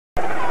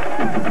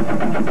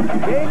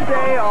Game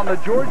day on the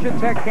Georgia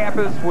Tech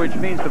campus, which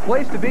means the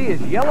place to be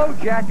is Yellow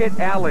Jacket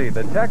Alley.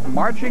 The Tech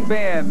marching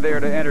band there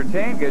to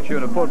entertain, get you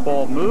in a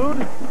football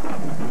mood.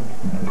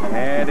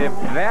 And if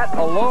that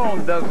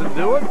alone doesn't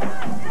do it,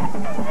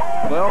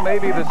 well,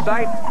 maybe the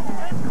sight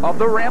of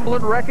the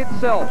Ramblin' Wreck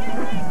itself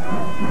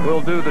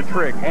will do the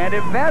trick. And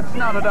if that's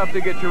not enough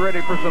to get you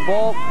ready for some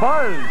ball,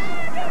 Buzz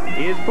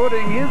is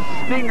putting his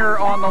stinger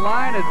on the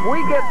line as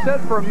we get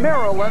set for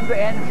Maryland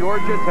and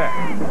Georgia Tech.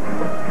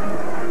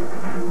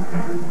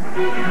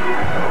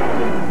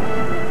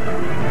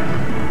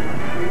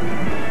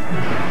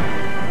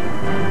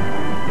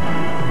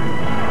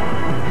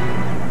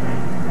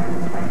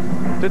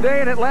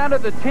 Today in Atlanta,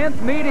 the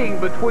 10th meeting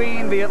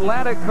between the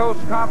Atlantic Coast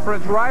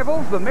Conference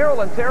rivals, the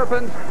Maryland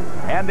Terrapins,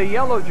 and the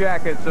Yellow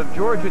Jackets of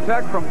Georgia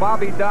Tech from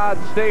Bobby Dodd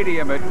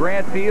Stadium at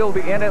Grant Field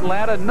in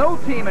Atlanta. No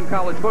team in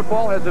college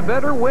football has a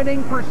better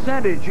winning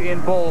percentage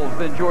in bowls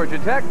than Georgia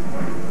Tech.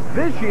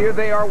 This year,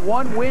 they are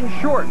one win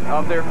short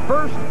of their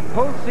first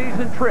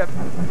postseason trip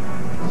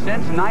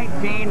since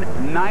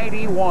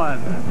 1991.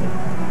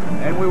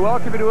 And we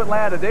welcome you to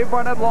Atlanta. Dave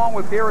Barnett along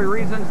with Gary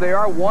Reasons. They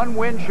are one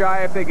win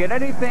shy. If they get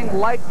anything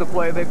like the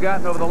play they've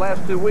gotten over the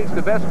last 2 weeks,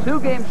 the best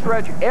two-game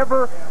stretch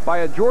ever by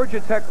a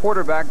Georgia Tech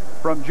quarterback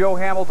from Joe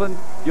Hamilton,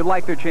 you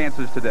like their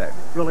chances today.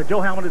 Really,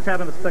 Joe Hamilton's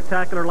having a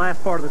spectacular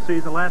last part of the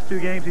season. The last 2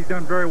 games, he's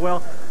done very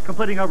well,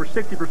 completing over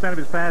 60% of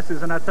his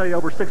passes, and I tell you,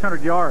 over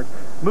 600 yards.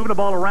 Moving the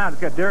ball around.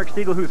 He's got Derek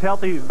Stiegel, who's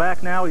healthy. He's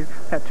back now. He's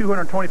had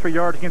 223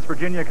 yards against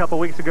Virginia a couple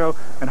weeks ago,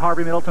 and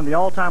Harvey Middleton, the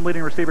all-time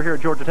leading receiver here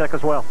at Georgia Tech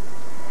as well.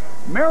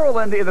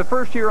 Maryland in the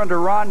first year under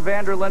Ron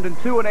Vander Linden,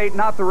 2-8,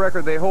 not the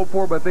record they hoped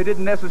for, but they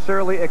didn't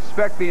necessarily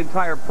expect the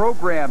entire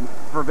program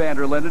for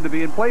Vander Linden to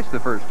be in place the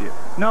first year.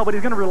 No, but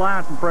he's going to rely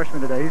on some freshmen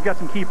today. He's got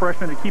some key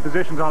freshmen in key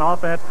positions on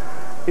offense.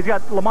 He's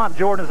got Lamont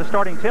Jordan as a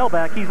starting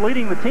tailback. He's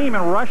leading the team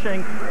in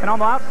rushing, and on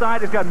the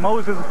outside, he's got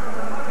Moses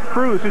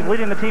Cruz, who's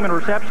leading the team in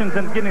receptions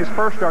and getting his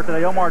first start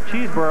today. Omar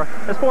Cheeseborough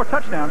has 4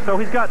 touchdowns, so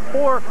he's got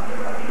 4.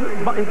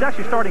 He's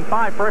actually starting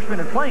 5 freshmen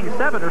and playing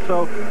 7 or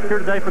so here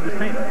today for this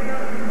team.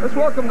 Let's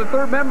welcome the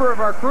third member of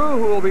our crew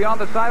who will be on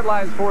the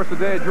sidelines for us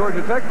today at Georgia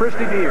Tech,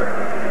 Christy Deer.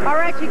 All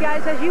right, you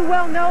guys, as you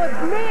well know,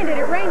 man,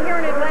 did it rain here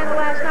in Atlanta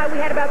last night. We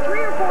had about 3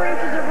 or 4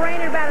 inches of rain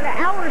in about an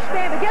hour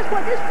span, but guess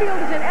what? This field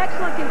is in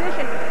excellent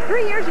condition.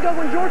 3 years ago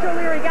when George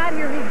O'Leary got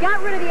here, he got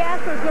rid of the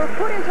Astros. They were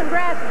put in some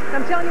grass.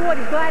 I'm telling you what,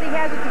 he's glad he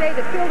has it today.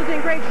 The field is in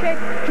great shape.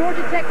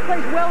 Georgia Tech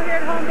plays well here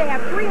at home. They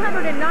have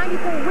 394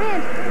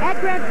 wins at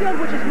Grant Field,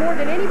 which is more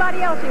than anybody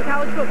else in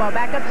college football.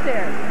 Back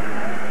upstairs.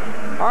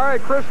 All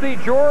right, Christy,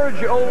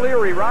 George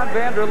O'Leary, Ron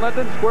Vander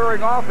Linden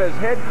squaring off as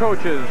head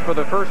coaches for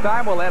the first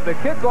time. We'll have the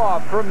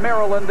kickoff from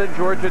Maryland and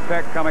Georgia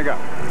Tech coming up.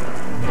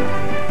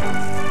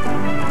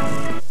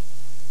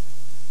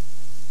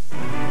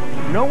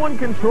 No one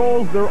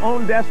controls their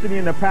own destiny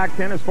in the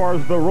Pac-10 as far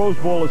as the Rose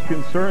Bowl is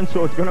concerned,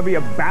 so it's going to be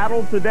a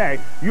battle today.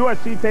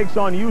 USC takes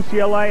on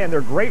UCLA and their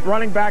great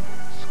running back,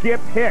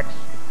 Skip Hicks.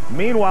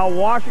 Meanwhile,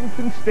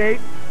 Washington State,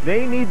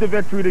 they need the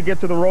victory to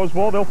get to the Rose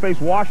Bowl. They'll face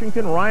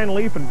Washington, Ryan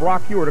Leaf, and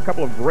Brock Hewitt, a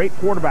couple of great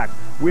quarterbacks.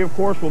 We, of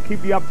course, will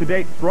keep you up to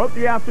date throughout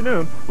the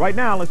afternoon. Right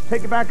now, let's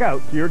take it back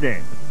out to your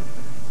game.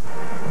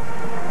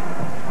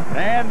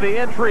 And the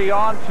entry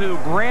onto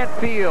Grant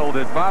Field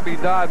at Bobby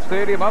Dodd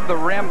Stadium of the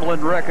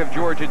Ramblin' Wreck of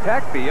Georgia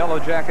Tech. The Yellow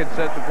Jackets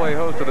set to play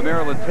host to the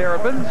Maryland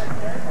Terrapins.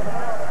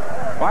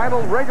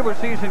 Final regular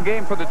season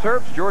game for the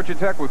Terps. Georgia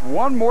Tech with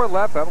 1 more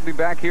left. That'll be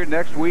back here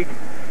next week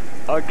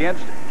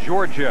against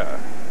Georgia.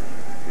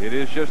 It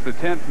is just the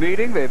 10th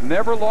meeting. They've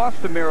never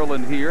lost to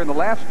Maryland here. In the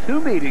last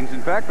 2 meetings,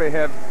 in fact, they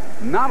have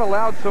not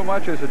allowed so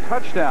much as a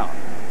touchdown.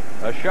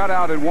 A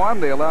shutout in one.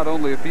 They allowed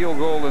only a field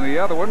goal in the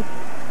other one.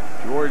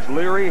 George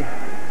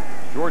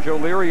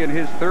O'Leary in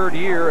his 3rd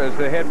year as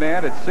the head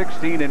man at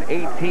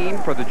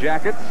 16-18 for the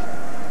Jackets,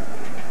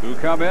 who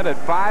come in at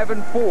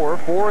 5-4,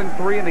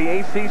 4-3 in the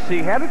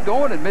ACC. Had it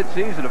going in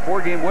midseason, a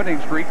 4-game winning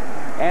streak,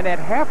 and at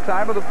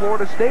halftime of the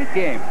Florida State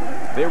game,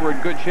 they were in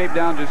good shape,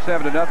 down just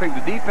 7-0.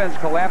 The defense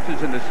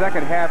collapses in the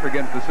second half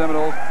against the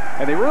Seminoles,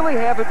 and they really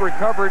haven't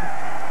recovered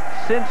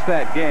since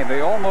that game.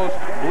 They almost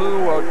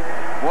blew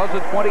was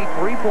a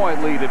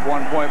 23-point lead at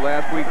one point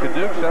last week to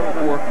Duke,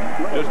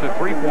 7-4, just a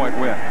 3-point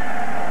win.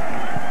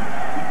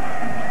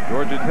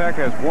 Georgia Tech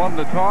has won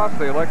the toss.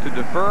 They elect to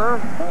defer.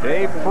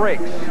 Dave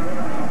Frakes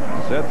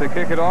set to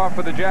kick it off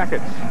for the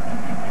Jackets.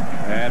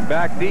 And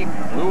back deep,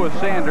 Lewis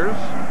Sanders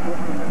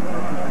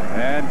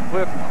and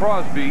Cliff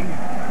Crosby.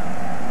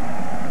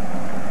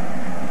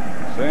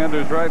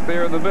 Sanders right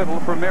there in the middle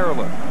for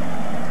Maryland.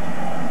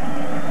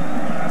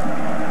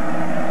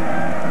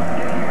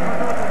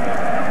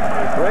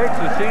 Frakes,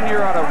 a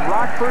senior out of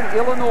Rockford,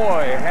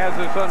 Illinois, has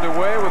this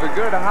underway with a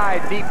good high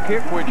deep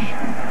kick, which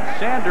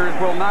Sanders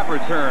will not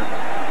return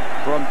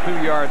from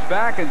 2 yards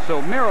back. And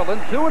so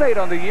Maryland, 2-8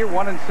 on the year,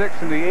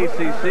 1-6 in the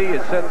ACC,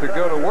 is set to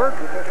go to work.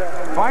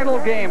 Final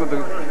game of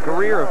the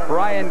career of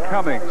Brian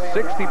Cummings,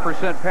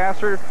 60%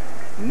 passer,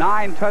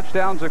 9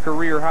 touchdowns, a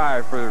career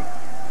high for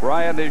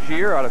Brian this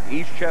year out of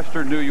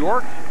Eastchester, New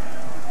York.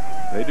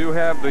 They do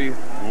have the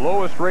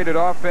lowest rated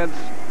offense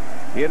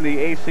in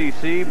the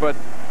ACC, but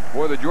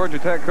boy, the Georgia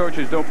Tech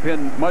coaches don't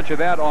pin much of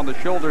that on the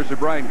shoulders of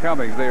Brian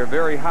Cummings. They are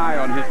very high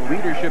on his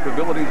leadership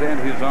abilities and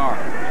his arm.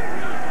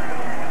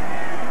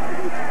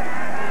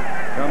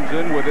 Comes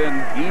in within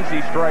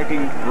easy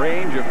striking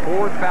range of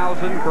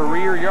 4,000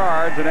 career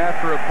yards, and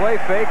after a play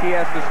fake, he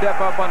has to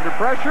step up under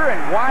pressure,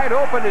 and wide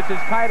open is his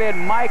tight end,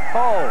 Mike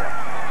Hull.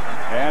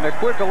 And a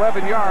quick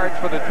 11 yards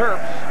for the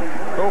Terps.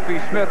 Kofi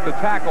Smith, the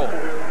tackle.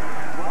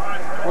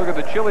 Look at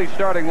the Chili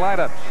starting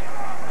lineups.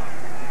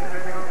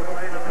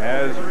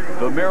 As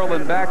the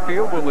Maryland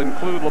backfield will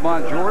include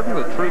Lamont Jordan,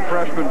 the true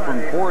freshman from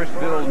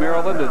Forestville,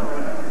 Maryland,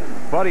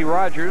 and Buddy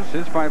Rogers,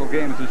 his final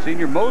game as a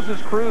senior.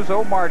 Moses Cruz,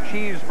 Omar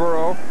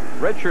Cheeseborough,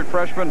 redshirt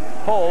freshman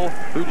Hull,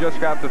 who just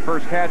got the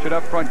first catch, and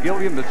up front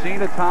Gilliam,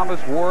 Messina, Thomas,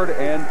 Ward,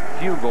 and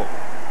Hugel.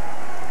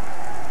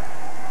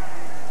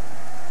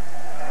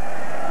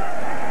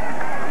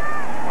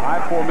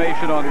 High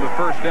formation on the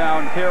first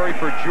down carry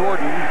for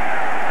Jordan,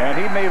 and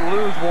he may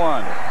lose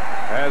one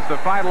as the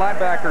fine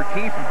linebacker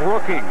Keith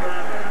Brooking,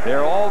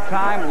 their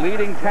all-time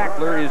leading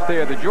tackler, is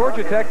there. The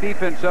Georgia Tech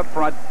defense up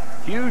front,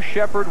 Hugh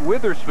Shepard,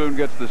 Witherspoon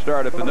gets the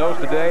start at the nose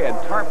today, and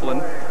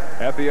Tarplin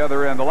at the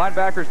other end. The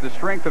linebackers, the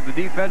strength of the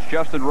defense,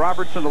 Justin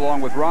Robertson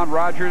along with Ron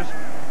Rogers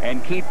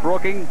and Keith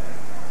Brooking,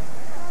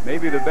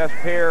 maybe the best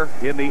pair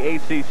in the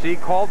ACC.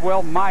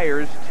 Caldwell,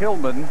 Myers,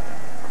 Tillman,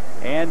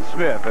 and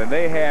Smith. And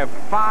they have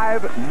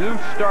 5 new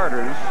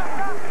starters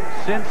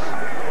since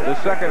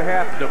the second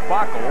half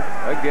debacle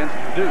against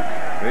Duke.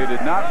 They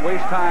did not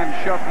waste time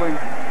shuffling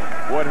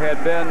what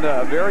had been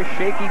a very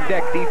shaky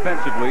deck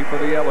defensively for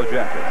the Yellow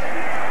Jackets.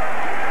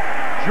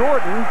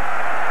 Jordan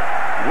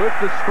with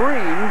the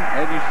screen,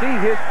 and you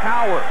see his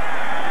power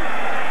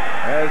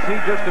as he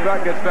just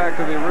about gets back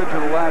to the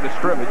original line of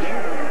scrimmage.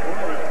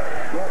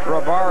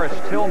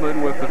 Travaris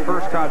Tillman with the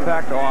first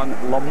contact on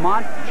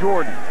Lamont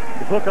Jordan.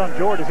 The look on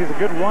Jordan is he's a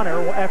good runner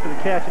after the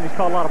catch, and he's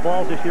caught a lot of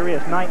balls this year. He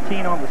has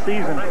 19 on the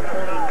season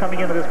coming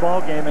into this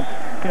ball game. And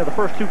you know, the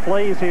first 2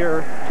 plays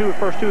here,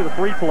 first two of the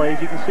 3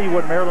 plays, you can see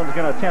what Maryland's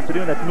going to attempt to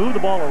do, and that's move the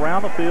ball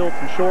around the field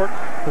from short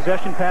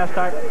possession pass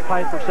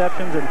type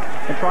receptions and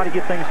try to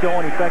get things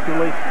going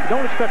effectively.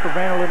 Don't expect for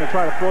Vanderlyn to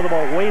try to throw the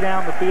ball way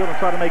down the field and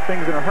try to make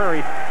things in a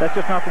hurry. That's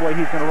just not the way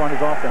he's going to run his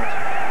offense.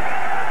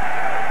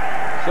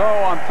 So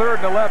on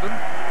 3rd and 11,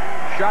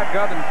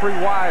 shotgun and 3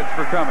 wides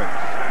for Cummings.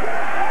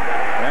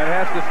 And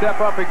has to step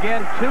up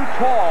again, too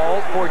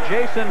tall for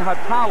Jason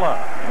Hatala.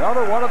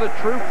 Another one of the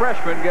true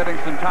freshmen getting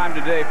some time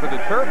today for the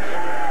Terps.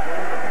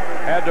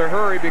 Had to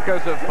hurry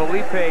because of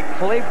Felipe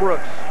Claybrooks,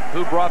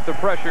 who brought the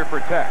pressure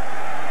for Tech.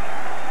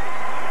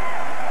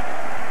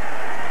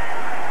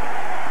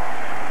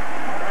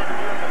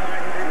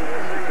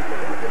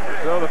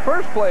 So the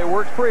first play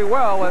works pretty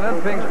well, and then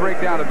things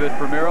break down a bit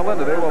for Maryland,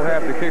 and they will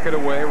have to kick it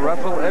away.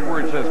 Russell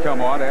Edwards has come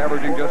on,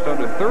 averaging just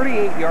under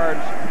 38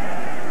 yards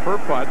per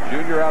punt,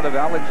 junior out of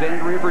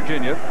Alexandria,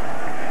 Virginia.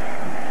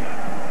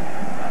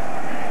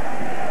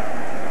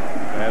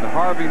 And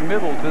Harvey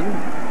Middleton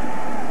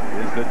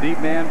is the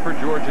deep man for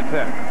Georgia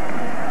Tech.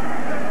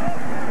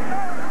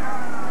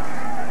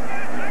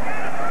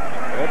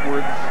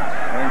 Edwards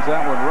hangs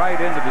that one right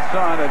into the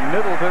sun, and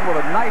Middleton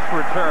with a nice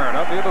return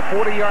up near the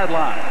 40-yard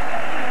line.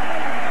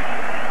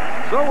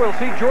 So we'll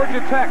see Georgia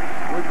Tech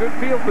with good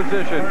field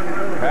position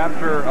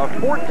after a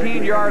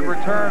 14-yard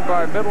return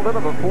by Middleton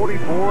of a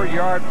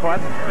 44-yard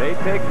punt. They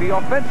take the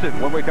offensive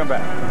when we come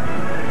back.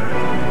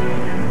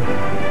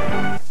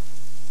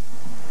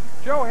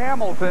 Joe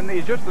Hamilton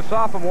is just a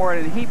sophomore,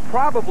 and he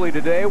probably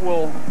today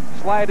will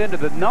slide into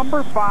the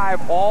number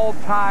 5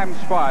 all-time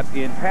spot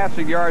in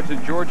passing yards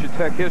in Georgia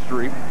Tech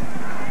history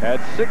at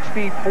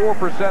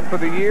 64% for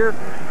the year,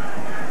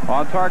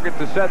 on target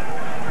to set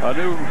a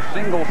new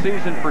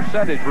single-season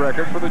percentage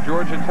record for the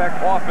Georgia Tech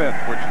offense,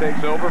 which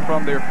takes over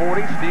from their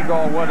 40.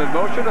 Stegall one in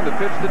motion, and the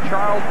pitch to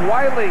Charles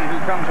Wiley, who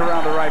comes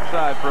around the right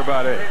side for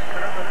about 8.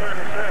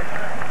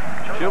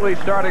 Chile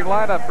starting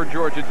lineup for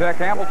Georgia Tech.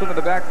 Hamilton in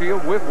the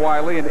backfield with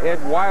Wiley and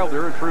Ed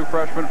Wilder, a true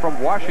freshman from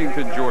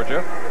Washington,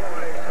 Georgia.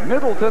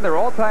 Middleton, their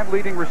all-time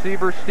leading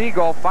receiver.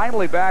 Stegall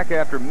finally back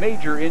after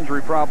major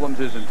injury problems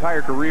his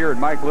entire career, and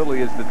Mike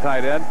Lilly is the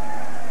tight end.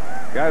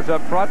 Guys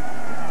up front,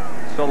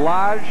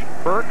 Salage,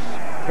 Burks,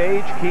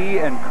 Page, Key,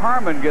 and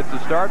Carmen gets the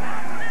start.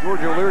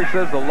 George O'Leary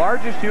says the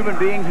largest human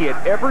being he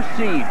had ever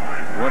seen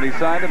when he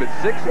signed him at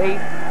 6'8",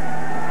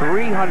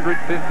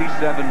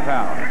 357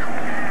 pounds.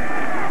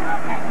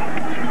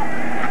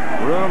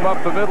 Room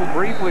up the middle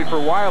briefly for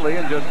Wiley,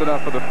 and just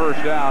enough for the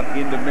first down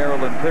into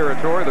Maryland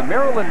territory. The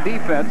Maryland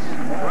defense,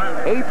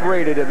 8th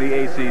rated in the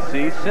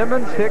ACC.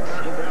 Simmons, Hicks,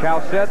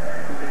 Cowsett,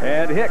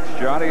 and Hicks,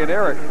 Johnny and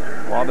Eric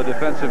on the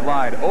defensive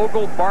line.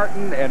 Ogle,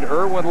 Barton, and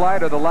Irwin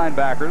Light are the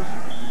linebackers.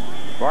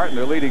 Barton,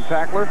 their leading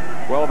tackler,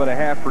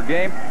 12.5 per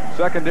game.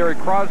 Secondary,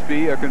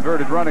 Crosby, a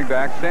converted running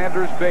back.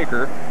 Sanders,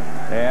 Baker,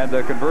 and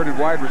a converted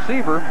wide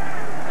receiver,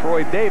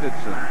 Troy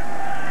Davidson.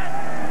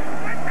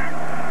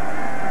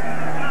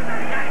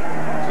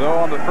 So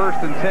on the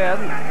 1st and 10,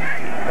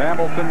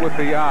 Hamilton with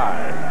the eye.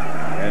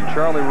 And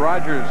Charlie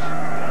Rogers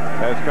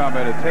has come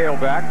in at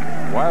tailback.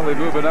 Wiley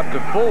moving up to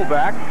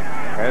fullback.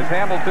 as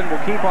Hamilton will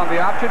keep on the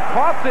option.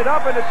 Coughs it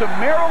up, and it's a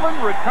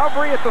Maryland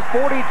recovery at the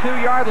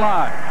 42-yard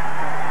line.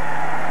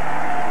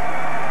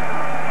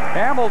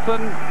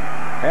 Hamilton,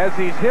 as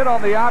he's hit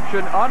on the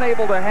option,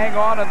 unable to hang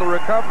on in the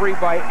recovery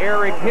by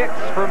Eric Hicks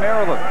for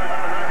Maryland.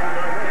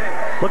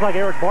 Looked like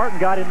Eric Barton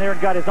got in there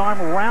and got his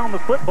arm around the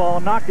football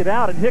and knocked it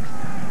out, and Hicks,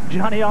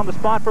 Johnny, on the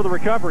spot for the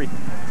recovery.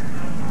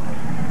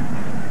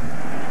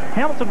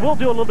 Hamilton will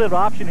do a little bit of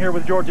option here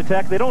with Georgia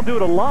Tech. They don't do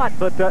it a lot,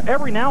 but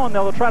every now and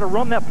then they'll try to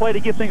run that play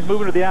to get things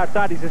moving to the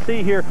outside. As you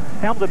see here,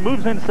 Hamilton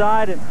moves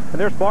inside, and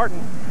there's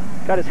Barton.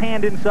 Got his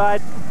hand inside.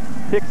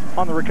 Hicks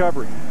on the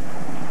recovery.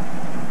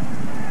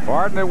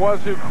 Barton it was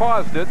who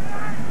caused it.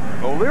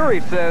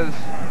 O'Leary says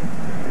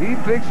he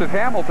thinks of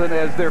Hamilton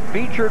as their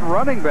featured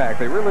running back.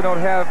 They really don't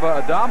have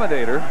a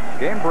dominator,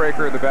 game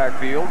breaker in the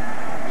backfield.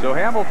 So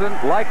Hamilton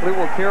likely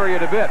will carry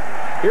it a bit.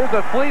 Here's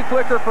a flea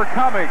flicker for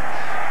Cummings.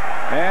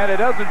 And it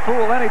doesn't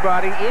fool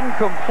anybody.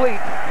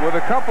 Incomplete with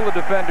a couple of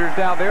defenders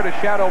down there to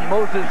shadow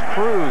Moses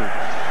Cruz.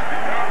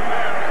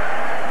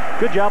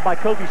 Good job by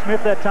Kobe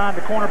Smith that time,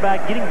 the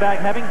cornerback, getting back,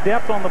 having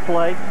depth on the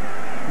play.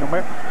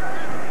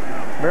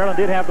 Maryland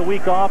did have the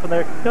week off, and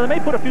they may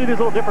put a few of these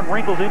little different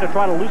wrinkles in to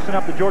try to loosen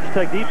up the Georgia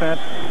Tech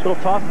defense. Little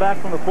toss back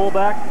from the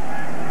fullback.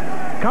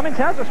 Cummings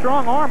has a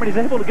strong arm, and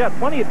he's able to get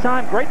plenty of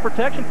time. Great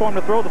protection for him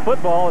to throw the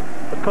football.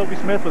 But Kobe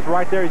Smith was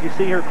right there, as you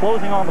see here,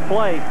 closing on the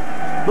play.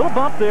 Little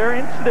bump there,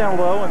 incidental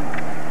though,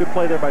 and good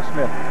play there by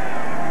Smith.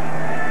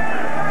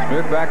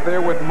 Smith back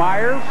there with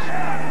Myers.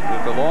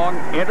 Just a long,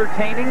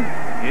 entertaining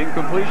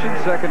incompletion,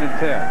 2nd and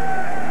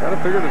 10. Gotta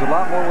figure there's a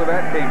lot more where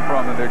that came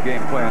from in their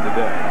game plan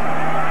today.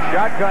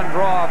 Shotgun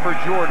draw for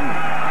Jordan.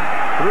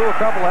 Threw a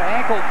couple of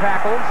ankle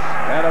tackles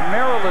and a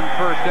Maryland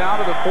first down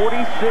to the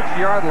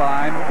 46-yard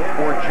line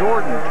for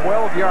Jordan.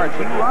 12 yards.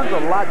 He runs a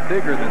lot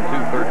bigger than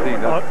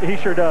 213. He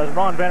sure does.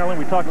 Ron Vanderlyn,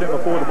 we talked to him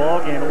before the ball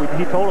game, and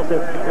he told us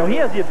that he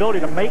has the ability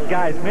to make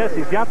guys miss.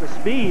 He's got the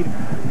speed.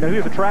 He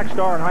was a track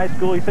star in high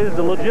school. He says he's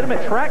a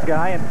legitimate track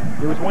guy, and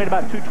he was weighing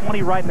about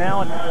 220 right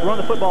now and run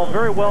the football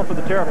very well for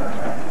the Terrapins.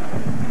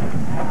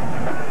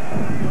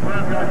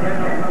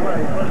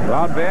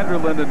 Ron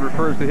Vanderlinden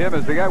refers to him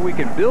as the guy we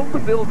can build the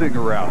building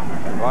around.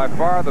 By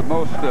far the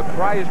most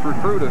prized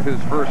recruit of his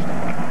first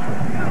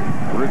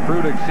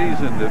recruiting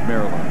season at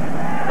Maryland.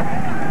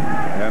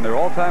 And their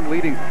all-time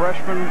leading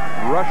freshman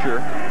rusher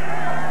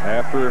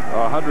after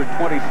a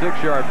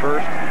 126-yard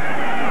burst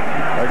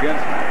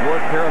against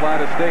North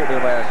Carolina State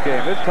their last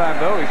game. This time,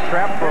 though, he's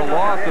trapped for a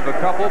loss of a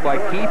couple by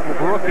Keith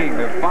Brooking,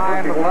 the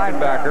fine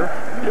linebacker,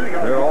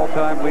 their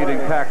all-time leading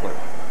tackler.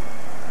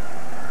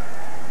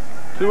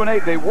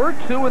 2-8. They were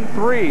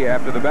 2-3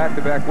 after the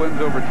back-to-back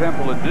wins over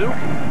Temple and Duke.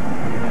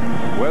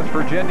 West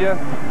Virginia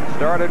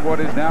started what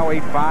is now a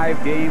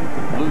 5-game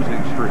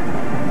losing streak.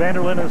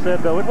 Vanderlinden said,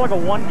 though, it's like a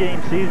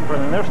 1-game season for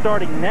them. They're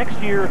starting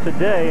next year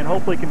today and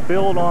hopefully can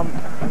build on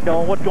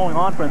what's going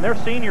on for them. They're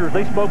seniors.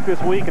 They spoke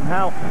this week and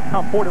how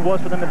important it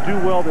was for them to do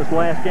well this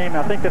last game. And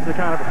I think that's the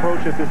kind of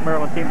approach that this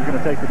Maryland team is going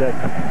to take today.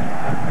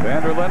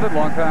 Vanderlinden,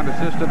 longtime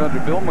assistant under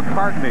Bill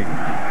McCartney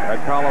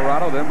at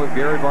Colorado, then with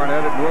Gary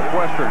Barnett at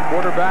Northwestern.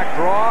 Quarterback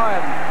draw,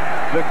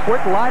 and the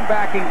quick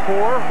linebacking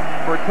core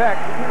for Tech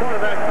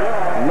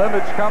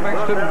limits Cummings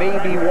to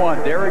maybe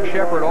 1. Derek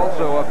Shepard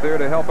also up there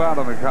to help out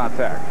on the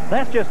contact.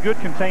 That's just good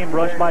contained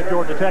rush by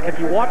Georgia Tech. If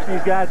you watch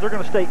these guys, they're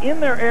going to stay in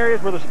their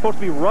areas where they're supposed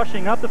to be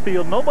rushing up the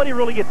field. Nobody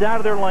really gets out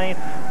of their lane.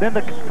 Then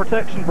the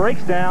protection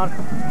breaks down.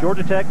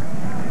 Georgia Tech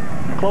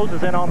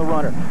closes in on the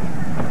runner.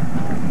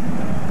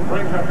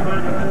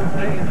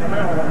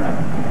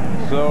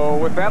 So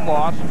with that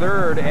loss,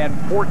 3rd and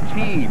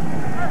 14.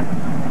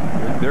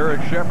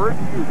 Derek Shepard,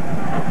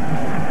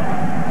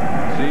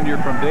 senior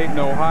from Dayton,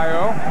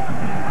 Ohio,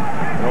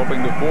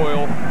 hoping to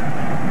foil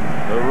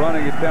the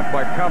running attempt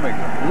by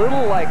Cummings.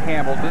 Little like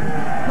Hamilton,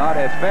 not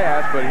as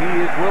fast, but he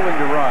is willing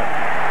to run.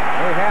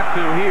 They have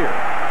to here.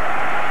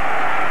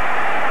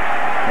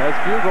 As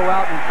Fugel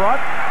out in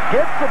front,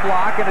 hits the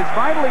block, and is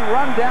finally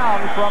run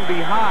down from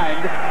behind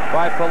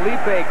by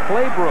Felipe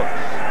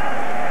Claybrooks,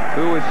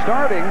 who is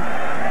starting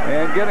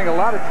and getting a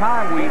lot of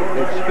time we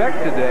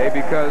expect today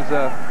because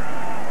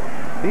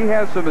he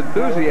has some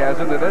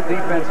enthusiasm that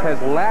defense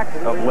has lacked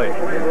of late.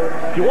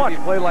 If you watch,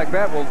 play like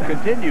that will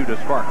continue to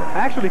sparkle.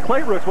 Actually,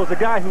 Claybrooks was the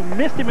guy who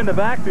missed him in the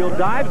backfield,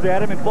 dives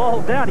at him and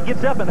falls down. He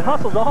gets up and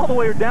hustles all the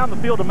way down the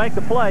field to make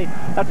the play.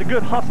 That's a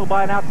good hustle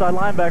by an outside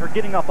linebacker,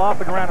 getting up off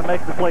the ground and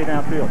making the play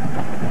downfield.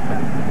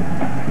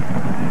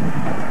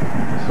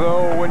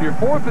 So when you're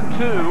 4th and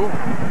 2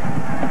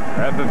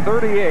 at the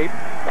 38,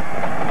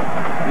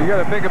 you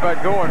got to think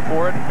about going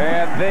for it,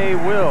 and they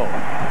will.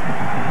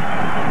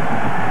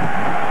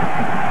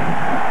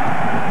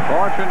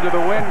 Caution to the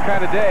wind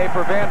kind of day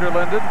for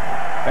Vanderlinden.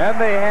 And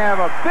they have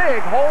a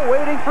big hole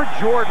waiting for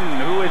Jordan,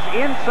 who is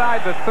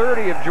inside the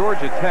 30 of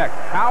Georgia Tech.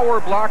 Power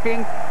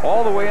blocking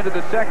all the way into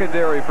the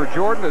secondary for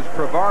Jordan as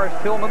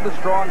Travaris Tillman, the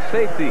strong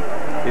safety,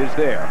 is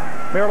there.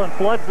 Maryland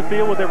floods the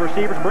field with their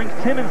receivers, brings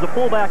Timmons, the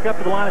fullback, up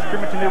to the line of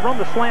scrimmage, and they run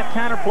the slant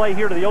counter play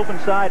here to the open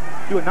side.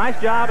 Do a nice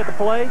job at the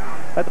play,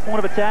 at the point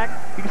of attack.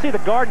 You can see the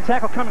guard and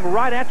tackle coming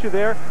right at you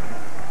there.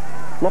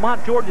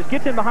 Lamont Jordan just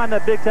gets in behind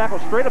that big tackle,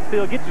 straight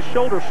upfield, gets his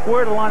shoulder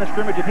square to the line of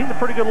scrimmage, and he's a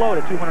pretty good load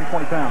at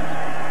 220 pounds.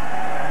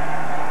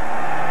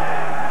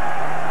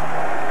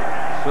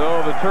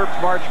 So the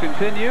Terps march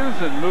continues,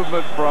 and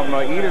movement from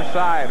either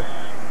side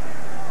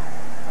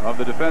of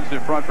the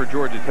defensive front for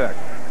Georgia Tech.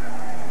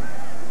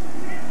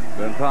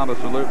 Ben Thomas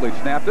alertly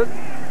snapped it.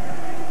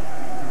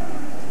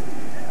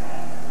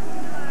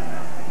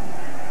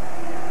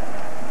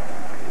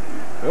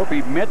 Hope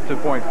he meant to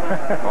point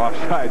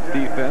offsides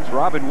defense.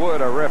 Robin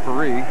Wood, our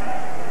referee.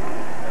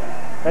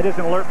 That is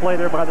an alert play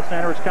there by the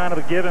center. It's kind of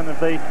a given. If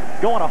they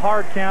go on a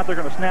hard count, they're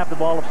going to snap the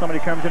ball if somebody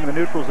comes into the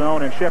neutral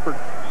zone. And Shepard,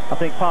 I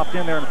think, popped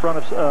in there in front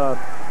of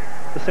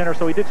the center,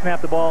 so he did snap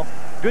the ball.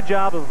 Good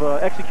job of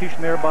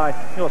execution there by,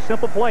 a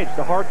simple play, just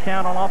a hard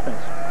count on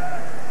offense.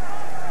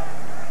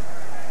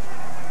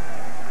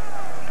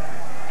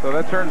 So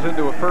that turns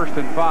into a 1st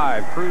and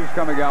 5. Cruz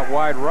coming out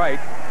wide right.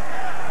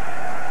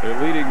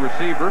 Their leading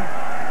receiver.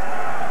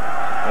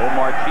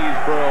 Omar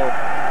Cheesebro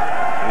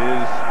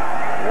is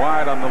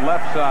wide on the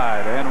left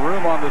side, and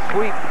room on the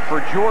sweep for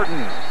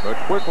Jordan, but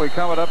quickly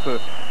coming up to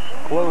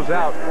close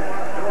out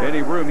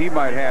any room he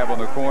might have on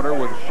the corner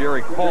with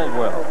Jerry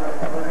Caldwell.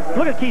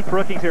 Look at Keith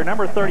Brookings here,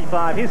 number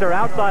 35. He's our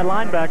outside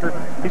linebacker.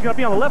 He's going to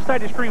be on the left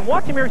side of the screen.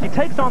 Watch him here as he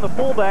takes on the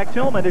fullback,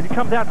 Tillman, as he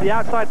comes out to the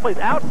outside, plays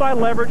outside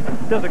leverage,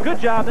 does a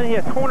good job. Then he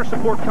has corner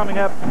support coming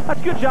up.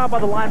 That's a good job by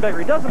the linebacker.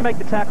 He doesn't make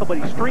the tackle, but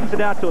he strings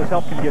it out so his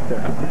help can get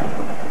there.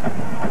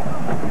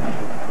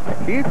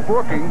 Keith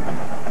Brookings,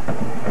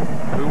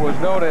 who was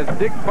known as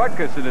Dick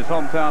Butkus in his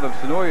hometown of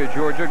Senoia,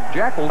 Georgia.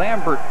 Jack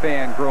Lambert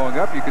fan growing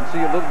up. You can see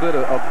a little bit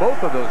of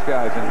both of those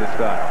guys in this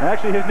style.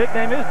 Actually, his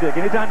nickname is Dick.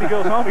 Anytime he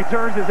goes home, he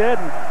turns his head,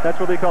 and that's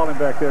what they call him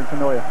back there in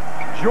Senoia.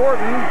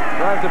 Jordan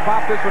tries to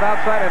pop this one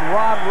outside, and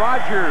Ron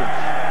Rogers,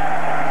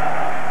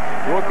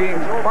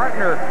 Brookings'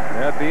 partner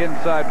at the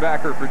inside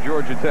backer for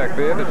Georgia Tech.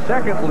 They're the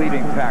 2nd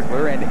leading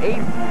tackler and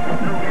 8th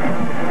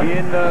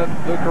in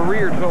the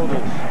career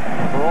totals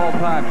for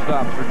all-time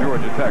stops for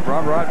Georgia Tech.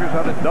 Ron Rogers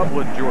out of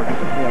Dublin, Georgia.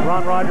 Yeah,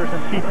 Ron Rogers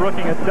and Keith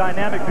Brookings, a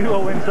dynamic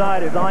duo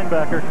inside as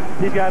linebacker.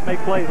 These guys make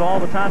plays all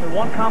the time, and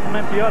one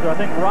complements the other. I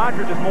think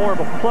Rogers is more of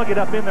a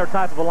plug-it-up-in-there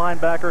type of a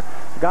linebacker,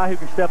 a guy who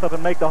can step up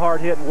and make the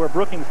hard hit, and where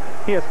Brookings,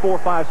 he has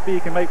 4.5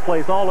 speed, can make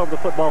plays all over the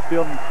football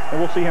field, and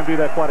we'll see him do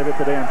that quite a bit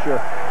today, I'm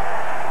sure.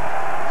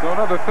 So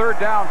another 3rd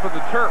down for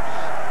the Terps.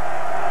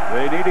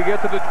 They need to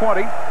get to the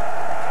 20.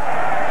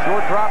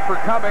 Short drop for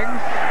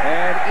Cummings,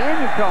 and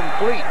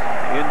incomplete.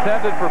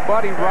 Intended for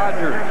Buddy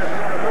Rogers.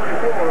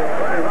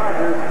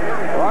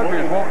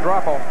 Rogers won't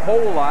drop a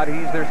whole lot.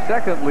 He's their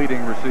 2nd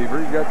leading receiver.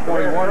 He's got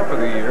 21 for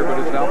the year, but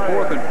it's now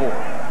 4th and 4.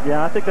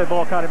 Yeah, I think that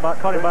ball caught him by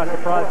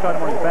surprise, caught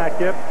him on his back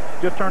hip.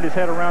 Just turned his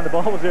head around. The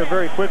ball was there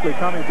very quickly.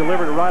 Cummings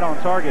delivered it right on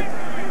target.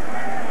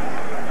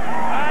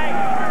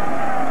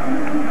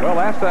 Well,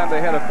 last time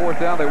they had a 4th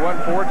down, they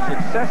went for it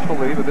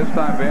successfully, but this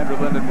time Vander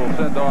Linden will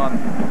send on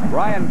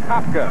Ryan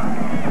Kopka,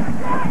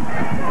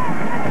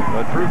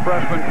 a true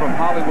freshman from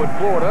Hollywood,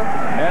 Florida,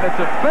 and it's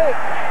a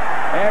fake,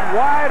 and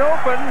wide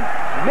open,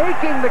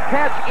 making the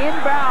catch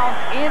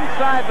inbounds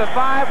inside the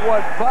 5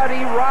 was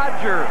Buddy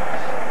Rogers.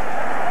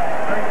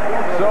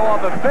 So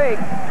on the fake,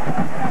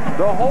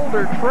 the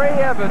holder, Trey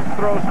Evans,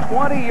 throws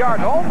 20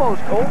 yards,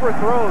 almost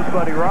overthrows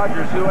Buddy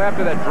Rogers, who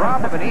after that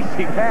drop of an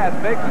easy pass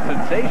makes a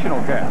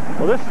sensational catch.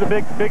 Well, this is a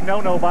big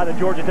no-no by the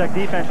Georgia Tech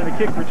defense and the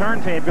kick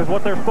return team, because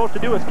what they're supposed to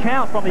do is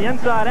count from the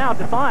inside out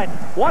to find.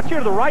 Watch here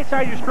to the right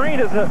side of your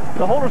screen as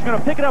the holder's going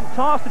to pick it up and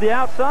toss to the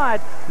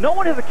outside. No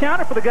one has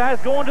accounted for the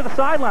guys going to the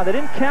sideline. They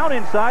didn't count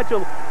inside,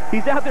 so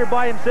he's out there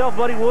by himself.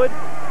 Buddy Wood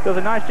does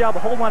a nice job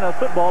of holding on to the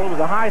football. It was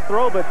a high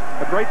throw, but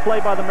a great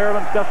play by the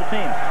Maryland special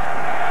teams.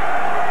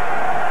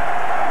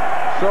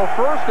 So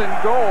 1st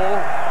and goal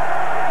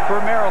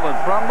for Maryland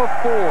from the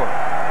 4.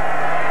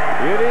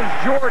 It is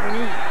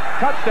Jordan,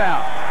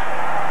 touchdown.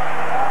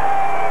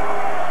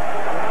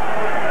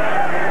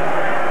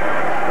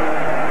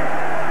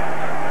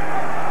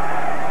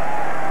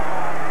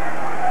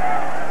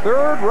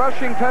 Third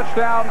rushing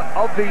touchdown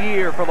of the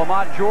year for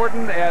Lamont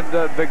Jordan, and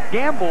the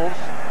gambles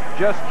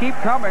just keep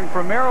coming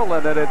from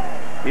Maryland, and it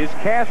is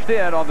cashed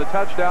in on the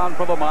touchdown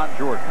for Lamont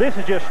Jordan. This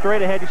is just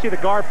straight ahead. You see the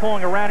guard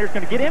pulling around here. He's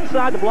going to get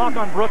inside the block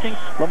on Brookings.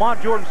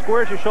 Lamont Jordan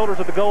squares his shoulders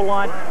at the goal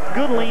line.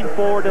 Good lean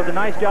forward. Does a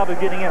nice job of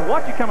getting in.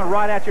 Watch you coming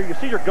right at you. You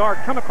see your guard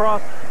come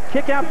across,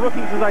 kick out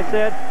Brookings, as I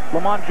said.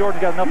 Lamont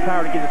Jordan's got enough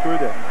power to get it through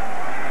there.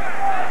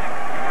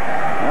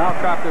 Now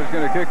Kopka's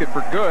going to kick it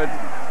for good,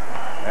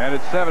 and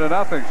it's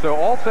 7-0. So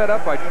all set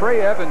up by Trey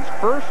Evans'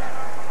 first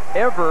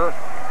ever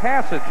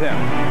pass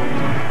attempt.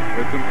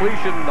 The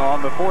completion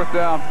on the 4th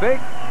down fake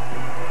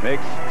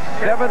makes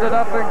 7-0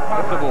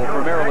 possible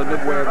for Maryland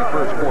midway in the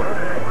first quarter.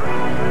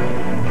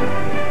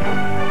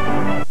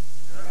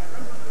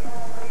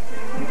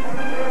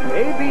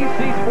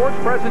 ABC Sports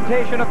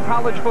presentation of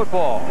college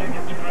football.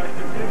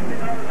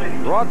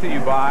 Brought to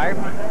you by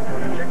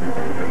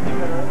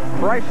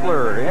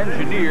Chrysler,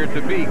 engineered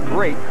to be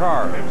great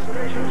cars.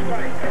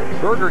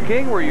 Burger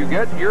King, where you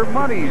get your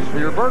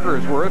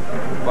burger's worth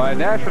by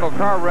National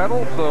Car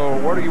Rental. So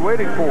what are you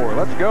waiting for?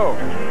 Let's go.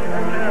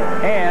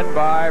 And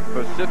by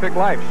Pacific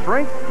Life.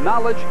 Strength,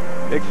 knowledge,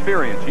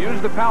 experience.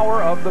 Use the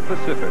power of the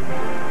Pacific.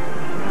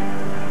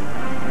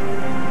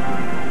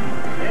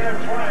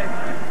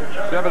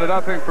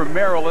 7-0 from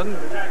Maryland.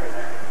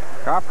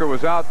 Kafka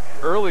was out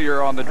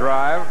earlier on the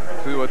drive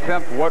to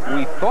attempt what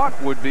we thought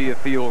would be a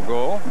field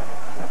goal.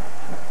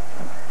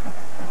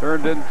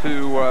 Turned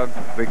into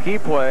the key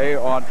play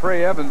on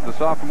Trey Evans, the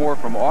sophomore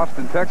from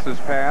Austin, Texas,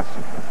 pass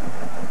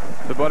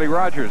to Buddy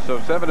Rogers. So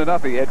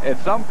 7-0. At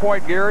some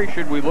point, Gary,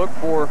 should we look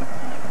for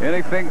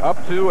anything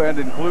up to and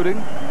including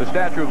the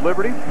Statue of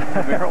Liberty,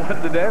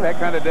 Maryland today,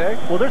 that kind of day?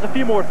 Well, there's a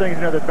few more things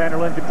in there that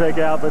Vanderlyn could take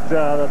out, but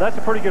that's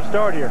a pretty good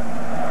start here.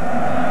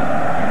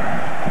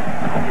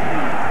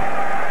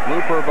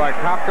 Looper by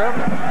Kopka.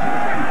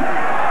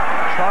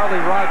 Charlie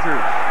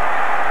Rogers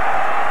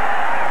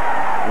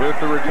with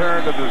the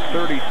return of the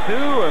 32,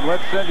 and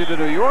let's send you to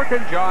New York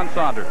and John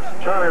Saunders.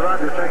 Charlie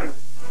Rogers taking.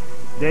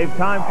 Dave,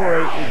 time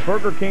for a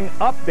Burger King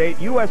update.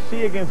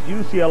 USC against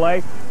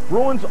UCLA.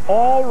 Bruins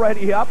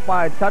already up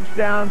by a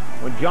touchdown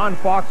when John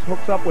Fox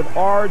hooks up with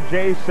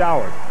R.J.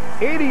 Soward.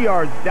 80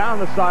 yards down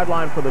the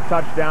sideline for the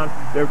touchdown.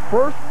 Their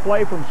first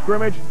play from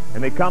scrimmage,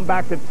 and they come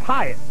back to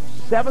tie it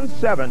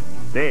 7-7.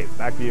 Dave,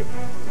 back to you.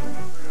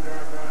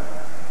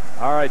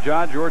 All right,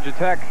 John, Georgia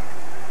Tech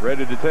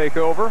ready to take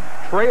over.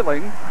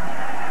 Trailing.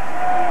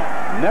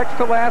 Next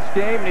to last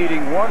game,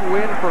 needing one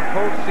win for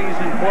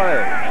postseason play.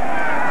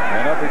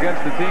 And up against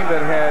a team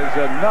that has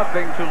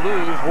nothing to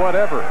lose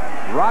whatever.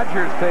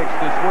 Rogers takes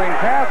the swing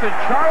pass, and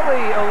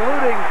Charlie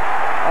eluding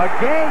a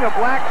gang of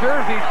black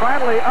jerseys,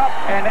 finally up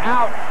and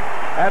out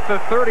at the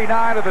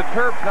 39 of the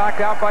Terps, knocked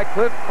out by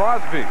Cliff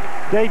Crosby.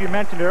 Dave, you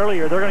mentioned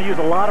earlier, they're going to use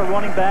a lot of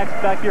running backs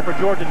back here for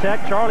Georgia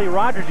Tech. Charlie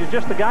Rogers is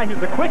just the guy who's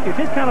the quickest.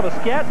 He's kind of a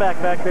scat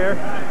back there.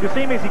 You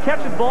see him as he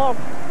catches the ball,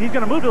 he's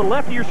going to move to the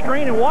left of your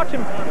screen, and watch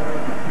him.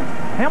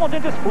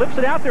 Hamilton just flips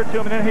it out there to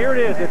him, and then here it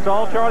is. It's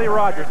all Charlie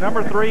Rogers.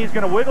 Number 3, he's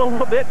going to wiggle a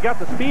little bit, got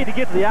the speed to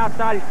get to the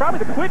outside. He's probably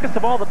the quickest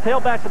of all the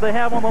tailbacks that they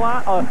have on the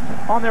line,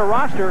 on their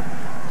roster.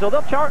 So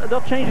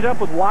they'll change it up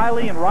with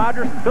Wiley and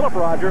Rogers, Philip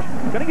Rogers.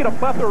 Going to get a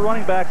plethora of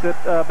running backs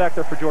back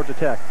there for Georgia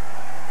Tech.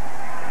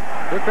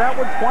 Took that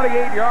one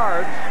 28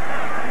 yards.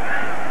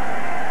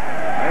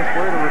 Nice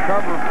way to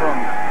recover from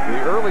the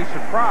early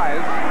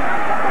surprise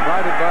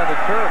provided by the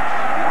Terps.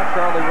 Now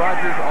Charlie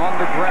Rogers on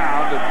the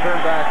ground and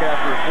turned back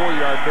after a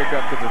 4-yard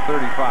pickup to the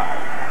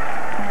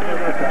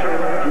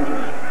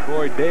 35.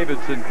 Troy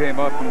Davidson came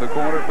up from the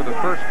corner for the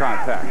first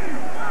contact.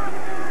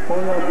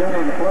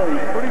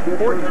 Pretty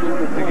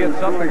important to get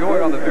something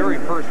going on the very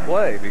first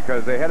play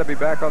because they had to be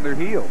back on their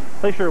heels.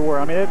 They sure were.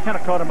 I mean, it kind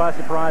of caught them by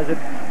surprise. It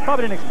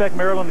probably didn't expect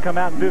Maryland to come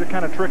out and do the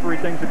kind of trickery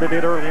things that they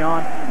did early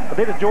on. But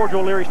they did George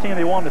O'Leary's team.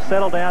 They want them to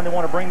settle down. They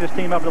want to bring this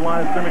team up to the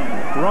line of scrimmage,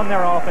 run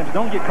their offense.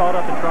 Don't get caught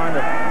up in trying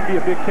to be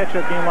a big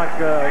catch-up game like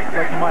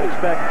you might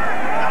expect.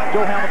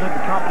 Joe Hamilton's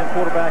a competent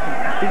quarterback, and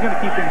he's going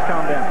to keep things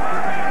calm down.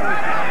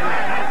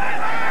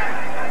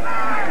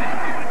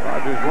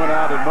 Rogers went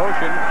out in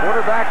motion.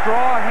 Quarterback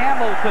draw,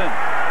 Hamilton.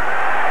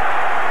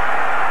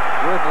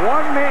 With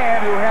one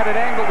man who had an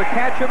angle to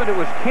catch him, and it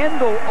was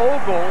Kendall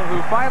Ogle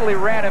who finally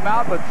ran him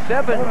out, but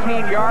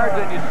 17 yards,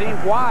 and you see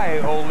why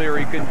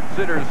O'Leary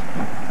considers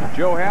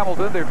Joe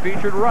Hamilton their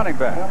featured running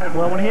back.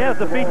 Well, when he has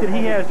the feet that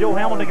he has, Joe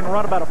Hamilton can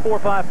run about a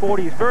 4.5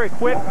 40. He's very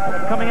quick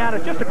coming out.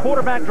 It's just a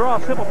quarterback draw,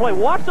 a simple play.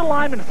 Watch the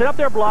linemen set up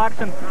their blocks,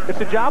 and it's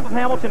the job of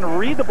Hamilton to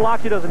read the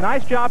blocks. He does a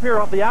nice job here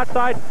off the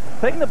outside,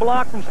 taking the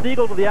block from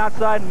Stiegel to the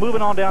outside and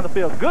moving on down the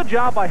field. Good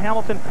job by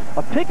Hamilton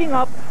of picking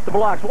up the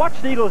blocks. Watch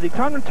Stiegel as he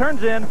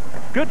turns in.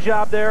 Good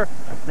job there.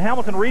 And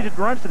Hamilton reads it,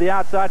 runs to the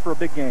outside for a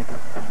big gain.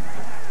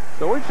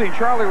 So we've seen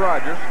Charlie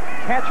Rogers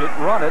catch it,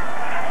 run it,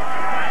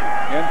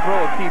 and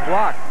throw a key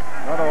block.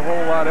 Not a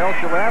whole lot else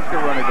you'll ask a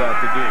running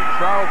back to do.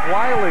 Charles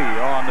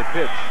Wiley on the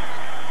pitch.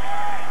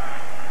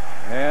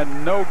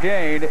 And no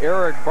gain.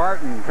 Eric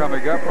Barton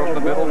coming up from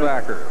the middle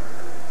backer.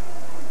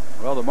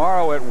 Well,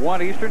 tomorrow at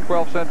 1 Eastern,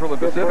 12 Central and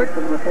Pacific,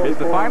 is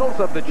the finals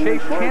of the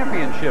Chase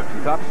Championship.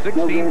 The top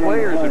 16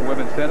 players in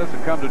women's tennis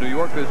have come to New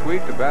York this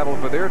week to battle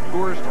for their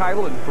tour's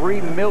title and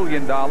 $3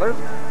 million.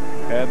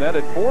 And then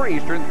at 4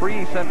 Eastern,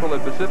 3 Central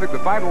and Pacific, the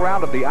final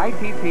round of the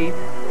ITT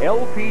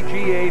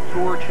LPGA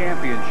Tour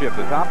Championship.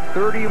 The top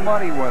 30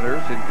 money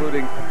winners,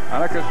 including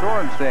Annika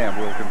Sorenstam,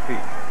 will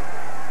compete.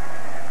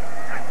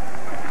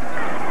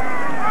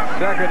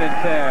 2nd and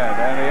 10,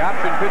 and the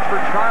option pitch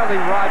for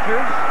Charlie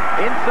Rogers.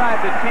 Inside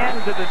the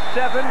 10 to the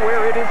 7,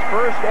 where it is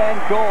 1st and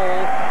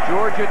goal.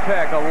 Georgia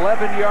Tech,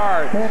 11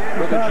 yards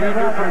for the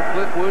junior from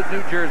Clintwood,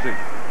 New Jersey.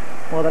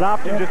 Well, that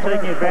option just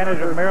taking advantage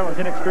of Maryland's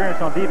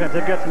inexperience on defense.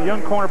 They've got some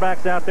young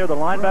cornerbacks out there. The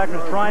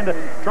linebackers trying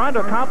to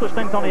accomplish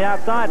things on the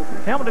outside.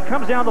 Hamilton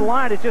comes down the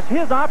line. It's just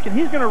his option.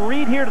 He's going to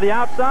read here to the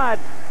outside.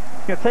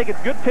 He's going to take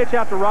a good pitch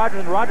out to Rogers,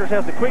 and Rogers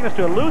has the quickness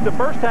to elude the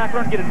first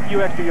tackler and get a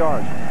few extra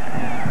yards.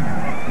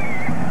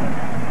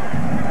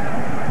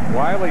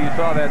 Wiley, you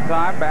saw that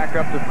time, back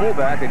up to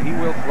fullback, and he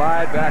will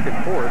slide back and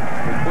forth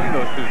between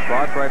those two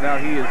spots. Right now,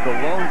 he is the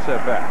lone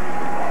setback.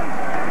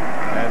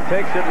 And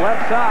takes it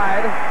left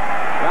side.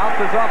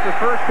 Bounces off the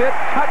first hit.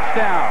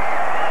 Touchdown.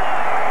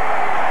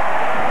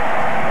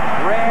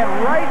 Ran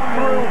right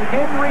through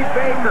Henry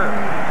Baker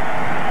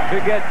to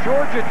get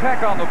Georgia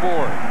Tech on the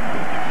board.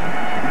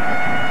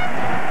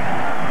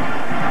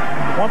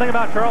 One thing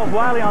about Charles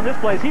Wiley on this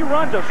play is he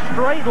runs a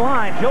straight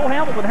line. Joe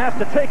Hamilton has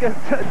to take a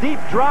deep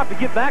drop to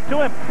get back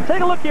to him.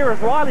 Take a look here as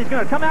Wiley's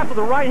going to come out to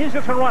the right. He's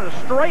just going to run a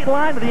straight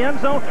line to the end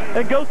zone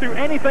and go through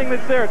anything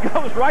that's there. It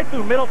goes right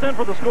through Middleton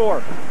for the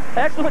score.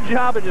 Excellent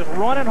job of just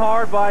running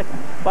hard by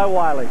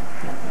Wiley.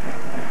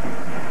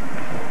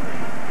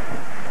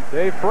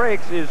 Dave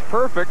Frakes is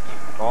perfect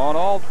on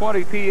all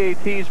 20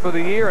 PATs for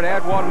the year and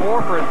add one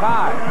more for a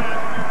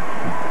tie.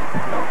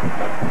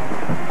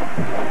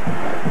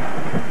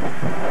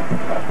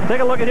 Take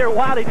a look at here.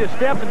 Wiley just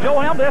steps, and Joe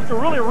Hamilton has to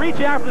really reach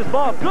after this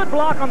ball. Good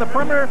block on the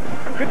perimeter.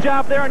 Good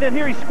job there. And then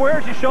here he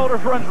squares his shoulders,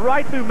 runs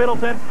right through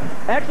Middleton.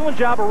 Excellent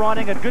job of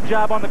running, and good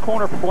job on the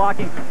corner for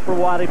blocking for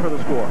Wiley for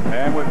the score.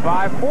 And with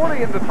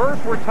 5:40 in the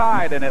first, we're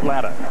tied in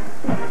Atlanta.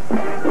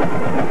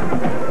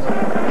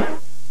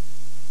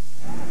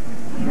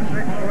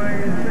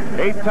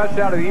 Eighth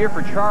touchdown of the year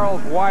for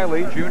Charles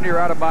Wiley, junior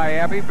out of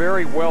Miami.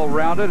 Very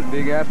well-rounded,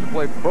 being asked to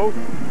play both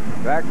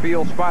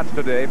backfield spots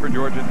today for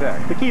Georgia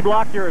Tech. The key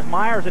block here is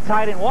Myers, a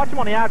tight end. Watch him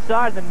on the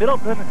outside, and then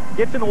Middleton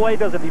gets in the way,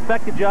 does an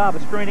effective job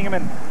of screening him,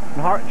 and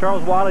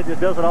Charles Wiley just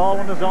does it all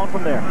in the zone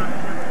from there.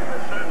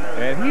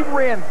 And he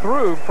ran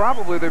through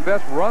probably their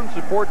best run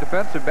support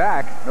defensive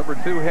back, number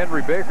 2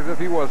 Henry Baker, as if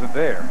he wasn't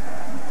there.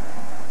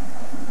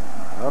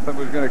 Nothing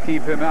was going to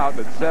keep him out,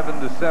 but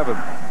 7-7.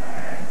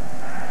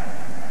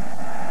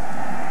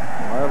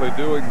 Wiley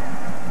doing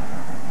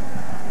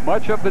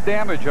much of the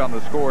damage on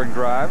the scoring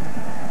drive.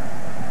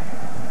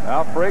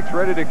 Now Frakes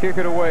ready to kick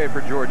it away for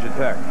Georgia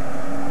Tech.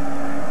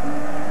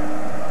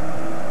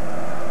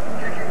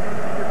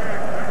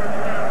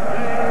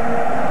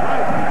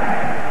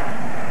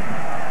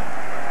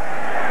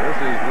 This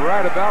is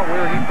right about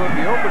where he put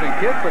the opening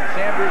kick, but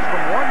Sanders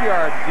from 1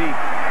 yard deep.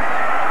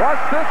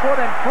 Busts this one,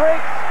 and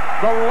Frakes,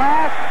 the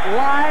last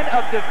line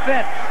of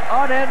defense,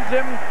 unends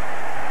him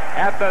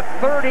at the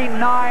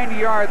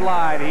 39-yard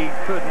line. He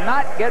could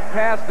not get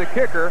past the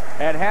kicker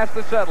and has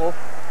to settle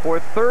for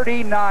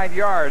 39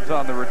 yards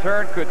on the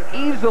return. Could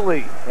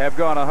easily have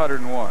gone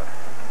 101.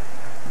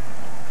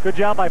 Good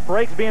job by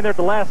Frakes being there at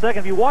the last second.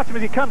 If you watch him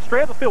as he comes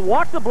straight up the field,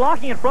 watch the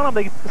blocking in front of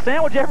him. They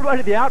sandwich everybody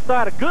to the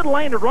outside. A good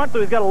lane to run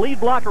through. He's got a lead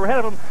blocker ahead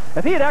of him.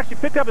 If he had actually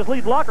picked up his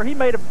lead blocker, he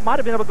might have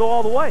been able to go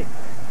all the way.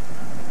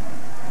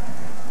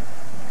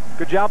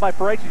 Good job by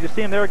Frakes. You just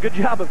see him there. A good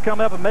job of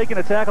coming up and making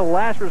a tackle.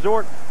 Last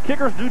resort.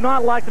 Kickers do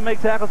not like to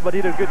make tackles, but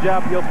he did a good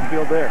job in the open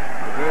field there.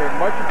 They're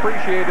much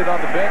appreciated on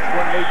the bench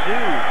when they do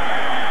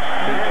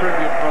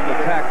contribute from the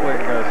tackling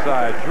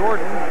side.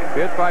 Jordan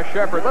hit by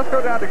Shepard. Let's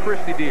go down to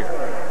Christy Deer.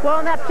 Well,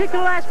 in that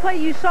particular last play,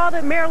 you saw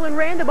that Maryland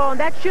ran the ball, and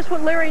that's just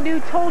what Larry New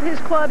told his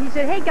club. He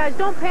said, hey, guys,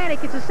 don't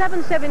panic. It's a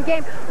 7-7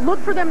 game. Look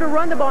for them to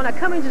run the ball. Now,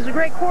 Cummings is a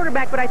great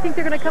quarterback, but I think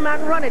they're going to come out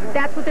and run it.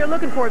 That's what they're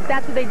looking for.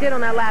 That's what they did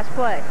on that last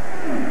play.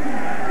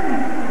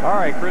 All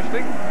right, Christy.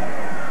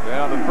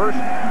 Now, the first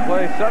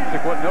play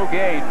subsequent, no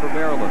gain for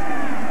Maryland.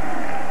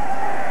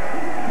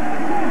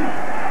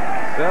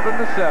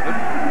 7-7.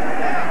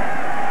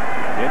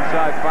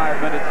 Inside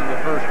 5 minutes in the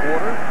first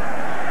quarter.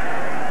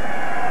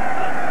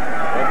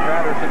 But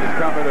Patterson is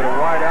coming at a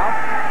wide out.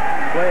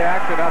 Play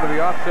action out of the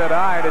offset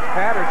eye, and it's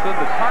Patterson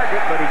the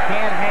target, but he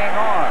can't hang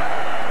on.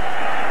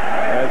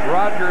 As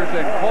Rogers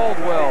and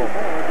Caldwell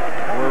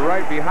were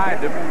right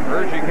behind him,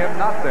 urging him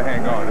not to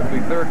hang on. It'll be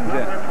 3rd and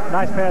 10.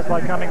 Nice pass by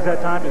Cummings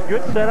that time. Just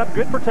good setup,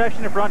 good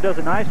protection in front. Does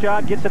a nice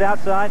job, gets it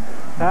outside.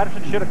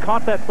 Patterson should have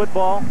caught that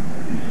football.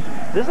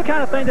 This is the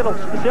kind of thing that'll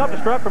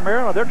self-destruct for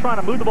Maryland. They're trying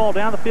to move the ball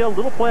down the field.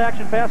 Little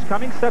play-action pass.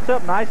 Cummings sets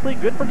up nicely.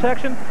 Good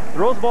protection.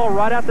 Throws the ball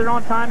right out there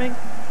on timing.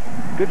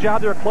 Good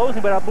job there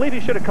closing, but I believe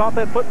he should have caught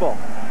that football.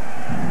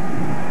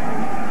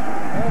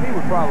 Well, he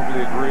would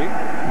probably agree.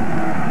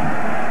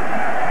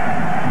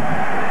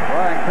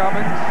 Brian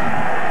Cummings,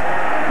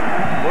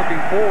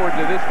 looking forward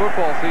to this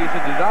football season,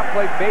 did not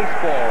play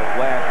baseball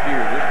last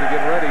year just to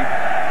get ready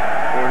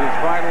for his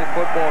final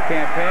football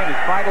campaign, his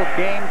final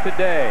game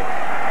today.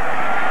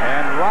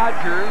 And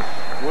Rogers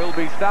will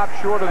be stopped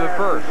short of the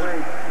first.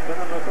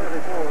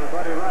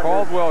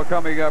 Caldwell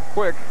coming up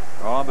quick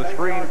on the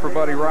screen for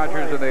Buddy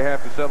Rogers, and they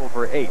have to settle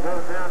for 8.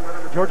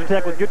 Georgia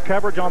Tech with good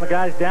coverage on the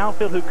guys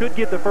downfield who could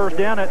get the first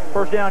down at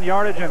first down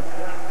yardage, and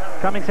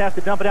Cummings has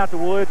to dump it out to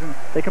Woods, and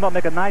they come up and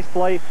make a nice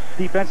play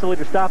defensively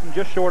to stop him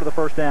just short of the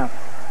first down.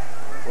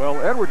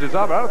 Well, Edwards is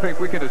up. I don't think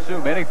we can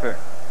assume anything.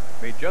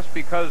 I mean, just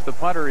because the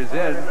punter is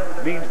in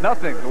means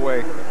nothing, the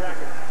way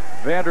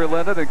Vander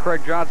Linden and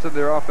Craig Johnson,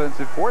 their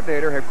offensive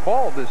coordinator, have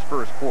called this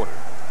first quarter.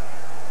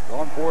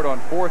 Gone for it on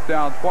 4th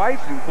down twice,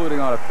 including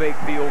on a fake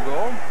field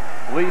goal.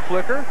 Lee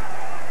Flicker.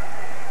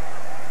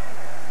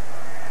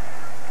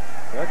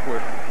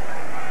 Beckwith.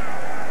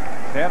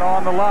 10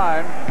 on the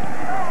line.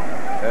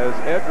 as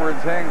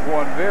Edwards hangs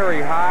one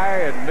very high,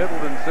 and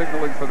Middleton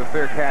signaling for the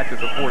fair catch at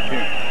the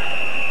 14.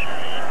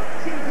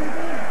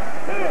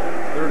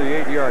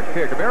 38-yard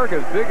kick.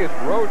 America's biggest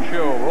road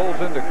show rolls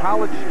into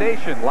College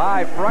Station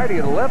live Friday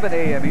at 11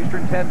 a.m.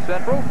 Eastern, 10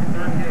 Central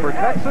for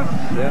Texas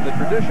and the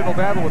traditional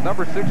battle with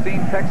number 16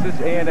 Texas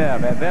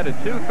A&M. And then at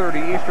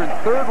 2:30 Eastern,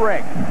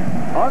 third-ranked,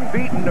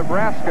 unbeaten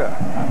Nebraska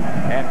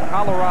and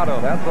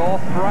Colorado. That's all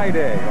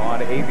Friday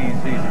on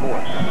ABC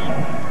Sports.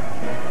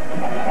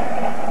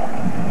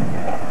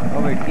 I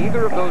don't think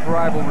either of those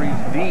rivalries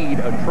need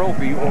a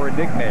trophy or a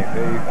nickname.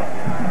 They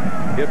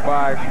get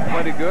by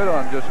plenty good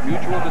on just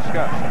mutual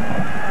disgust.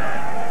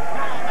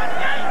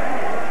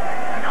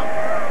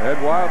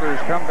 Ed Wilder's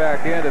come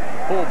back in at the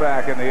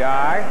fullback in the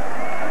eye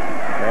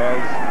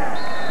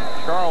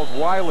as Charles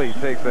Wiley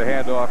takes the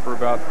handoff for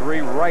about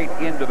 3 right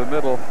into the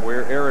middle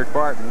where Eric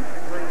Barton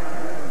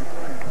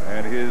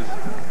and his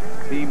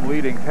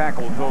team-leading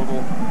tackle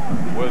total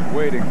was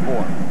waiting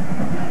for him.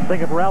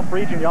 Think of Ralph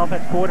Friedgen, the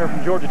offensive coordinator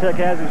from Georgia Tech,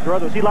 has his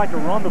druthers. He liked to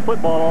run the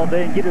football all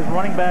day and get his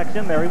running backs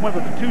in there. He went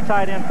with a 2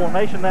 tight end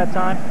formation that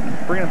time,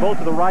 bringing them both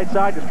to the right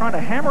side, just trying to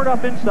hammer it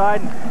up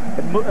inside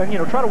and you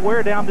know, try to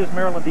wear down this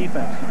Maryland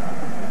defense.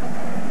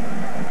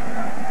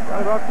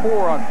 Right about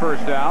 4 on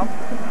first down.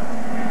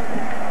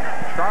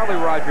 Charlie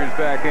Rogers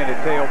back in at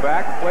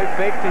tailback. Play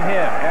fake to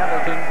him.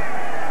 Hamilton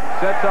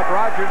sets up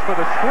Rogers for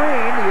the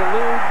screen. He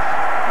eludes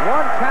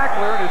one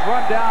tackler and is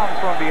run down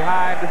from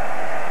behind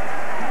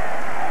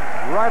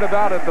right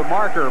about at the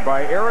marker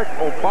by Eric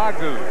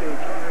Obagu.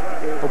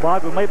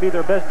 Obagu may be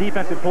their best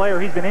defensive player.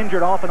 He's been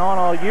injured off and on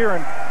all year,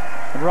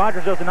 and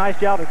Rogers does a nice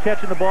job of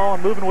catching the ball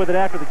and moving with it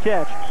after the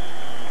catch.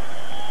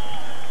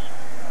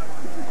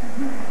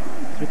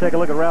 We take a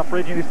look at Ralph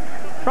Friedgen. He's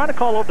trying to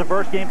call a little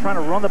diverse game, trying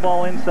to run the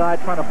ball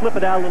inside, trying to flip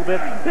it out a little bit.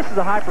 This is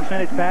a high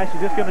percentage pass.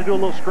 He's just going to do a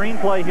little screen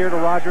play here to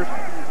Rogers.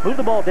 Move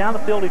the ball down the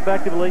field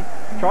effectively.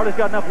 Charlie's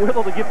got enough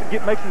wiggle to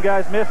make some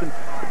guys miss, and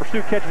the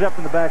pursuit catches up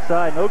from the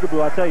backside. And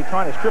Ogabu, I tell you,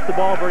 trying to strip the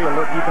ball, very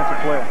alert defensive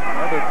player.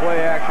 Another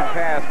play-action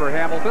pass for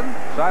Hamilton.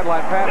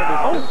 Sideline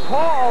pattern is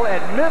tall,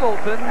 and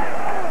Middleton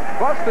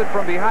busted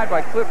from behind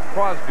by Cliff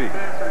Crosby.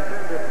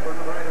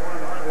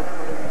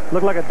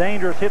 Looked like a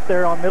dangerous hit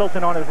there on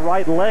Middleton on his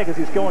right leg as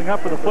he's going up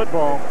for the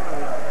football.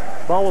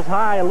 Ball was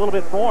high a little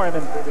bit for him,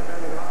 and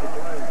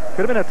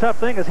could have been a tough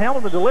thing as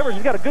Hamilton delivers.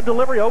 He's got a good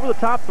delivery over the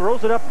top,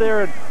 throws it up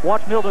there, and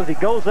watch Middleton as he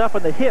goes up,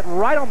 and the hit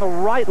right on the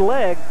right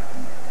leg.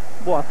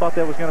 Boy, I thought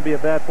that was going to be a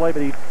bad play,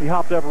 but he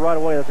hopped up right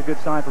away. That's a good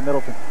sign for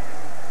Middleton.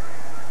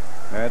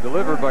 And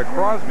delivered by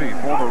Crosby,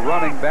 former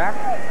running back.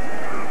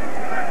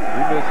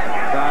 He missed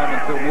time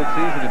until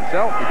midseason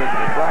himself because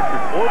of a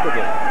fractured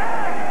orbital.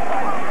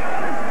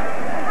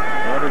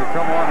 To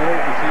come on late in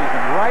the season.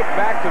 Right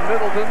back to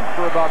Middleton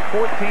for about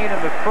 14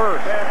 in the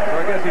first. So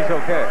I guess he's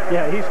okay.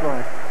 Yeah, he's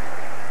fine.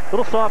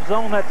 Little soft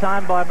zone that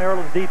time by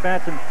Maryland's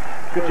defense, and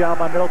good job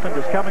by Middleton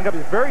just coming up.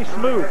 He's very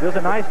smooth. Does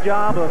a nice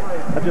job of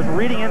just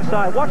reading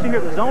inside. Watching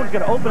here, the zone's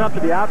going to open up to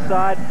the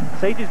outside.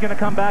 Safety's going to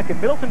come back, and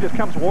Middleton just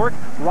comes work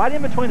right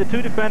in between the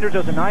 2 defenders.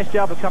 Does a nice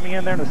job of coming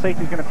in there, and the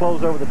safety's going to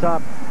close over the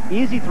top.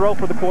 Easy throw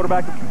for the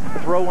quarterback to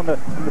throw when the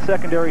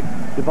secondary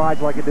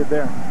divides like it did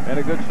there. And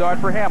a good start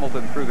for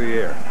Hamilton through the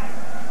air.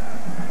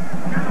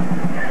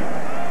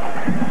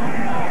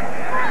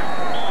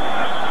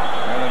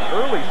 And an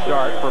early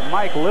start for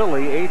Mike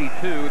Lilly,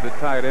 82, the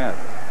tight end,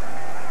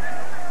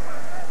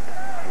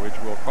 which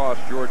will cost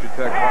Georgia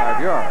Tech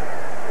 5 yards.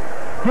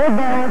 Good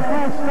ball,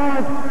 false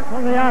start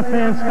on the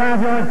offense,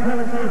 5-yard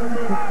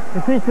penalty,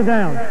 defeats the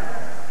down.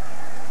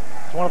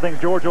 It's one of the things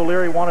George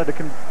O'Leary wanted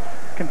to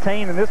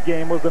contain in this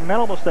game was the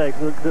mental mistakes,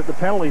 the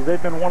penalties.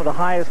 They've been one of the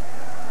highest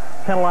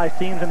penalized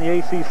teams in the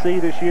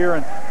ACC this year,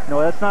 and you know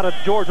that's not a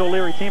George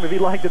O'Leary team if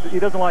he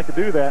doesn't like to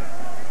do that.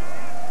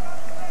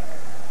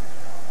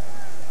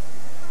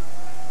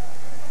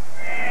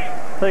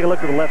 Take a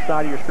look at the left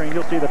side of your screen.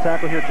 You'll see the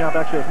tackle here jump.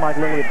 Actually, it's Mike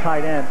Lilly at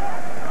tight end.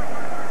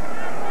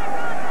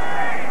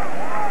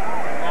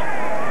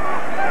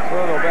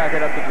 So they'll back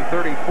it up to the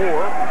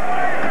 34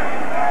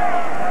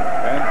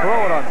 and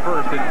throw it on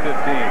 1st and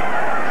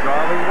 15.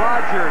 Charlie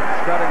Rogers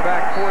cutting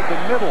back toward the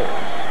middle.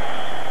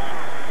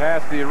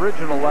 Past the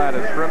original line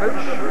of scrimmage,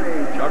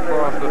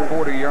 across the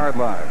 40-yard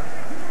line.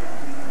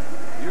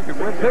 You can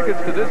win tickets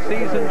to this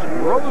season's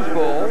Rose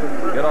Bowl.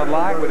 Get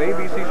online with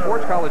ABC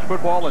Sports College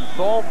Football and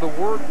solve the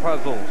word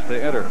puzzles to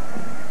enter.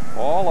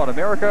 All on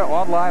America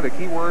Online. The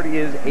keyword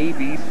is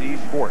ABC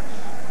Sports.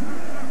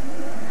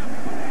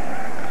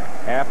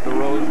 Half the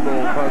Rose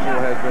Bowl puzzle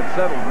has been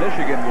settled.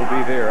 Michigan will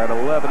be there at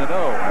 11-0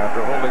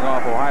 after holding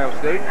off Ohio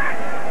State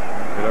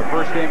in their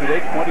first game today,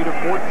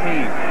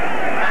 20-14.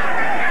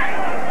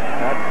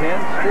 That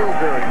 10 still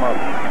very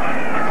muddled.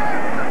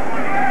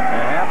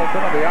 And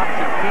Hamilton on the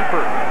option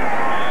keeper.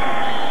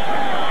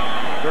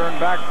 Turned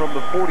back from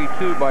the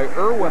 42 by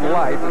Erwin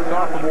Light, the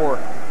sophomore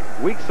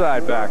weak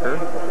side backer,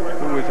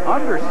 who is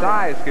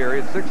undersized here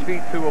at 6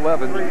 feet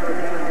 211.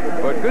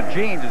 But good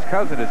genes. His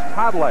cousin is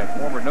Todd Light,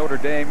 former Notre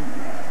Dame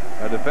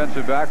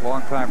defensive back,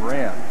 longtime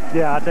Ram.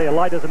 Yeah, I tell you,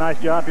 Light does a nice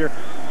job here.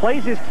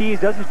 plays his keys,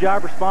 does his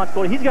job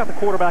responsibly. He's got the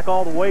quarterback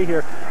all the way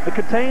here. The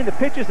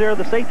pitches there,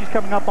 the safety's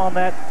coming up on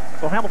that.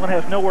 So Hamilton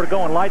has nowhere to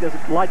go, and Light does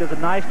a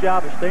nice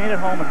job of staying at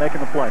home and making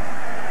the play.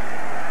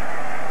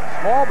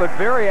 Small but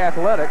very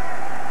athletic.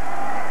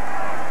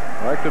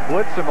 Like to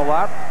blitz him a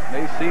lot.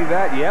 May see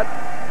that yet.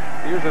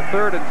 Here's a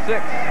 3rd and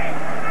 6.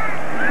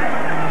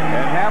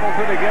 And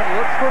Hamilton again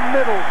looks for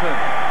Middleton.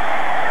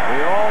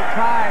 The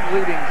all-time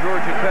leading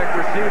Georgia Tech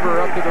receiver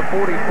up to the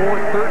 44,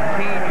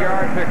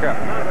 13-yard pickup.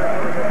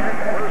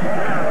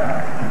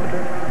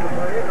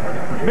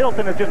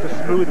 Middleton is just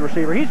a smooth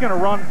receiver. He's going to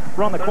run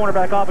the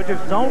cornerback off with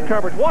just zone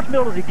coverage. Watch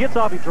Middleton as he gets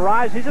off, he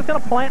drives. He's just going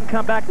to plant and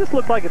come back. This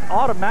looks like it's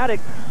automatic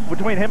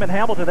between him and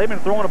Hamilton. They've been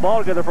throwing the ball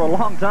together for a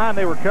long time.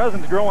 They were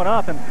cousins growing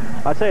up, and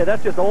I tell you,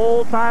 that's just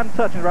old-time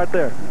touching right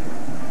there.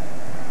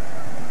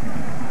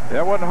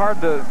 Yeah, it wasn't hard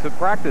to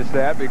practice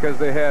that because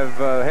they have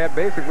had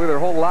basically their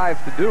whole lives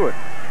to do it.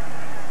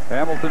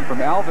 Hamilton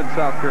from Alvin,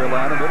 South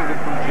Carolina. Middleton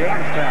from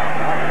Jamestown.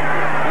 Not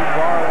too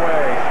far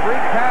away.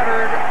 Streak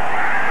pattern.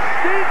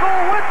 Stiegel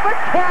with the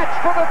catch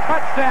for the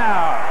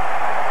touchdown.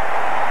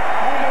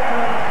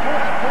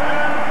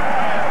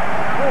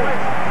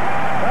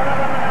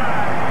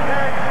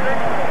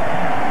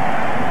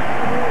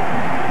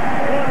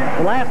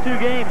 The last 2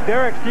 games,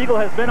 Derek Stiegel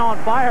has been on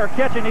fire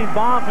catching these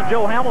bombs from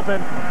Joe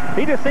Hamilton.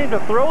 He just seems to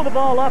throw the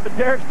ball up, and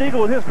Derek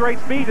Stiegel, with his great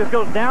speed, just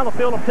goes down the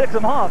field and picks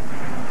him off.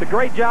 It's a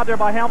great job there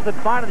by Hamilton,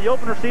 finding the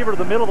open receiver to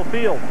the middle of the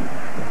field.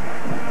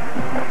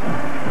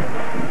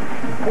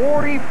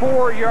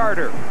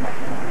 44-yarder.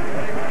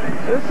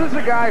 This is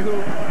a guy who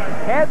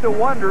had to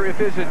wonder if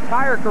his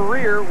entire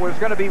career was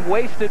going to be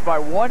wasted by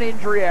one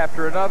injury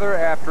after another,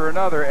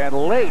 and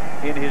late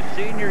in his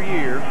senior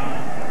year,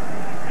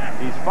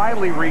 he's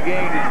finally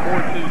regained his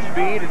 4.2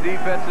 speed, and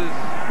defenses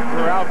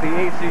throughout the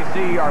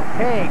ACC are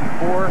paying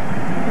for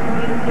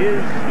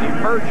his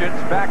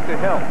emergence back to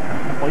health.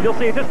 Well, you'll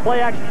see it's just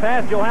play-action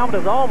pass. Joe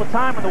Hamilton does all the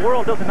time in the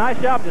world, does a nice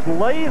job, just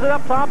lays it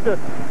up top to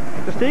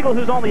Stiegel,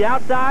 who's on the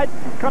outside.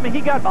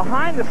 He got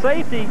behind the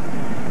safety,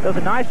 does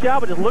a nice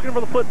job of just looking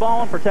for the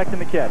football and protecting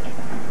the catch.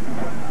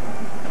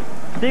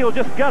 Stiegel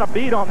just got a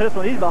beat on this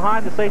one. He's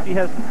behind the safety.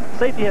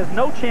 Safety has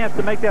no chance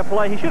to make that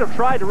play. He should have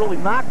tried to really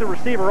knock the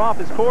receiver off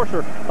his course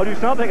or do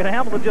something, and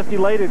Hamilton just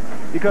elated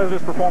because of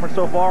his performance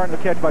so far in the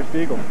catch by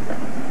Stiegel.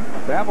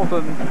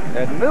 Hamilton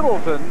and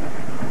Middleton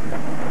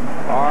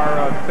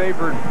are a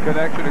favored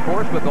connection, of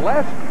course, but the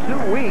last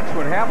 2 weeks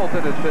when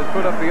Hamilton has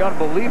put up the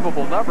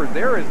unbelievable numbers,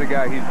 there is the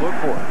guy he's looked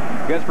for.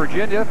 Against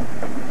Virginia,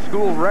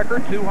 school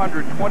record,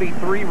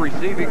 223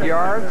 receiving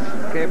yards.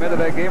 Came into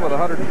that game with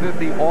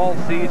 150 all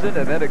season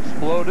and then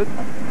exploded.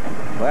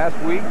 Last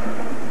week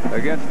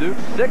against Duke,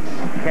 6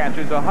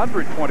 catches,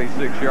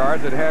 126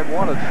 yards, and had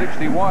one of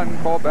 61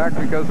 called back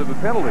because of a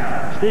penalty.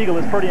 Stiegel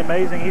is pretty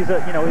amazing. He's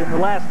in the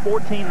last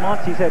 14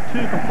 months, he's had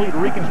 2 complete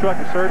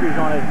reconstructive surgeries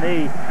on his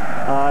knee.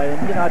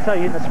 And I tell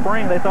you, in the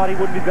spring, they thought he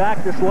wouldn't be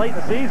back this late in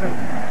the season,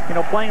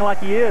 playing like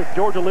he is.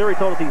 George O'Leary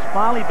told us he's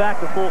finally back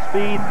to full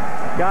speed.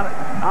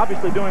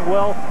 Obviously doing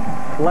well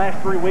the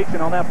last 3 weeks,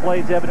 and on that play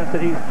is evidence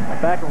that he's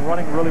back and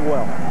running really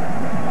well.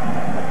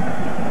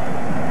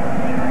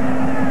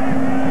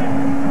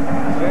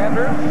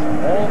 Sanders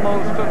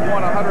almost took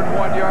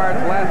 101 yards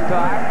last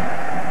time,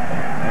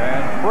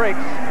 and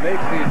Frakes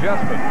makes the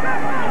adjustment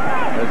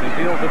as he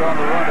feels it on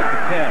the run at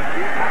the 10.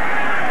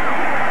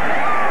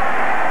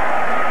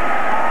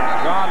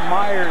 John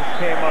Myers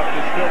came up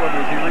to Stillin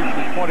as he reached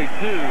the 22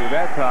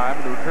 that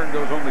time. The return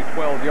goes only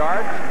 12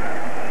 yards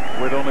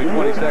with only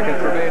 20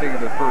 seconds remaining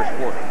in the first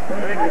quarter.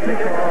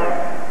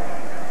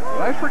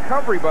 Nice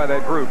recovery by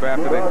that group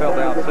after they fell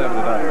down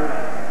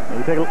 7-0.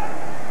 We take a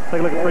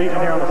look at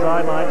Friesen here on the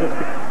sideline,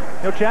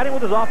 just chatting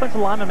with his offensive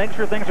lineman, making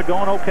sure things are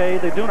going okay.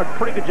 They're doing a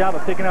pretty good job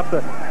of picking up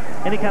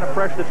any kind of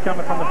pressure that's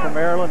coming from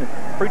Maryland.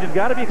 Friesen's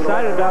got to be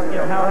excited about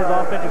how his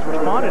offense has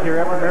responded here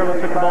after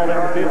Maryland took the ball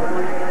down the field.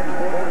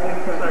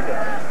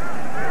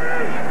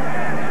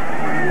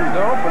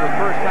 So for the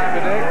first time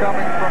today,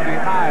 coming from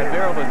behind,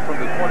 Maryland from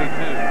the 22.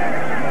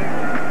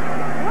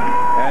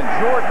 And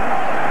Jordan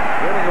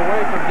getting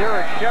away from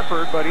Derek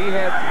Shepard, but he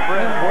had some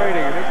friends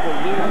waiting, and this will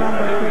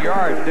lose 2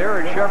 yards.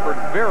 Derek Shepard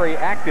very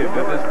active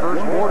in this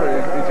first quarter.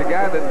 He's a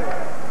guy that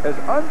has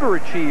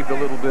underachieved a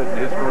little bit in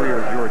his career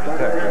at Georgia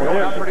Tech. He's going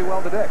out pretty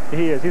well today.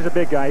 He is. He's a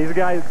big guy. He's a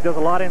guy who does a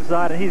lot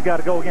inside, and he's got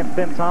to go against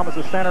Ben Thomas,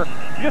 the center.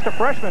 He's just a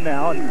freshman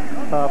now, and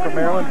from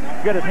Maryland.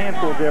 He's got his hands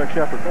full of Derek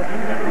Shepard.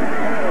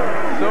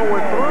 So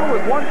we're through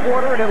with 1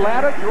 quarter in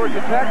Atlanta.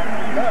 Georgia Tech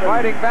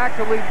fighting back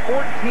to lead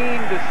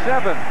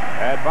 14-7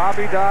 at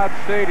Bobby Dodd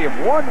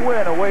Stadium. 1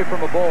 win away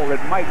from a bowl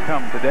that might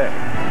come today.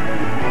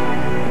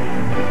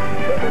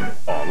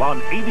 All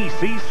on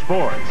ABC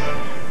Sports.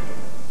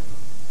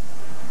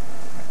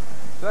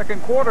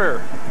 Second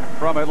quarter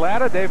from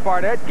Atlanta. Dave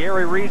Barnett,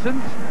 Gary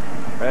Reasons,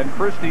 and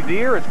Christy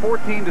Deer. It's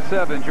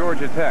 14-7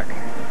 Georgia Tech.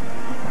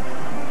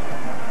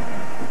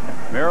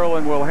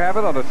 Maryland will have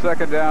it on a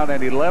 2nd down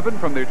and 11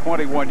 from their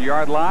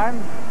 21-yard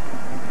line.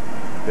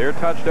 Their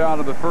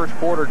touchdown in the first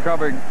quarter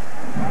coming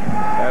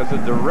as a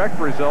direct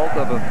result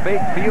of a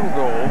fake field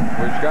goal,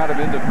 which got him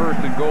into first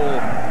and goal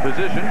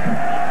position.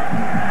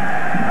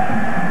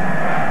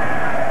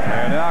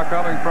 And now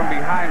coming from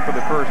behind for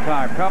the first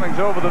time. Cummings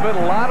over the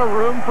middle. A lot of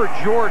room for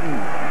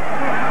Jordan.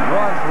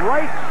 Runs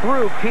right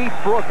through Keith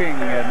Brooking,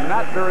 and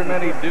not very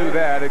many do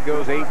that. It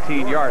goes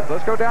 18 yards.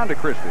 Let's go down to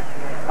Christie.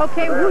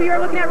 Okay, who you're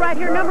looking at right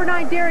here, number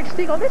 9, Derek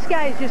Stegall. This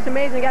guy is just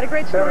amazing. Got a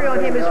great story on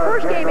him. His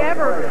first game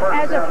ever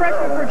as a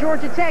freshman for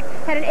Georgia Tech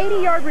had an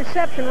 80-yard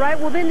reception, right?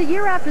 Well, then the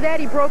year after that,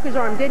 he broke his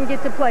arm, didn't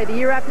get to play. The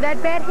year after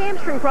that, bad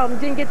hamstring problem,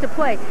 didn't get to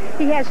play.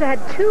 He has had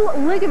 2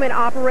 ligament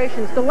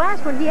operations. The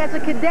last one, he has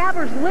a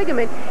cadaver's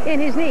ligament in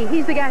his knee.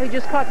 He's the guy who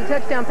just caught the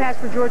touchdown pass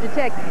for Georgia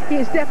Tech. He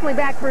is definitely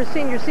back for his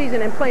senior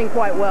season and playing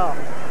quite well.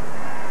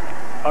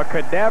 A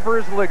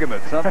cadaver's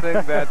ligament, something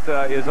that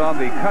is on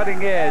the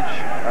cutting edge,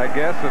 I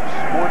guess, of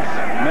sports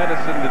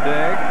medicine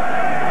today.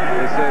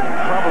 They said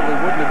probably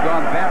wouldn't have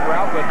gone that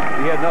route, but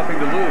he had nothing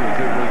to lose.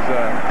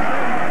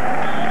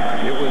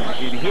 It was,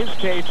 in his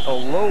case, a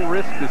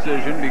low-risk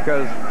decision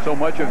because so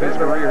much of his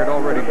career had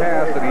already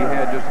passed and he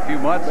had just a few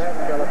months.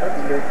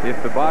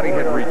 If the body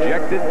had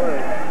rejected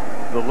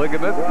the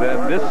ligament,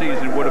 then this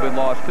season would have been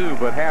lost too,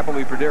 but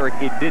happily for Derek,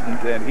 it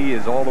didn't, and he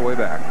is all the way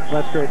back.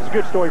 That's great. It's a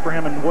good story for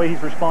him and the way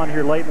he's responded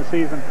here late in the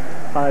season.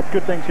 It's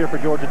good things here for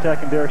Georgia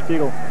Tech and Derek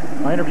Stegall.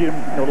 I interviewed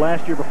him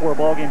last year before a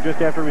ball game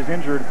just after he was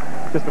injured,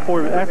 after he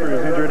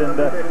was injured, and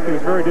he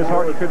was very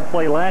disheartened he couldn't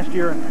play last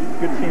year, and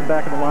good to see him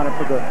back in the lineup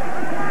for the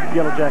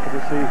Yellow Jackets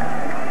this season.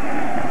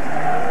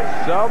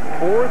 Sub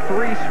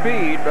 4.3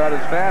 speed, about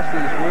as fast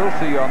as we'll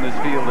see on this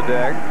field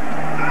today.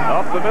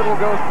 Up the middle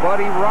goes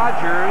Buddy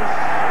Rogers,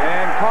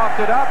 and coughed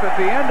it up at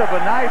the end of a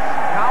nice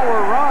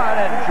power run,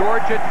 and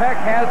Georgia Tech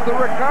has the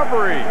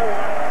recovery.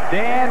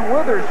 Dan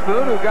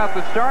Witherspoon, who got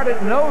the start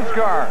at nose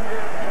guard.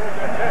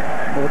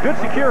 Well, a good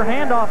secure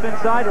handoff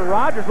inside to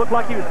Rogers. Looked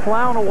like he was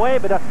plowing away,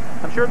 but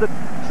I'm sure that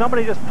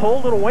somebody just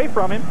pulled it away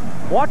from him.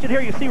 Watch it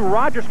here. You see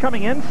Rogers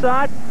coming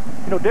inside.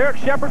 Derek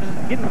Shepard is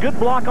getting good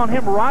block on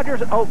him.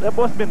 Rogers, oh, that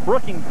must have been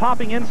Brooking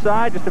popping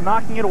inside just to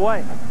knocking it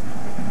away.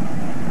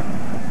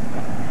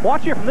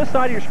 Watch here from this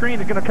side of your screen.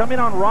 He's going to come in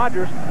on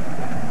Rogers.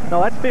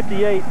 No, that's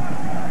 58.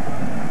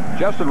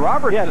 Justin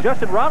Robertson. Yeah,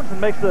 Justin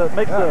Robinson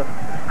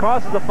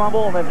causes the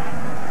fumble, and then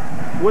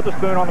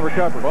Witherspoon on the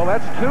recovery. Well,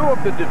 that's 2 of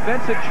the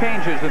defensive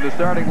changes in the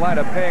starting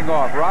lineup paying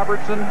off.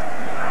 Robertson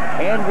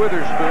and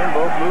Witherspoon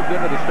both moved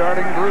into the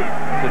starting group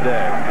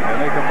today. And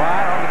they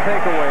combine on the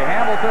takeaway.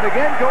 Hamilton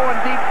again going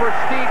deep for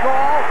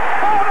Stegall.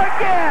 Out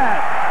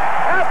again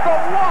at the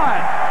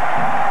 1.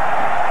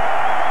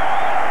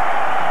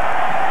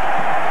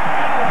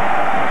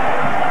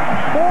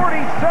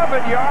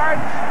 47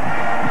 yards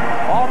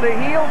on the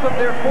heels of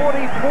their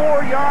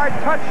 44-yard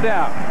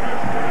touchdown.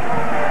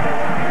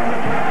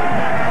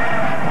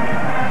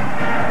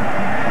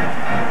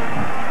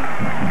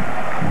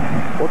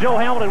 Well, Joe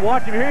Hamilton,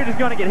 watch him here. He's just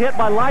going to get hit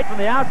by Light from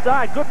the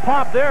outside. Good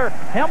pop there.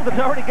 Hamilton's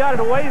already got it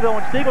away, though,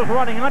 and Stegall's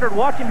running under it.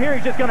 Watch him here.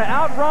 He's just going to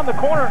outrun the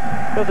corner.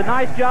 Does a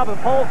nice job of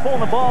pulling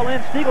the ball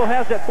in. Stegall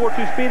has that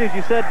 4.2 speed, as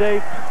you said,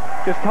 Dave.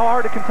 Just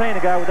hard to contain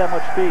a guy with that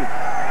much speed.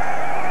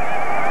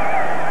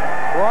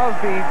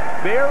 Crosby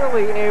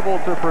barely able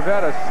to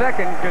prevent a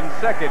second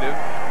consecutive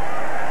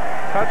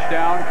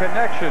touchdown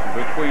connection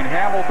between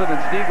Hamilton and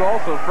Stegall.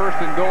 Also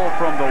first and goal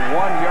from the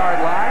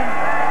 1-yard line.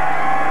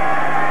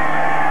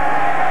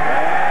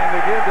 And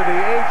they give to the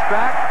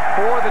H-back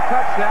for the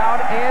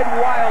touchdown, Ed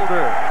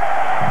Wilder.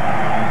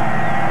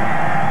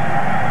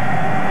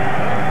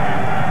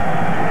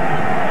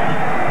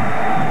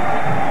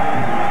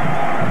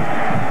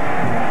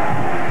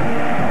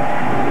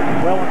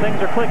 Things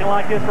are clicking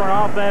like this for an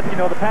offense.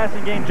 The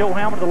passing game, Joe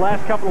Hamilton, the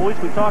last couple of weeks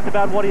we talked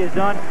about what he has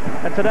done,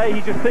 and today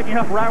he's just picking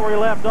up right where he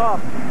left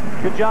off.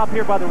 Good job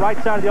here by the right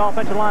side of the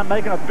offensive line,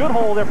 making a good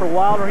hole there for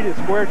Wilder. He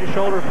just squares his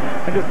shoulder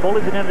and just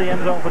bullies it into the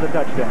end zone for the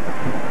touchdown.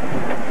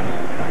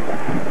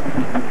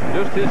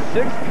 Just his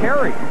 6th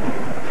carry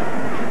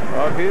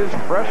of his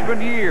freshman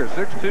year.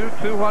 6'2",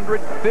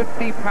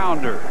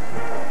 250-pounder.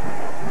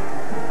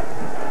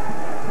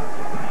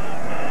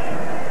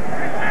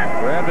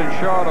 Brandon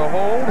Shaw to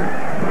hold.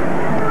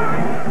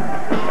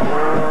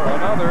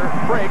 Another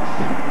breaks,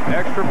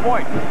 extra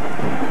point. We're going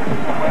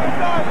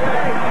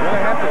to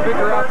have to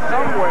figure out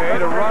some way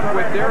to run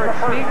with Derek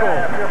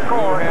Stegall,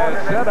 who has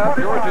set up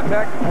Georgia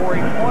Tech for a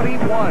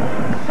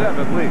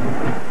 21-7 lead.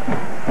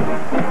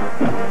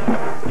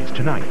 It's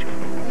tonight.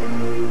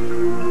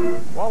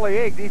 Wally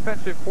Egg,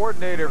 defensive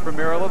coordinator for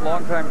Maryland,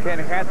 longtime Ken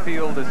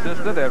Hatfield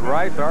assistant at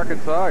Rice,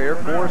 Arkansas, Air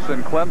Force,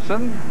 and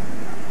Clemson.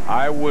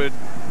 I would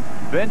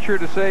venture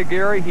to say,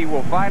 Gary, he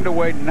will find a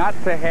way not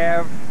to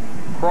have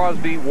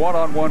Crosby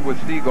one-on-one with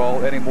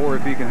Stegall anymore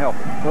if he can help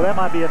it. Well, that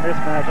might be a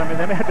mismatch. I mean,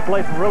 they may have to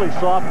play some really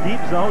soft, deep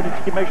zone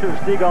to make sure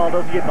that Stegall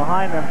doesn't get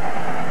behind them.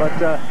 But,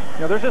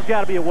 there's just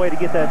got to be a way to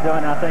get that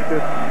done. I think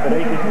that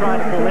Aiken is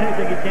trying to pull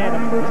anything he can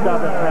to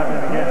stop that from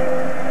happening again.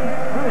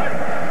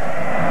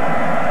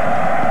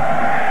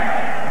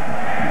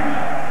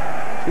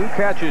 2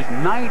 catches,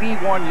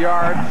 91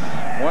 yards,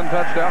 1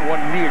 touchdown, 1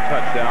 near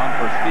touchdown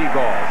for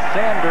Stegall.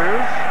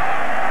 Sanders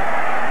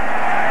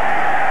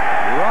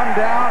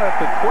down at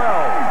the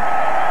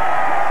 12.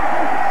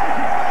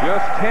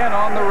 Just 10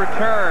 on the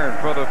return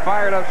for the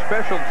fired-up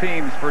special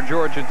teams for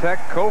Georgia Tech.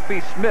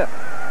 Kofi Smith.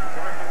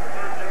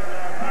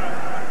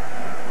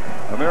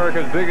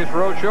 America's biggest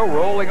road show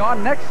rolling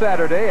on next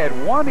Saturday at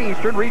 1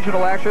 Eastern,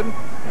 regional action.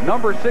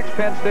 Number 6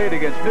 Penn State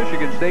against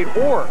Michigan State,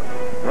 or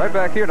right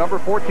back here, number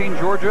 14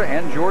 Georgia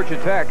and Georgia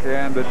Tech.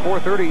 And at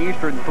 4:30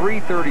 Eastern,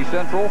 3:30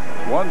 Central,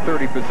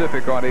 1:30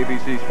 Pacific on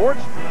ABC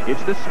Sports,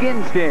 it's the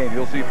Skins game.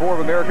 You'll see 4 of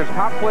America's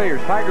top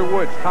players: Tiger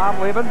Woods, Tom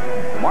Lehman,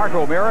 Mark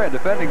O'Meara, and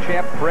defending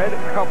champ Fred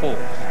Couples.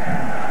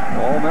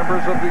 All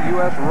members of the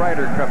U.S.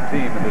 Ryder Cup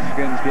team in the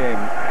Skins game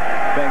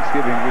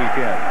Thanksgiving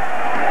weekend.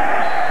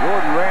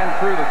 Jordan ran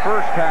through the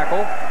first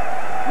tackle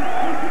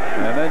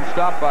and then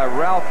stopped by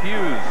Ralph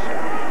Hughes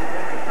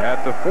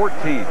at the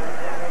 14.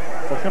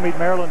 Well, it's going to be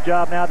Maryland's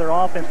job now, their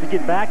offense, to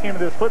get back into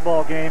this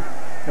football game.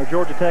 You know,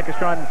 Georgia Tech is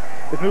trying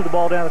to move the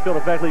ball down the field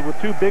effectively with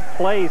 2 big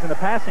plays in the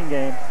passing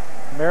game.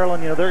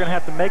 Maryland, you know, they're going to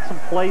have to make some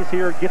plays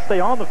here,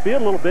 stay on the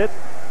field a little bit,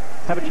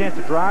 have a chance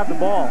to drive the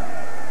ball.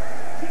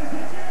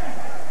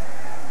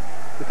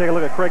 Let's take a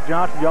look at Craig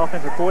Johnson, the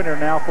offensive coordinator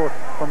now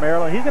for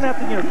Maryland. He's going to have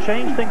to, you know,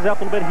 change things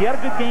up a little bit. He had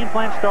a good game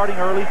plan starting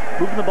early,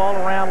 moving the ball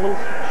around, little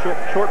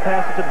short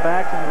passes to the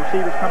backs and the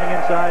receivers coming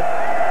inside.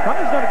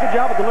 Cummings done a good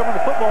job of delivering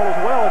the football as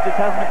well. It just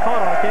hasn't been caught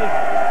on occasion.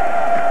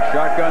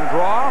 Shotgun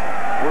draw.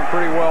 Worked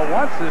pretty well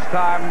once. This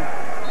time,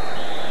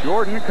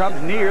 Jordan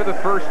comes near the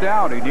first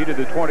down. He needed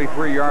the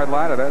 23-yard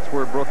line, and that's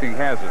where Brooking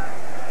has it.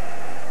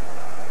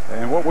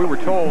 And what we were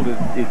told is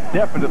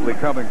definitely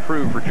coming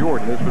true for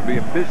Jordan. This would be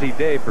a busy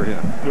day for him.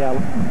 Yeah,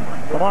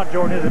 Lamont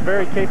Jordan is a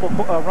very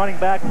capable running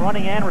back,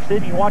 running and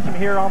receiving. You watch him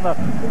here on the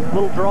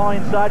little draw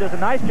inside. Does a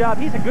nice job.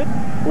 He's a good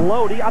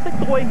load. I think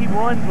the way he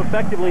runs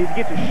effectively is he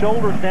gets his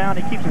shoulders down.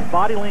 He keeps his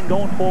body lean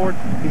going forward.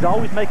 He's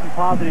always making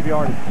positive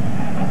yardage.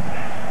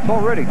 It's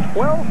already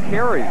 12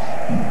 carries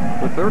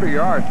for 30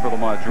 yards for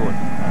Lamont Jordan.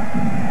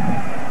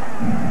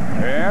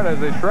 And as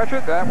they stretch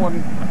it, that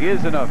one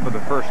is enough for the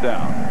first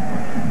down.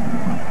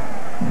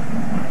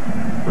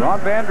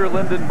 Ron Vander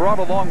Linden brought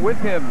along with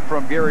him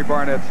from Gary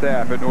Barnett's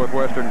staff at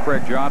Northwestern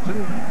Craig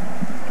Johnson.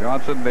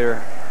 Johnson,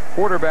 their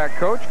quarterback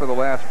coach for the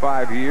last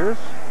 5 years.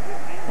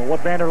 Well, what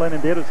Vander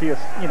Linden did is he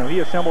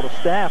assembled a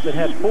staff that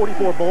had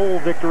 44 bowl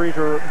victories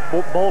or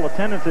bowl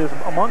attendances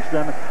amongst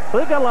them. So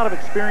they've got a lot of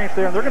experience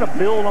there, and they're going to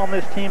build on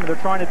this team, and they're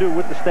trying to do it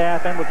with the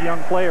staff and with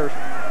young players.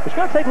 It's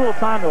going to take a little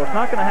time, though. It's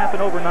not going to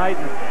happen overnight,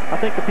 and I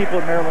think the people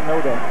in Maryland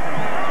know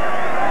that.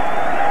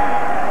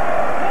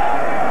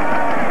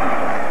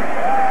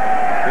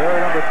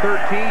 Number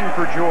 13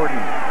 for Jordan.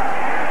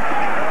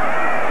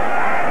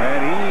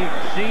 And he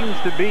seems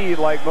to be,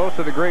 like most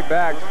of the great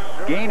backs,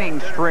 gaining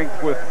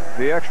strength with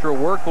the extra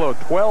workload.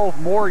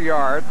 12 more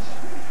yards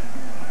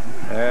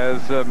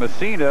as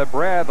Messina,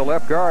 Brad, the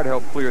left guard,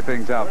 helped clear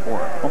things out for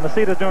him. Well,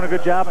 Messina's doing a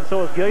good job, and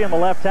so is Gilliam, the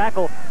left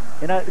tackle.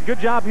 And a good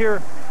job here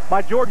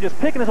by Jordan, just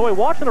picking his way.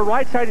 Watching the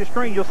right side of the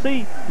screen, you'll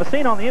see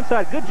Messina on the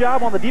inside. Good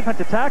job on the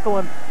defensive tackle,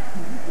 and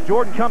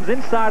Jordan comes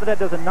inside of that,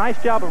 does a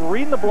nice job of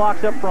reading the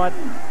blocks up front.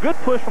 Good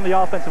push from the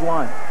offensive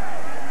line.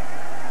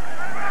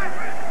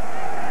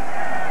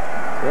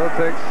 Well, it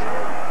takes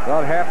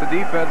about half the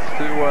defense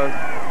to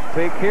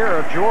take care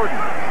of Jordan.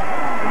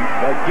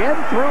 Again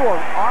through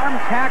an arm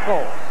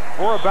tackle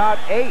for about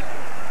 8.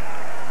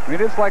 I mean,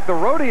 it's like the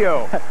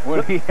rodeo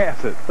when he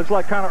has it. Looks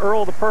like kind of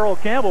Earl the Pearl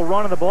Campbell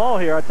running the ball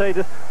here. I tell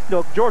you,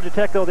 Georgia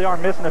Tech, though, they are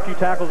missing a few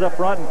tackles up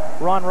front. And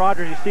Ron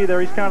Rogers, you see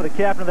there, he's kind of the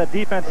captain of that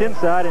defense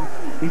inside, and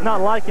he's not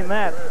liking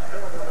that.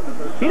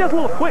 He does a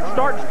little quick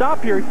start and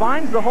stop here. He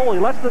finds the hole. He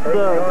lets the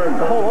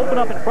hole open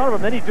up in front of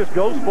him. Then he just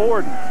goes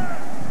forward.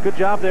 Good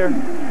job there.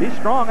 He's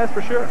strong, that's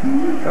for sure.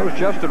 That was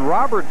Justin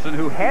Robertson,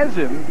 who has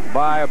him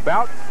by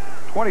about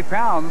 20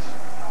 pounds.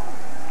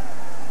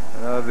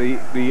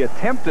 The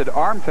attempted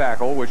arm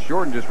tackle, which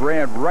Jordan just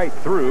ran right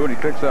through, and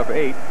he picks up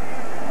 8.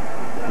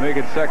 Make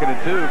it 2nd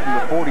and 2 from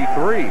the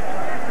 43.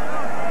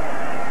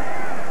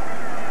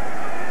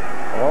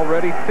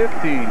 Already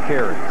 15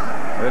 carries.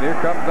 And here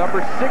comes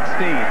number 16.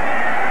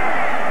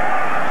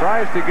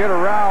 Tries to get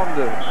around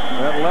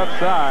that left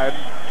side.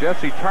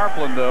 Jesse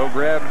Tarplin, though,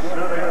 grabs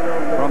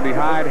from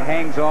behind,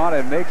 hangs on,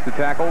 and makes the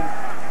tackle.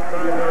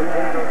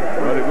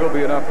 But it will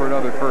be enough for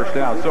another first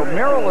down. So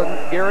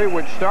Maryland, Gary,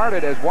 which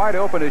started as wide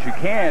open as you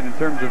can in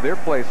terms of their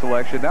play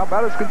selection, now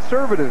about as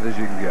conservative as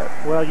you can get.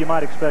 Well, you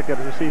might expect that.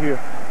 As you see here,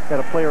 got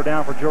a player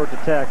down for Georgia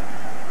Tech.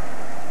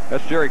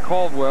 That's Jerry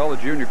Caldwell, the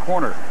junior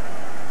corner.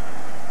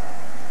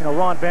 You know,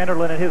 Ron Vander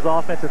Linden and his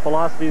offensive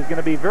philosophy is going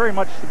to be very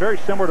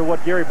similar to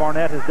what Gary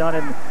Barnett has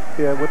done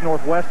with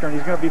Northwestern.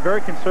 He's going to be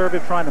very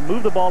conservative, trying to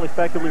move the ball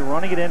effectively,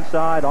 running it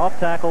inside, off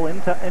tackle,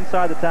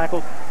 inside the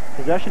tackles,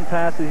 possession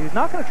passes. He's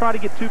not going to try to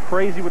get too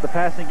crazy with the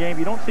passing game.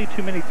 You don't see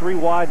too many 3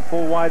 wide and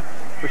 4 wide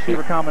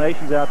receiver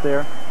combinations out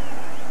there.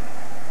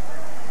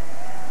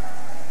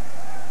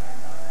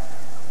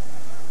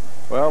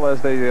 Well,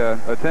 as they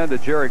attend to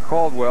Jerry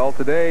Caldwell,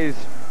 today's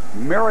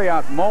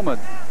Marriott moment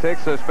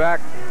takes us back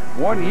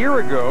 1 year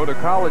ago to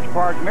College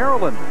Park,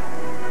 Maryland.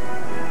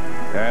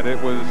 And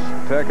it was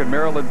Tech and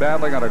Maryland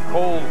battling on a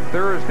cold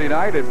Thursday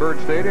night at Byrd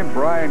Stadium.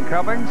 Brian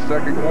Cummings,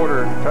 second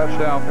quarter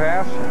touchdown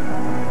pass.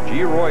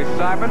 G. Roy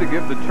Simon to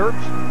give the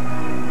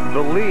Terps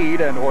the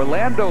lead, and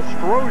Orlando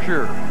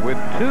Strozier with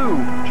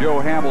 2 Joe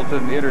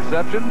Hamilton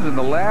interceptions in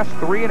the last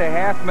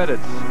 3.5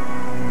 minutes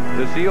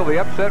to seal the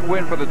upset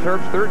win for the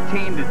Terps,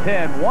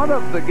 13-10. One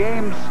of the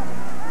games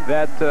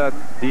that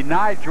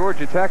denied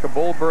Georgia Tech a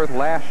bowl berth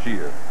last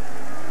year,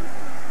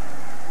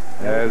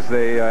 as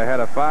they had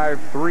a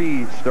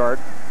 5-3 start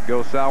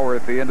go sour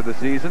at the end of the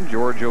season.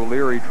 George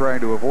O'Leary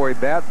trying to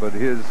avoid that, but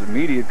his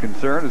immediate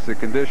concern is the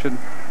condition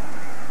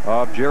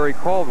of Jerry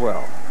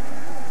Caldwell.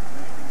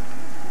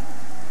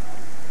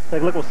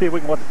 Take a look. We'll see if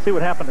we can see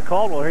what happened to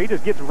Caldwell here. He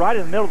just gets right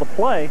in the middle of the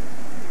play.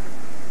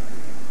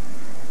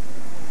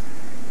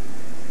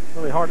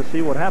 Really hard to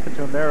see what happened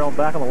to him there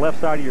back on the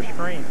left side of your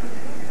screen.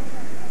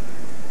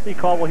 See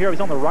Caldwell here. He's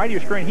on the right of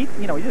your screen. He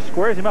just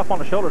squares him up on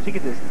the shoulders. He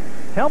gets his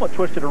helmet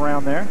twisted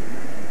around there.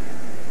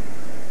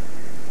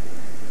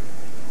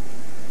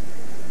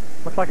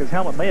 Looks like his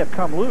helmet may have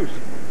come loose.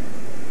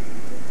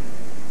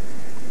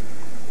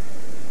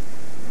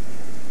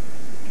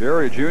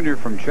 Jerry, a junior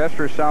from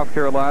Chester, South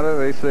Carolina.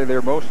 They say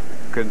their most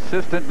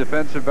consistent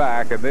defensive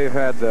back, and they've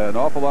had an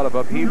awful lot of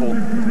upheaval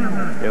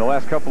in the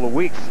last couple of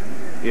weeks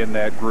in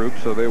that group,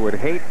 so they would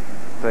hate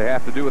to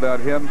have to do without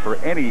him for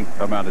any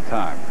amount of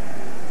time.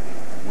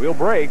 We'll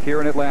break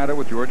here in Atlanta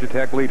with Georgia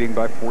Tech leading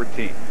by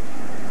 14.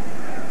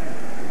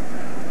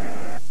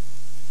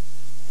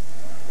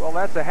 Well,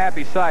 that's a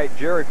happy sight.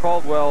 Jerry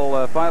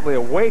Caldwell finally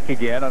awake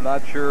again. I'm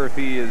not sure if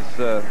he is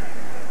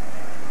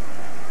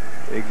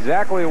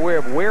exactly aware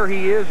of where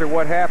he is or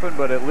what happened,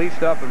 but at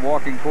least up and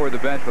walking toward the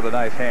bench with a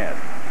nice hand.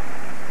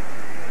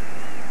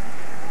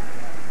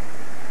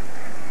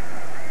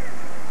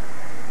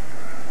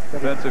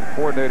 Defensive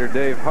coordinator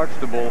Dave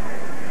Huxtable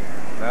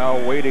now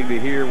waiting to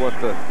hear what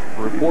the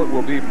report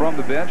will be from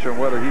the bench on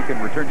whether he can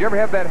return. Do you ever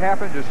have that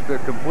happen, just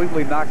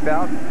completely knocked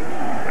out?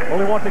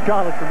 Only once in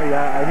college for me.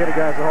 I hit a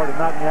guy so hard it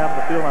knocked me out on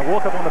the field. I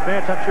woke up on the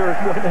bench. I'm sure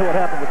you know what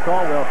happened with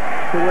Caldwell.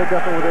 He waked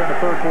up over there in the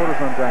third quarter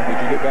sometime.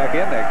 Did you get back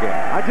in that game?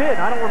 I did.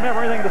 I don't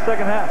remember anything in the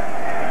second half.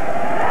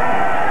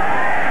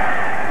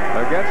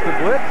 Against the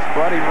blitz,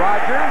 Buddy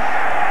Rogers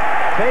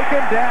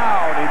taken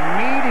down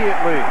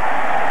immediately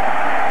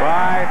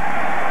by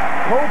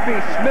Kofi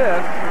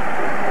Smith,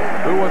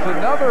 who was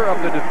another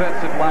of the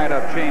defensive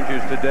lineup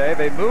changes today.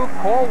 They moved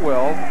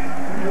Caldwell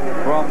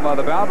from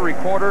the boundary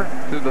corner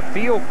to the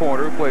field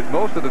corner, who played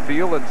most of the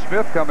field, and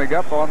Smith coming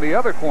up on the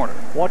other corner.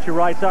 Watch your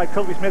right side.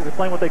 Kofi Smith is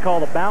playing what they call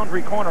the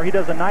boundary corner. He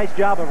does a nice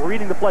job of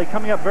reading the play,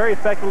 coming up very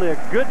effectively. A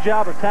good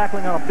job of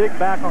tackling on a big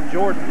back on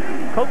Jordan.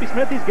 Kofi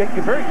Smith, he's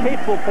a very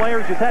capable player.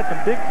 He's just had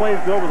some big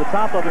plays go over the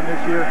top of him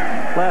this year,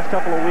 last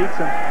couple of weeks,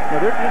 and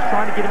they're just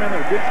trying to get him in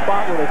a good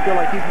spot where they feel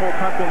like he's more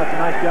comfortable, and that's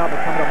a nice job of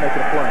coming up and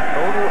making a play.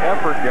 Total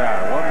effort guy.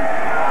 One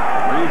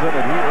reason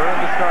that he earned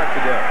the start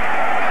today.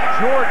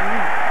 Jordan,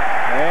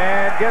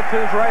 and gets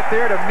his right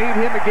there to meet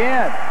him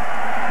again.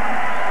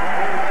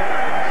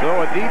 So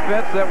a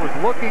defense that was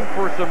looking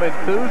for some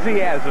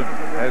enthusiasm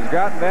has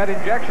gotten that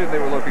injection they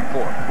were looking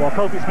for. Well,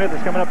 Kofi Smith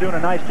is coming up doing a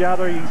nice job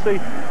there. You can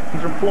see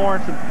he's from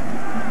Florence and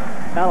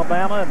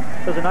Alabama,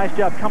 and does a nice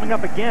job coming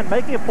up again,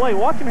 making a play.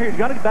 Watch him here. He's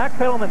got to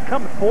backpedal and then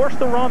come force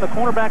the run. The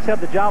cornerbacks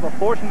have the job of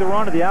forcing the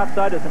run to the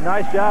outside. Does a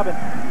nice job, and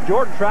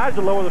Jordan tries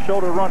to lower the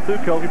shoulder to run through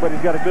Kofi, but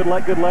he's got a good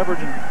leverage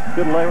and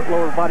good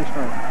lower body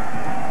strength.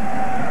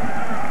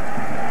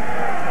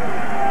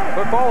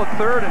 Ball at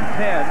 3rd and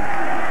 10.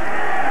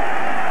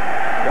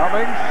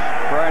 Cummings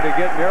trying to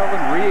get Maryland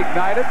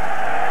reignited.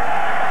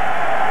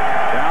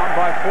 Down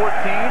by 14.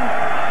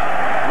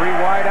 3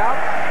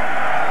 wideouts.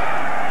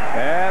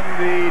 And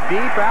the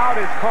deep out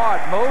is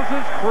caught.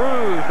 Moses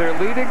Cruz, their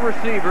leading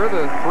receiver,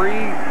 the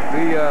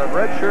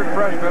redshirt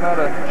freshman out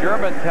of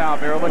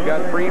Germantown, Maryland,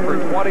 got free for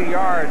 20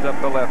 yards up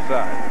the left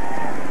side.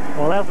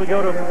 Well, as we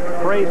go to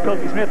praise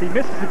Kofi Smith, he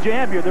misses the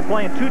jam here. They're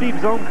playing 2 deep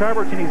zone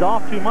coverage, and he's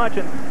off too much,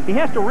 and he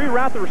has to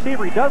reroute the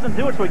receiver. He doesn't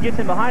do it, so he gets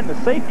in behind the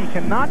safety.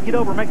 Cannot get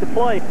over and make the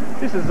play.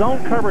 This is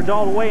zone coverage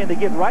all the way, and they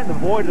get right in the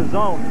void of the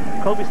zone.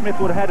 Kofi Smith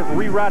would have had to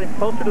reroute him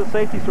closer to the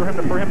safety for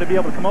him to be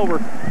able to come over.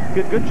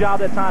 Good job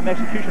that time,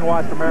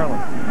 execution-wise, for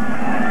Maryland.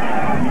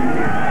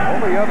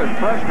 Only other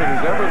freshman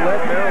who's ever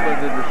led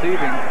Maryland in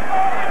receiving,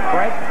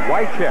 Frank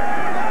Wycheck.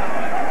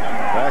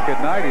 Back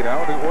at 90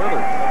 now, the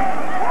Oilers.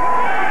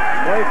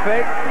 Play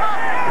fake.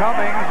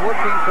 Cummings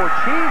looking for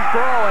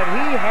Cheeseborough, and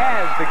he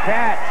has the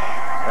catch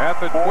at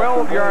the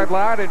 12-yard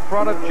line in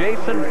front of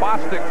Jason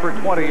Bostic for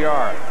 20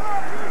 yards.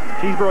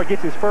 Cheeseborough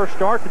gets his first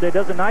start today,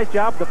 does a nice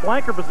job with the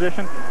flanker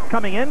position,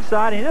 coming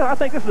inside, and I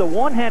think this is a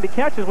one-handed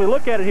catch as we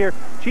look at it here.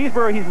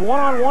 Cheeseborough, he's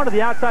one-on-one to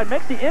the outside,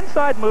 makes the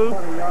inside move,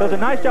 does a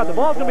nice job. The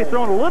ball's going to be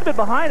thrown a little bit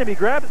behind him. He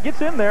grabs it, gets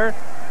in there,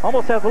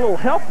 almost has a little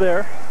help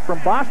there from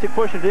Bostic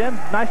pushing it in.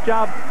 Nice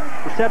job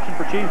reception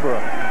for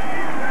Cheeseborough.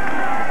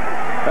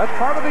 That's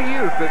part of the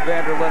youth that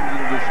Vander Linden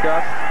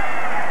discussed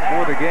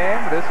for the game.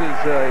 This is,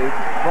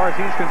 as far as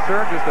he's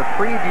concerned, just a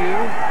preview,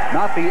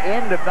 not the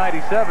end of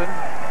 97.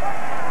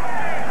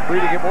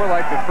 treating it more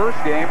like the first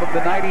game of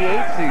the '98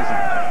 season.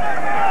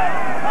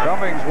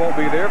 Cummings won't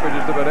be there, but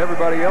just about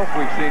everybody else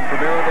we've seen from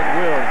Maryland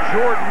will.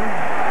 Jordan,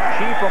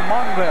 chief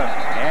among them.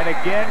 And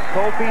again,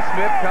 Kofi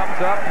Smith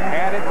comes up,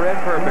 had it read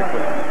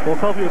perfectly. Well,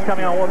 Kofi was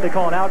coming on what they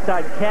call an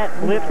outside cat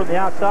blitz from the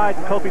outside,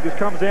 and Kofi just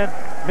comes in,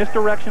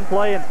 misdirection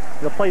play, and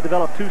the play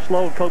developed too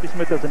slow, and Kofi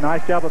Smith does a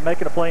nice job of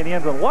making a play in the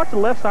end zone. Watch the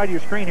left side of your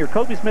screen here.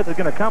 Kofi Smith is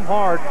going to come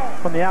hard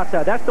from the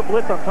outside. That's the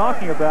blitz I'm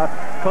talking about.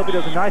 Kofi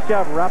does a nice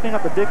job of wrapping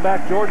up the big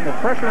back Jordan. The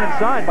pressure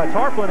inside by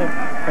Tarplin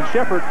and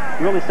Shepard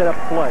really set up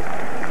the play.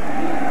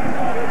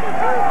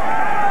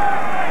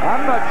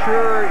 I'm not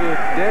sure if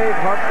Dave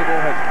Huxtable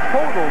has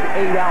totaled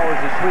 8 hours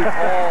of sleep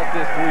all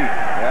this week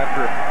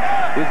after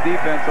his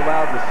defense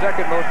allowed the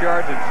second most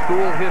yards in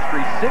school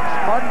history,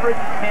 610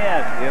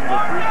 in the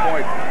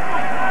three-point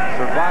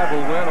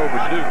survival win over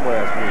Duke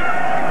last week.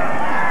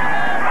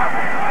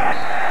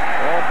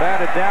 All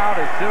batted down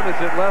as soon as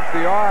it left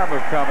the arm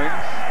of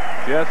Cummings.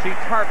 Jesse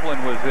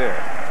Tarplin was there.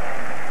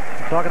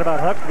 Talking about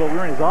Huxtable, we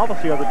were in his office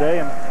the other day,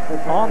 and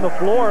on the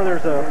floor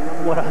there's a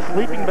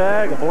sleeping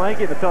bag, a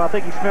blanket. I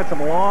think he spent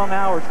some long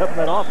hours up in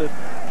that office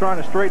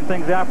trying to straighten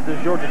things out for this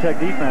Georgia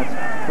Tech defense.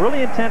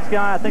 Really intense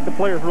guy. I think the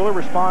players really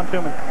respond to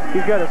him, and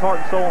he's got his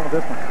heart and soul into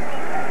this one.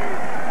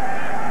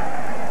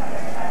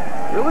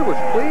 Really was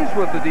pleased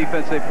with the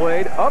defense they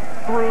played up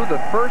through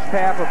the first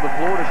half of the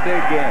Florida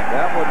State game.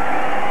 That one,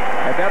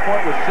 at that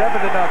point, was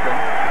 7-0.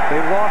 They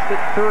lost it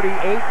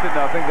 38-0.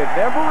 They've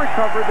never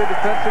recovered their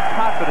defensive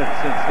confidence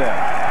since then.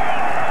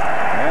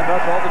 And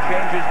that's all the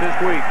changes this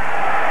week.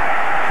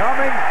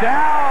 Coming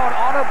down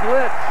on a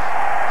blitz,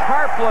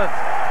 Tarplin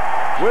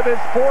with his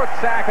 4th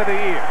sack of the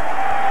year.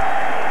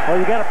 Well,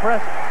 you got to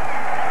press.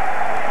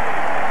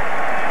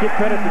 Give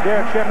credit to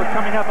Derek Shepard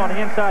coming up on the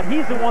inside.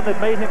 He's the one that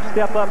made him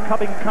step up,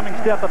 coming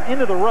step up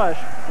into the rush.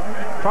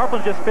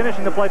 Tarplin's just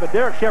finishing the play, but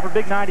Derek Shepard,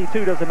 big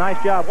 92, does a nice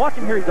job. Watch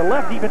him here. He's the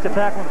left defensive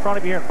tackle in front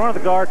of you here, in front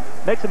of the guard.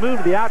 Makes a move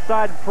to the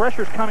outside.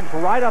 Pressure's coming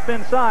right up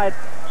inside.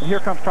 And here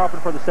comes Tarplin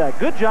for the sack.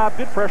 Good job,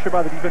 good pressure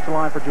by the defensive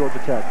line for Georgia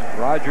Tech.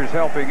 Rogers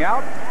helping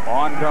out.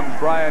 On comes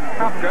Brian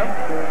Kopka.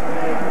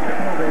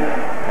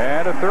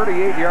 And a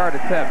 38-yard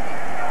attempt.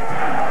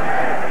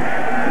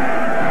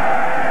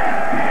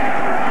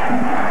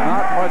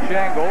 Not much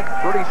angle,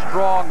 pretty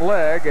strong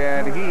leg,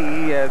 and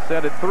he has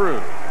sent it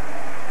through.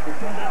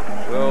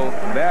 So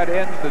that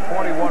ends the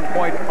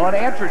 21-point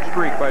unanswered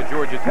streak by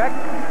Georgia Tech.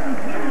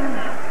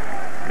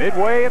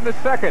 Midway in the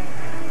second,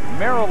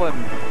 Maryland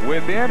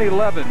within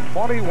 11,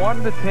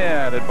 21-10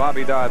 at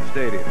Bobby Dodd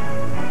Stadium.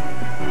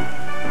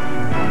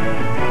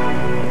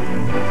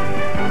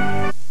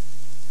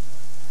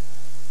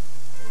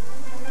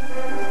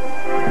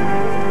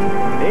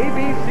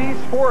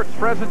 ABC Sports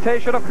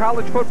presentation of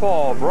college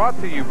football brought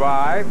to you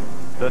by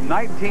the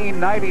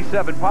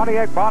 1997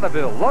 Pontiac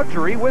Bonneville,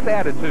 luxury with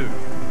attitude.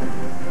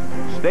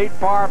 State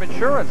Farm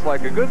Insurance,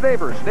 like a good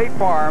neighbor, State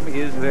Farm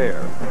is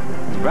there.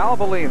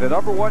 Valvoline, the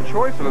 #1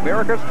 choice of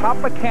America's top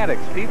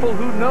mechanics. People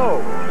who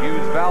know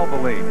use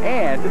Valvoline.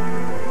 And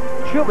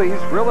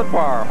Chili's Grill and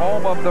Bar,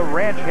 home of the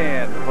ranch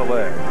hand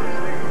filet.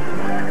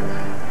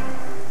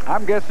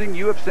 I'm guessing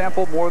you have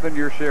sampled more than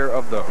your share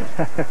of those.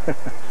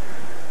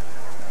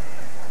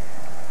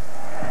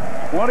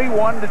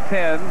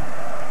 21-10.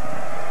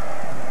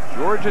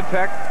 Georgia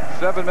Tech,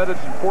 7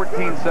 minutes and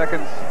 14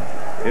 seconds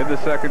in the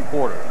second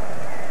quarter.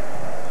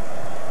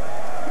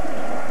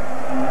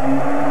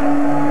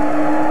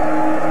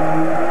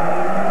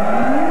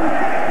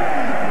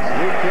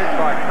 Sweet kick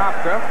by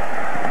Kopka.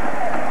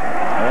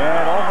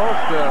 And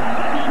almost a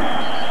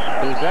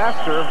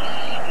disaster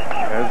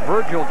as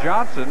Virgil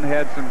Johnson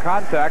had some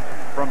contact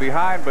from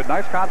behind, but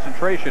nice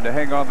concentration to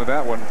hang on to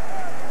that one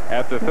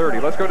at the 30.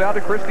 Let's go down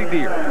to Christy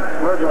Deer.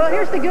 Well,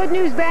 here's the good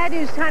news, bad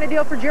news kind of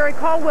deal for Jerry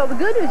Caldwell. The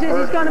good news is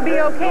he's going to be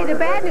okay. The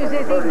bad news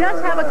is he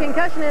does have a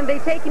concussion, and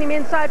they've taken him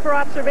inside for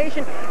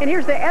observation. And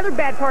here's the other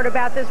bad part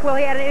about this. Well,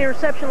 he had an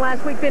interception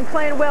last week, been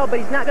playing well, but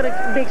he's not going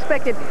to be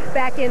expected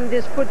back in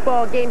this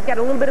football game. He's got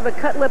a little bit of a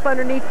cut lip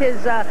underneath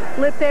his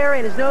lip there,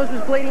 and his nose was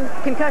bleeding.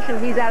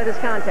 Concussion, he's out of this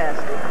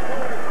contest.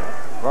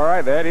 All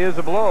right, that is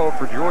a blow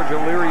for Georgia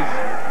Leary's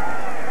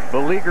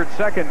beleaguered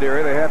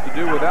secondary. They have to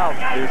do without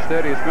their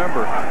steadiest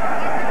member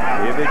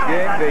in this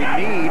game. They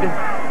need,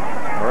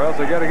 or else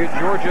they got to get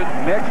Georgia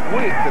next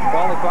week to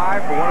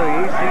qualify for one of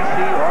the ACC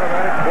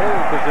automatic bowl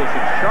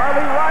positions.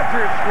 Charlie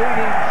Rogers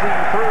squeezing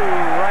through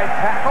right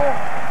tackle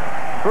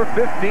for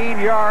 15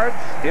 yards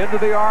into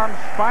the arms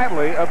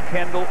finally of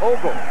Kendall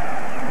Ogle.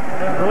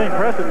 Really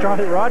impressive.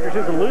 Charlie Rogers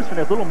is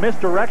elusiveness. Little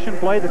misdirection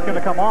play that's going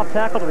to come off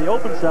tackle to the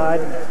open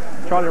side.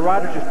 Charlie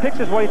Rogers just picks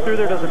his way through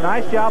there, does a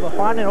nice job of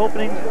finding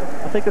openings.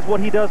 I think that's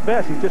what he does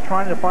best. He's just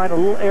trying to find a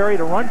little area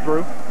to run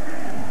through.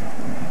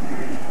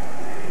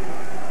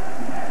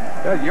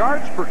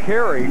 Yards per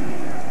carry,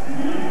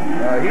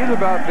 he's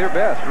about their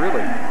best,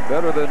 really.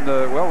 Better than,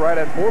 well, right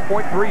at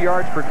 4.3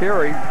 yards per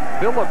carry.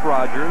 Phillip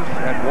Rogers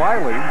and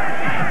Wiley,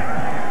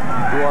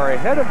 who are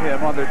ahead of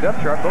him on their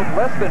depth chart, both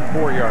less than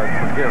 4 yards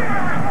per carry.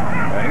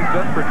 And he's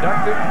been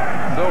productive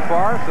so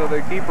far, so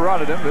they keep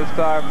running him. This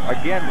time,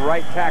 again,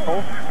 right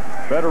tackle.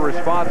 Better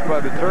response by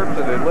the Terps,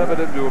 and they limit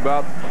him to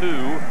about 2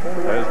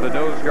 as the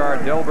nose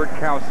guard Delbert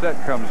Cowsett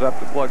comes up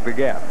to plug the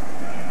gap.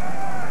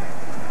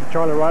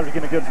 Charlie Rogers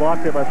getting a good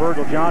block there by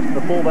Virgil Johnson,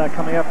 the fullback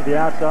coming up to the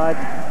outside.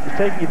 He's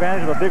taking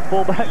advantage of a big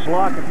fullback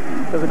block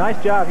and does a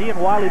nice job. He and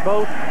Wiley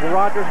both,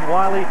 Rogers and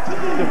Wiley,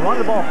 just run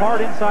the ball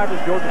hard inside this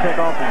Georgia Tech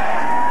offense.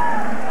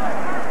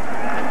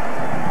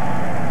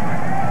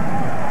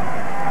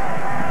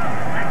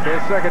 So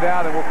second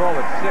down, and we'll call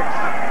it 6.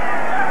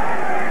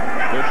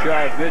 Just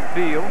shy of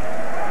midfield.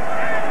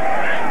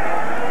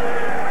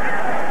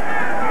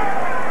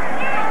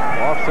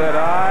 Offset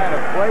eye and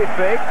a play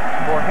fake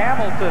for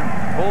Hamilton.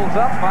 Pulls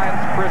up,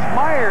 finds Chris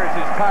Myers,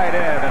 his tight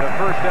end, and a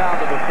first down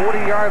to the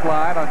 40-yard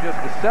line on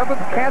just the 7th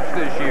catch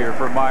this year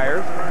for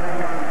Myers.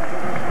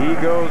 He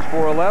goes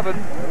for 11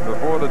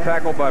 before the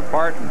tackle by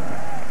Barton.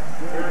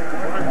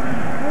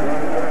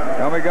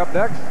 Coming up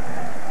next,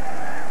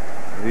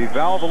 the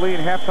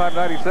Valvoline Halftime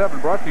 97,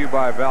 brought to you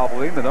by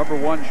Valvoline, the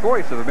 #1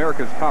 choice of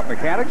America's top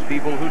mechanics,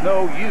 people who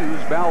know use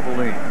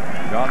Valvoline.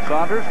 John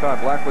Saunders, Todd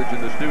Blackledge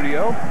in the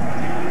studio.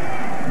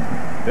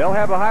 They'll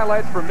have the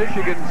highlights from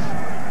Michigan's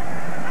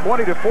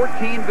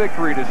 20-14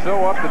 victory to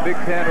sew up the Big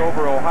Ten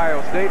over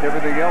Ohio State.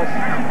 Everything else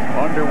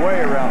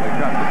underway around the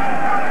country.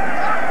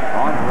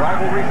 On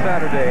Rivalry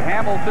Saturday,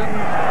 Hamilton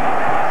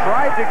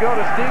tried to go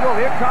to Stiegel.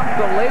 Here comes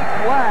the late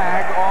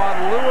flag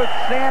on Lewis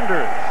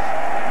Sanders,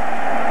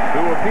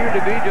 who appeared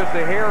to be just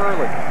a hair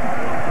early.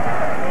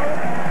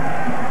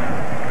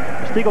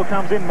 Stiegel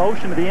comes in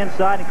motion to the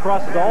inside and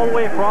crosses all the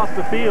way across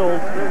the field.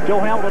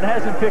 Joe Hamilton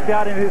has him picked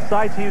out in his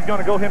sights. He's going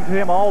to go to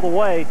him all the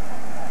way.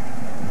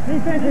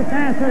 Defensive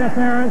pass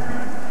interference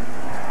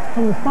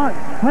from the spot.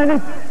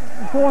 Penalty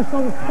forced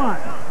on the spot.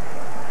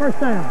 First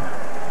down.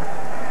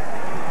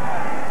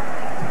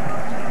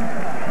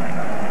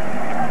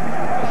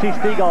 You see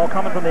Stiegel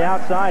coming from the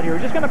outside here.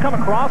 He's just going to come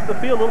across the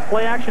field, a little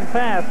play action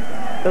pass.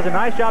 Does a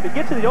nice job. He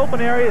gets to the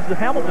open areas.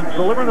 Hamilton's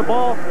delivering the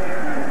ball.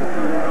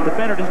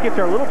 Defender just gets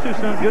there a little too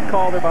soon. Good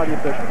call there by the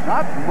official.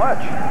 Not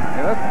much.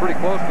 Yeah, that's pretty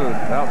close to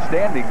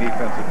outstanding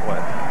defensive play.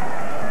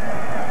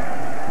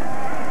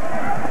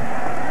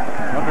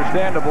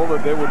 Understandable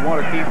that they would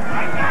want to keep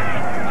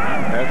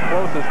as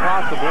close as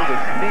possible to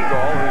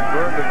Stiegel, who's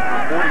burned him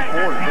for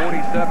 44 and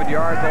 47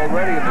 yards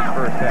already in this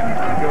first half.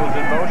 He goes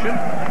in motion.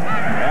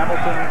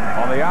 Hamilton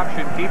on the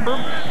option keeper,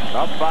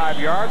 up 5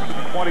 yards to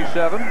the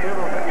 27.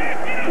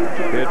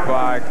 Hit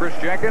by Chris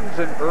Jenkins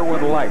and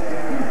Erwin Light.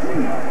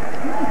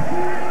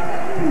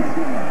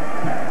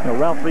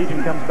 Ralph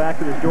Legion comes back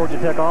to this Georgia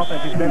Tech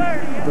offense. He's been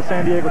with the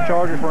San Diego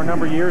Chargers for a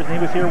number of years, and he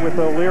was here with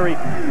O'Leary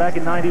back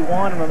in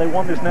 '91 when they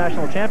won this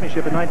national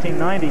championship in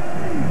 1990.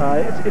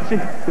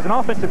 It's an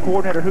offensive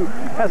coordinator who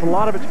has a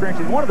lot of experience.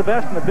 He's one of the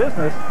best in the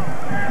business.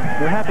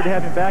 We're happy to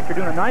have him back here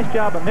doing a nice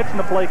job of mixing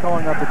the play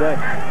calling up today.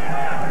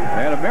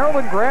 And a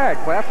Maryland grad,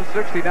 class of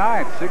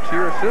 '69,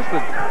 6-year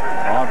assistant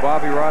on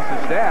Bobby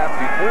Ross's staff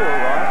before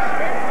Ross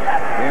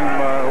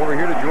came over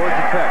here to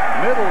Georgia Tech.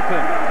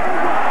 Middleton.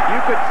 You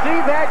could see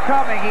that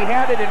coming. He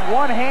had it in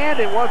one hand.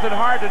 It wasn't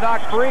hard to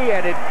knock free,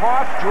 and it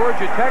cost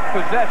Georgia Tech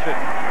possession.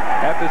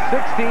 At the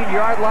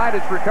 16-yard line,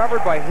 it's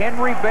recovered by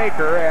Henry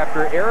Baker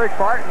after Eric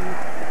Barton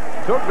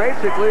took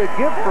basically a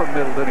gift from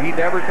Middleton. He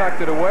never tucked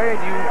it away, and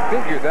you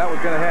figured that was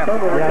going to happen.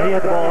 Yeah, he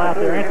had the ball out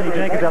there. Anthony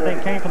Jenkins, I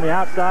think, came from the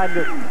outside,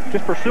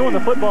 just pursuing the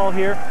football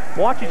here.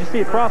 Watch it, you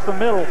see across the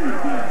middle.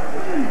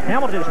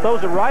 Hamilton just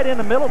throws it right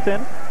into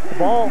Middleton. The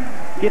ball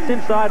gets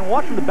inside, and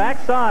watch from the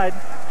backside.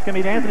 It's going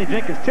to be Anthony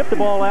Jenkins. Tip the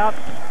ball out.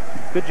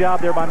 Good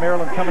job there by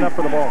Maryland coming up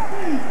for the ball.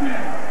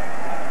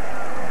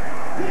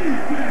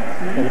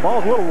 Yeah, the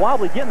ball's a little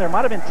wobbly getting there.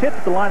 Might have been tipped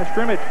at the line of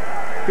scrimmage.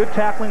 Good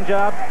tackling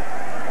job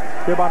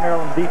there by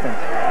Maryland's defense.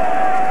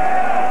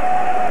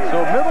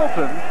 So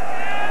Middleton,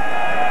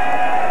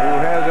 who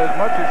has as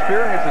much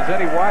experience as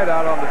any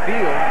wideout on the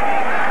field,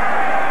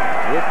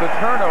 with the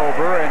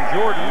turnover, and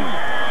Jordan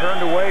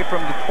turned away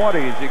from the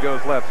 20 as he goes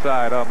left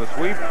side on the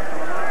sweep.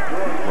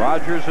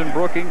 Rogers and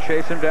Brooking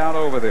chase him down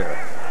over there.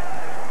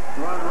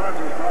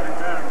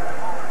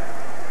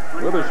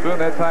 Witherspoon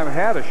that time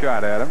had a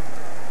shot at him.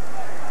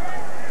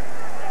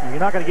 You're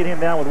not going to get him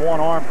down with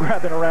one arm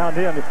grabbing around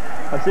him.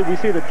 We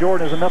see that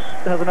Jordan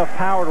has enough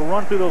power to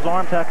run through those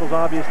arm tackles,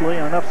 obviously,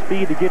 and enough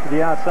speed to get to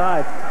the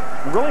outside.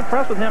 I'm really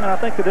impressed with him, and I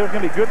think that there's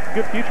going to be a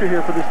good future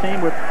here for this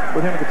team with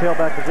him at the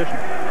tailback position.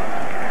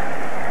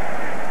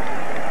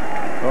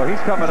 Well,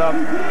 he's coming up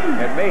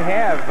and may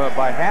have,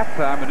 by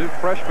halftime, a new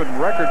freshman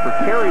record for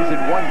carries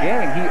in one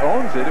game. He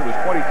owns it. It was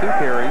 22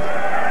 carries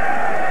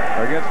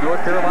against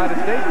North Carolina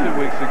State 2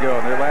 weeks ago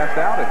in their last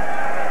outing.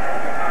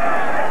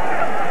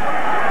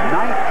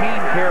 19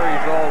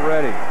 carries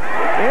already.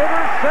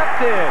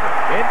 Intercepted.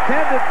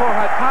 Intended for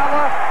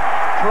Hatala.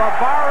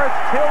 Travaris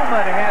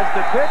Tillman has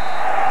the pick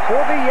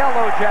for the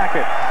Yellow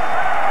Jackets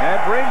and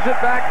brings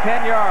it back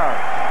 10 yards.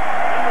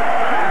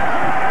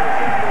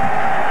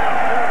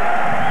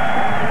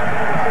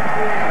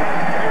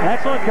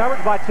 Excellent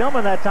coverage by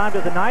Tillman that time.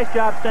 Does a nice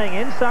job staying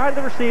inside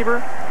the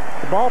receiver.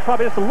 The ball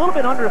probably just a little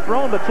bit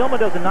underthrown, but Tillman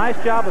does a nice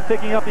job of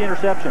picking up the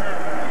interception.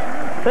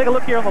 Take a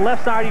look here on the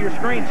left side of your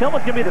screen.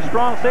 Tillman's going to be the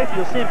strong safety.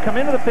 You'll see him come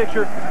into the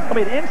picture. I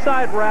mean,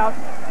 inside route.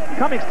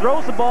 Cummings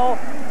throws the ball.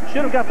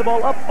 Should have got the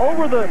ball up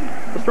over the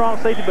strong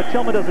safety, but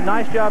Tillman does a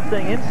nice job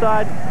staying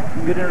inside.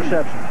 Good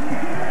interception.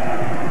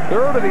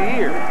 Third of the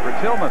year for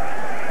Tillman.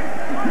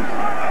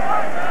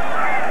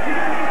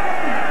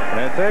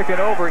 And taken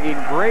over in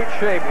great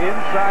shape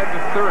inside the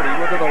 30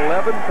 with an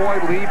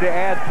 11-point lead to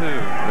add to.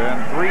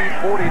 Then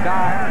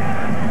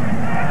 3:49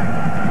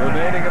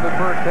 remaining in the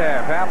first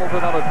half.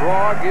 Hamilton on a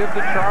draw, give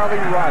to Charlie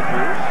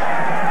Rogers.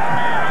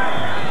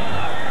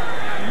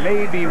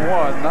 Maybe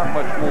one, not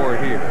much more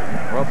here.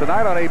 Well,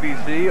 tonight on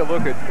ABC, a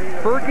look at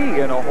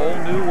Fergie in a whole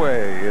new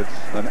way. It's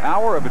an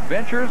hour of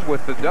adventures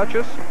with the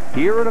Duchess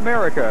here in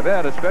America.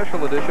 Then a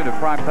special edition of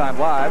Primetime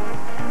Live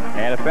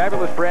and a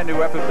fabulous brand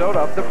new episode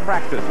of The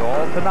Practice,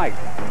 all tonight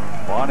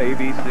on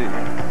ABC.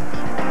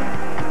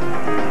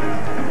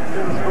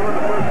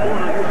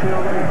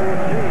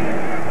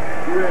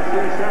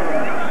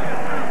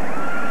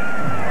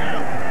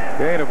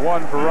 Gain of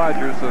 1 for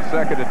Rogers, so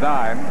 2nd and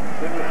 9.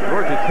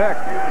 Georgia Tech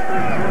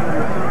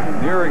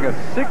nearing a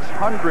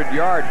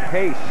 600-yard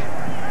pace.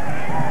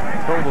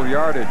 Total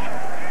yardage.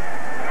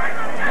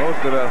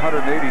 Most of that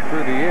 180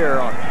 through the air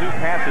on 2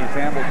 passes.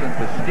 Hamilton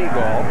to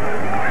Stegall,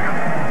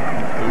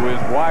 who is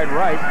wide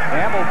right.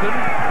 Hamilton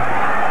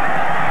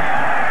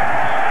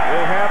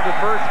will have the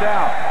first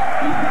down.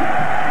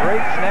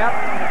 Great snap,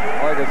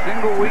 like a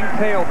single-wing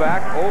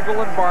tailback.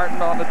 Ogle and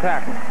Barton on the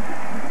tackle.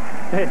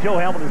 Hey, Joe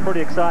Hamilton is pretty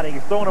exciting.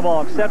 He's throwing the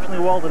ball exceptionally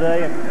well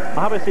today, and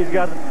obviously he's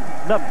got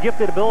enough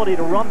gifted ability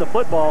to run the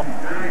football.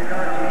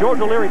 George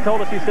O'Leary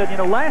told us, he said, you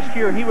know, last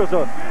year he was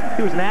an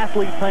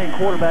athlete playing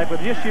quarterback, but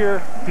this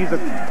year he's a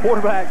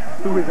quarterback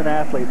who is an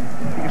athlete.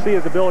 You can see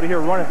his ability here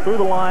running through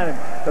the line,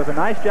 and does a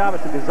nice job.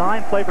 It's a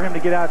design play for him to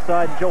get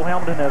outside, and Joe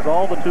Hamilton has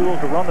all the tools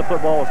to run the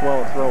football as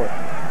well as throw it.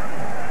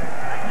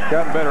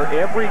 Gotten better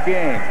every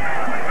game,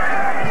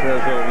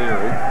 says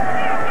O'Leary.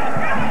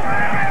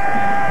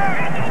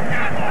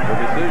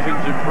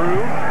 Decisions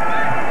improve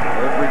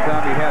every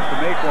time he has to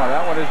make one.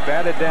 That one is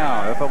batted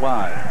down at the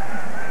line.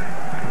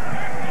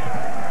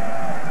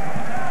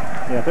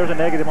 Yeah, if there's a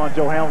negative on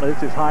Joe Hamilton,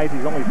 it's his height.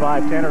 He's only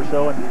 5'10" or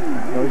so, and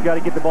you know, he's got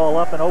to get the ball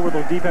up and over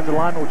those defensive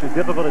linemen, which is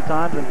difficult at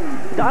times. And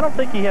I don't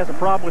think he has a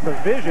problem with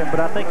his vision, but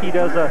I think he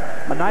does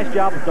a nice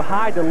job of the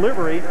high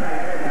delivery.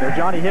 You know,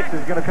 Johnny Hicks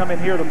is going to come in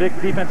here, the big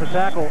defensive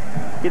tackle,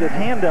 get his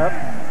hand up.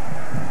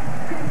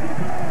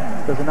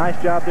 Does a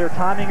nice job there,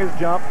 timing his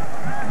jump.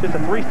 Just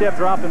a 3-step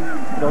drop, and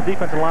you know,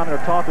 defensive linemen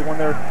are taught that when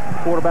their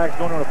quarterback's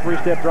going on a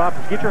 3-step drop,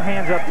 just get your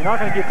hands up. You're not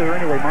going to get there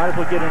anyway. Might as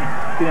well get in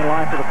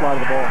line for the flight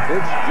of the ball.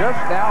 It's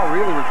just now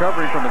really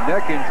recovering from a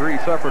neck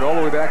injury he suffered all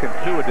the way back in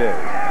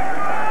 2-a-days.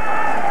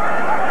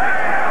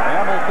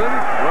 Hamilton,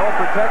 well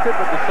protected,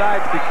 but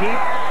decides to keep.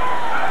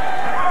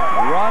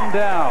 Run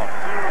down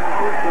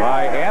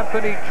by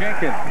Anthony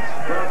Jenkins.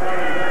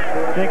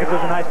 Jenkins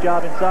does a nice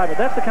job inside, but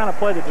that's the kind of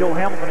play that Joe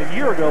Hamilton a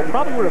year ago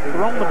probably would have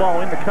thrown the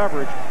ball into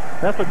coverage.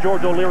 That's what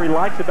George O'Leary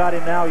likes about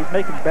him now. He's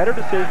making better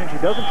decisions. He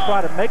doesn't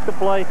try to make the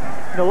play.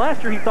 You know,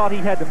 last year he thought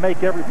he had to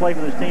make every play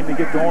for his team to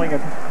get going,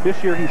 and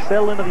this year he's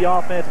settled into the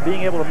offense,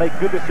 being able to make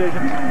good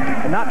decisions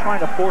and not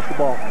trying to force the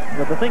ball. You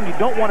know, the thing you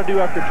don't want to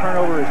do after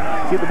turnover is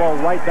give the ball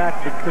right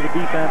back to the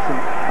defense, and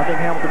I think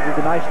Hamilton did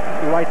the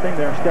right thing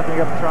there, stepping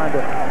up and trying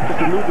to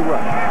just elude the run.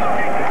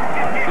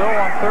 So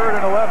on 3rd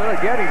and 11,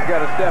 again he's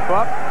got to step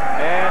up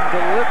and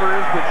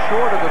delivers, but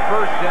short of the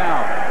first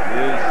down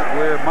is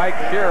where Mike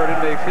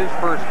Sheridan makes his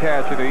first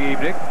catch of the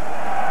evening.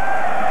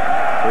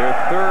 Their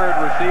 3rd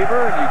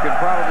receiver, and you can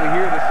probably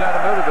hear the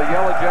sentiment of the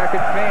Yellow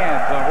Jacket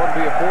fans on what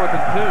will be a 4th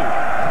and 2.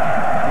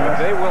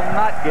 But they will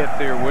not get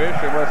their wish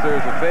unless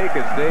there's a fake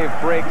as Dave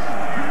breaks,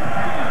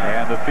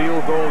 and the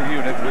field goal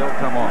unit will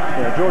come on.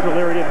 Yeah, George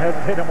O'Leary didn't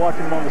hesitate him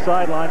watching him on the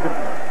sidelines, and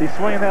he's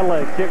swinging that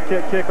leg, kick,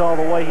 kick, kick all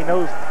the way. He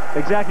knows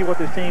exactly what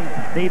this team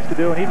needs to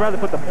do, and he'd rather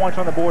put the points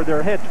on the board.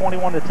 They're ahead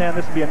 21-10.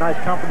 This would be a nice,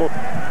 comfortable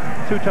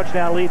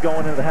 2-touchdown lead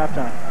going into the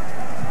halftime.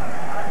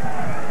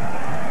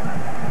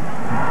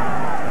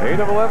 8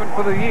 of 11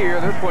 for the year.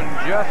 This one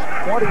just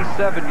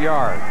 27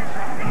 yards.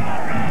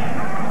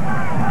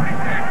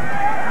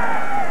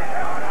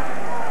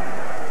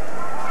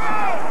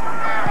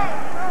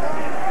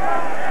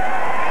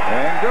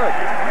 And good.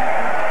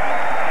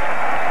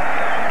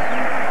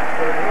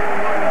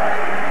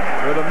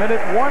 With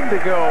 1:01 to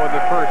go in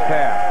the first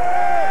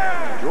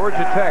half.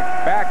 Georgia Tech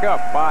back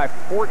up by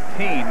 14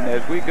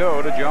 as we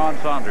go to John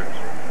Saunders.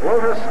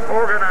 Lotus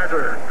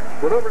Organizer.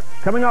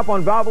 Coming up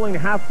on Valvoline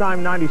Halftime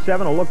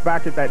 97, a look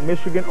back at that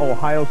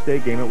Michigan-Ohio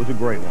State game. It was a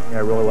great one. Yeah,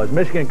 it really was.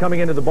 Michigan coming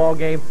into the ball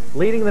game,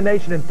 leading the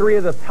nation in 3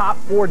 of the top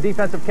 4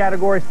 defensive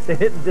categories. They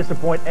didn't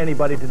disappoint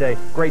anybody today.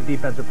 Great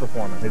defensive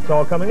performance. It's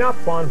all coming up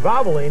on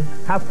Valvoline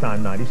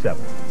Halftime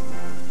 97.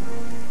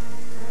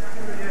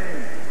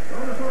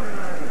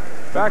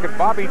 Back at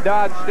Bobby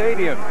Dodd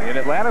Stadium in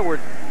Atlanta, where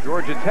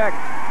Georgia Tech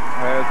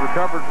has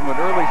recovered from an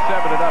early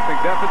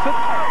 7-0 deficit.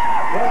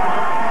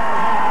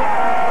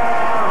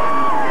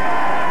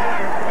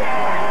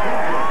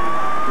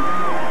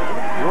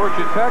 Georgia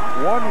Georgia Tech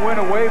 1 win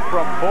away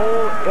from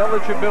bowl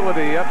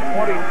eligibility, up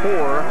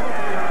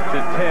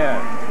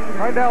 24-10.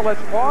 Right now,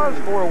 let's pause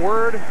for a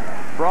word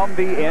from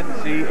the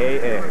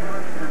NCAA.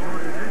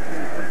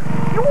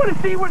 You want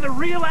to see where the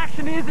real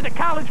action is in a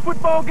college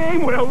football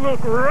game? Well,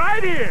 look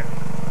right here.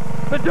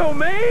 The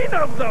domain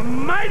of the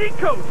mighty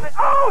coach.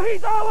 Oh,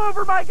 he's all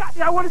over my guy.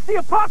 I want to see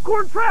a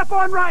popcorn trap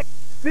on right.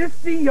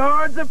 50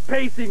 yards of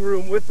pacing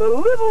room with a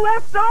little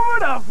left over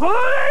to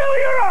flail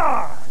your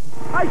arm.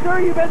 Hi, sir,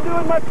 you been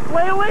doing much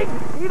flailing?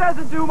 He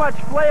doesn't do much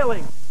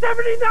flailing.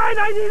 79,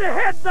 I need a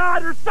head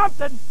nod or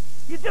something.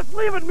 You're just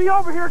leaving me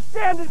over here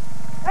standing.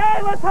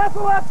 Hey, let's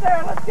hustle up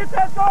there. Let's get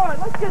that going.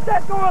 Let's get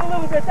that going a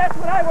little bit. That's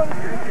what I want to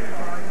do.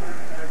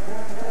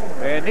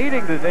 And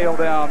needing to nail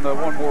down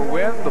one more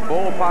win, the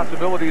bowl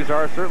possibilities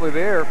are certainly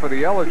there for the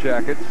Yellow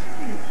Jackets.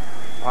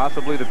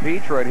 Possibly the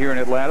Peach right here in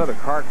Atlanta. The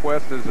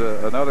CarQuest is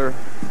another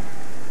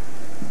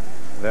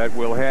that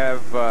will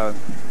have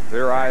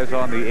their eyes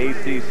on the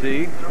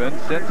ACC. It's been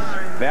since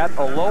that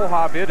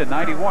Aloha bid in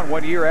 '91,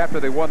 1 year after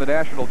they won the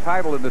national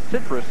title in the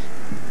Citrus,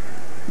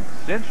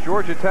 since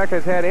Georgia Tech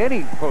has had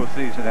any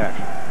postseason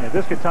action. Yeah,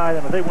 this could tie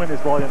them. If they win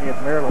this ball game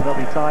against Maryland, they'll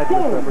be tied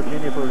with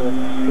Virginia for the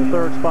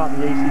third spot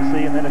in the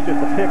ACC, and then it's just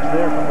the picks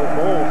there from those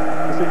bowls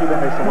to see who they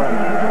may select.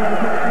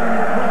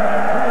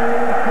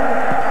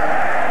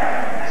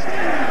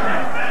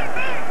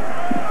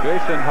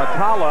 Jason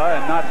Hatala,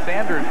 and not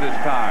Sanders this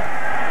time.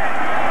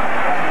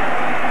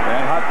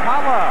 And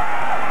Hatala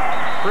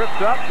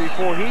tripped up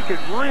before he could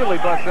really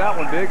bust that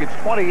one big. It's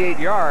 28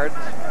 yards.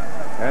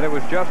 And it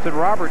was Justin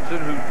Robertson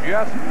who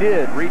just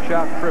did reach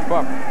out and trip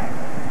up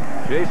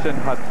Jason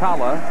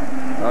Hatala,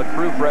 a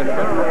true freshman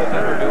from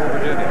Centerville,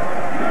 Virginia.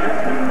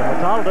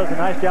 Hatala does a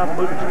nice job of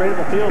moving straight in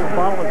the field and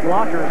following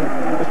blockers.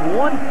 And just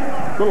one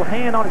little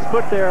hand on his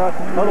foot there.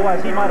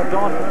 Otherwise, he might have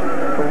gone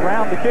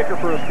around the kicker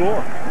for a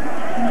score.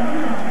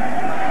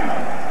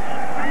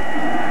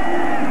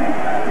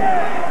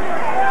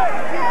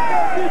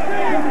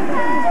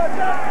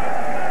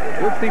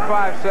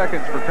 55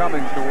 seconds for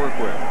Cummings to work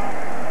with.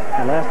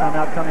 And last time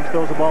out, Cummings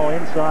throws the ball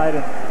inside,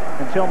 and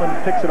Tillman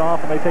picks it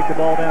off, and they take the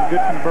ball down.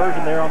 Good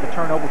conversion there on the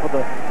turnover for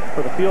the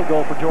field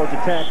goal for Georgia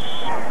Tech.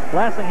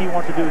 Last thing he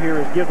wants to do here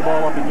is give the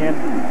ball up again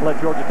and let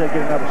Georgia Tech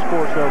get another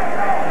score. So,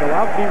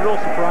 I would be real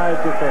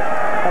surprised if that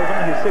was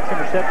only his 6th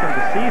interception of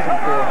the season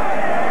for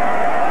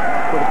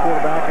the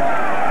quarterback, and I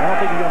don't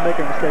think he's going to make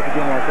a mistake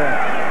again like that.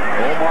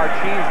 Omar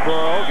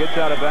Cheeseborough gets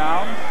out of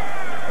bounds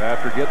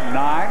after getting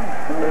 9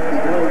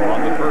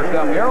 on the first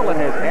down.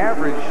 Maryland has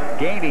averaged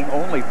gaining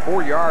only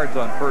 4 yards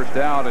on first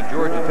down, and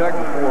Georgia Tech,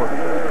 before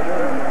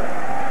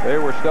they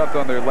were stuffed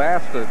on their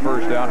last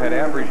first down, had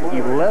averaged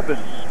 11.3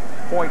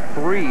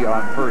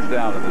 on first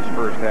down in this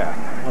first half.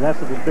 Well, that's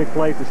a big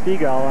play for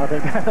Stegall. I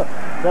think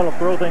that'll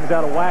throw things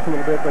out of whack a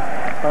little bit. But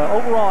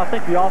overall, I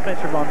think the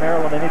offensive on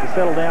Maryland, they need to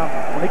settle down.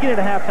 When they get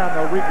into halftime,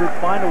 they'll regroup,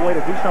 find a way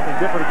to do something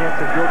different against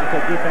the Georgia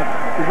Tech defense.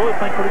 They're really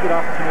playing pretty good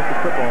opportunistic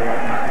football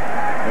right now.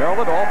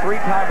 Maryland, all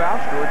 3 timeouts.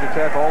 Georgia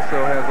Tech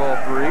also has all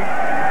 3.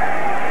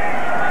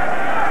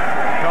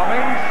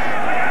 Cummings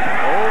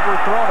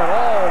overthrown and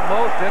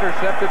almost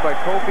intercepted by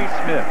Kofi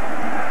Smith.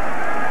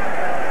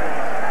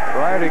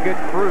 Trying to get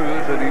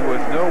Cruz, and he was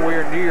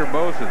nowhere near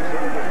Moses.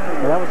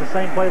 Well, that was the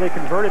same play they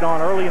converted on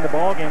early in the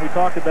ball game. We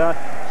talked about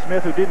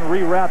Smith, who didn't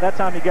reroute. That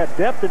time he got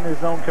depth in his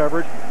zone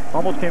coverage.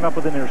 Almost came up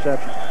with an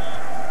interception.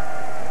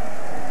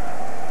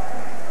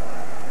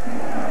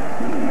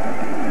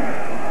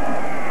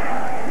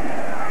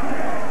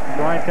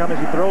 Brian Cummings,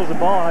 he throws the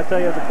ball, and I tell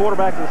you, as a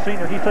quarterback, as a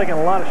senior, he's taking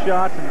a lot of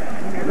shots, and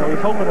he's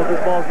hoping that this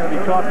ball is going to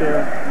be caught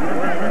there.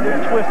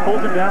 And Twist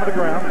pulls him down to the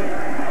ground.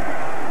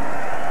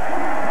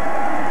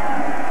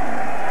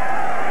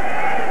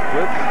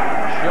 Blitz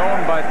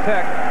shown by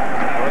Tech,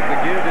 but the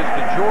give is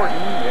to Jordan,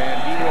 and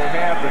he will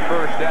have the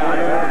first down.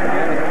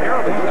 And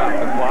terribly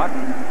stopped the clock.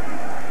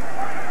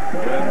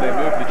 And they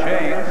move the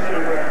chains.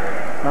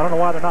 I don't know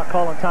why they're not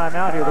calling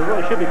timeout here. They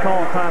really should be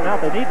calling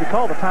timeout. They need to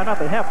call the timeout.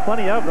 They have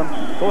plenty of them.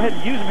 Go ahead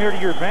and use them here to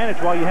your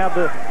advantage while you have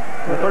the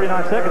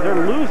 39 seconds. They're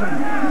losing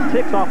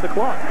ticks off the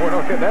clock. Boy,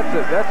 okay,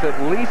 that's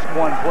at least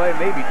 1 play,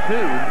 maybe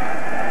 2.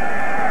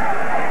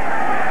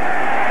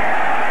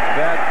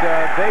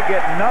 That they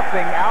get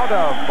nothing out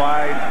of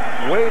by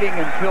waiting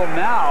until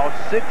now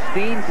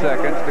 16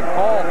 seconds to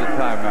call the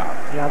timeout.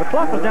 Yeah, the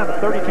clock was down to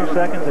 32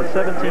 seconds. At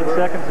 17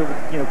 seconds, it was,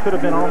 could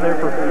have been on there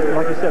for,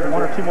 like you said,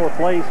 1 or 2 more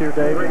plays here,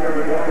 Dave.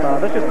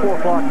 That's just poor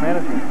clock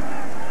management.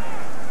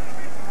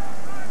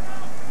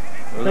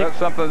 Is that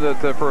something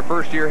that for a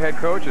first-year head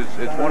coach, it's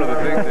one of the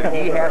things that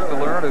he has to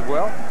learn as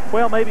well?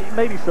 Well,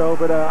 maybe so,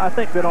 but I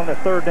think that on that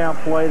 3rd down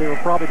play, they were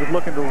probably just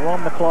looking to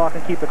run the clock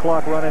and keep the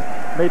clock running.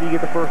 Maybe you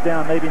get the first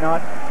down, maybe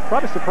not.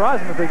 Probably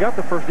surprising that they got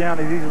the first down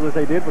as easily as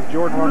they did with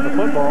Jordan running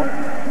the football.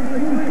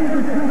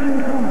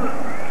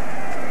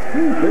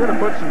 They're going to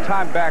put some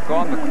time back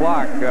on the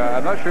clock.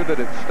 I'm not sure that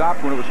it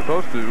stopped when it was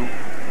supposed to,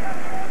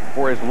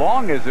 for as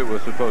long as it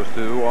was supposed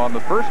to on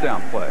the first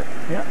down play.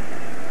 Yeah.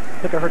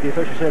 think I heard the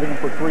official say they're going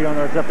to put 3 on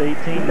there. It's up to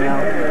 18 now.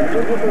 And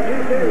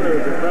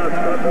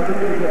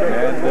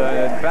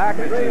in fact,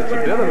 it's a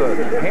bit of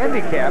a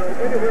handicap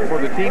for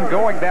the team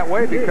going that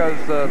way because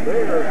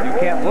you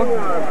can't look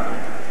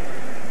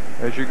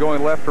as you're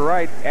going left to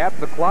right at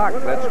the clock.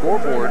 That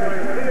scoreboard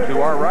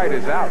to our right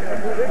is out.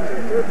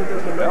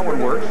 That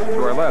one works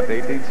to our left.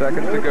 18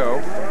 seconds to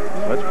go.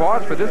 Let's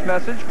pause for this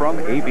message from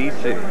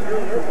ABC.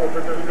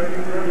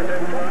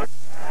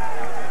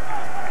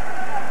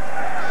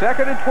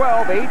 2nd and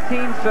 12,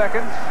 18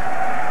 seconds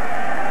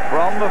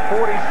from the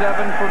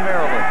 47 for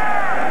Maryland.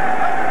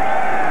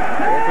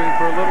 Hoping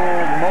for a little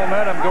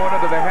momentum going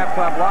into the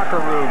halftime locker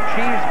room.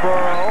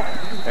 Cheeseboro,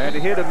 and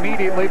hit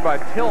immediately by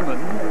Tillman.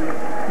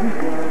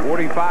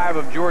 45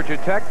 of Georgia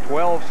Tech,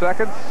 12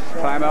 seconds.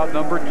 Timeout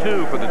number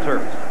 2 for the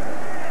Terps.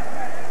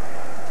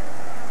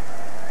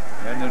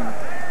 And in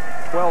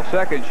 12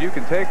 seconds, you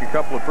can take a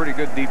couple of pretty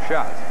good deep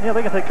shots. Yeah,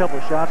 they can take a couple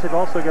of shots. They've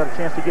also got a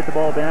chance to get the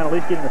ball down, at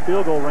least get in the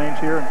field goal range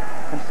here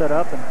and set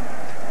up. And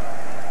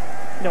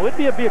you know,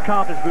 it'd be a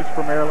confidence boost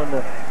for Maryland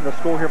to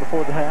score here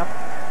before the half.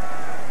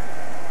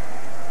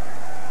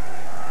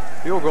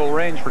 Field goal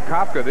range for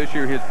Kopka this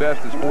year, his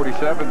best is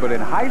 47, but in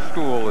high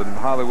school in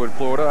Hollywood,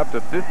 Florida, up to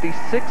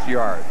 56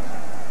 yards.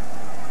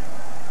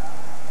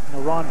 You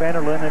know, Ron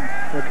Vanderlyn, and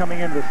they're coming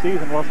into the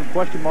season, well, some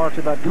question marks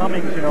about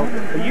Cummings. You know,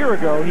 a year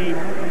ago he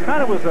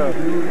kind of was a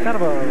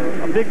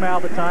big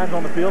mouth at times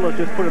on the field. Let's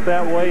just put it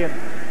that way, and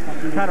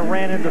kind of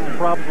ran into some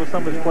problems with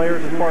some of his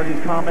players as far as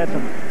his comments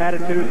and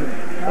attitudes.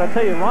 But I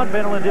tell you, Ron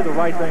Vanderlyn did the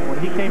right thing when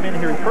he came in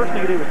here. The first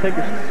thing he did was take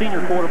his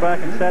senior quarterback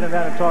and sat him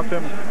down and talked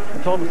to him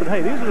and told him, said,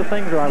 hey, these are the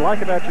things that I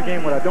like about your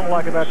game, what I don't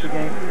like about your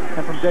game.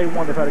 And from day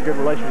one, they've had a good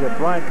relationship.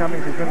 Brian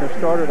Cummings has been their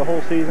starter the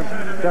whole season.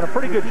 Done a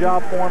pretty good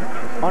job for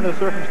him under the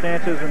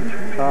circumstances. And,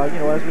 you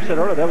know, as we said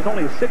earlier, that was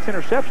only a 6th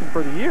interception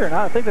for the year. And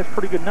I think that's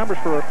pretty good numbers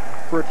for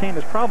a team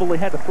that's probably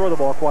had to throw the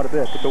ball quite a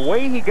bit. But the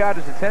way he got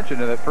his attention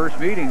in that first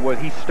meeting was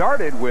he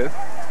started with,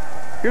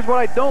 here's what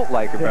I don't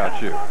like about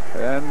you.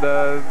 And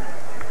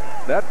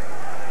that,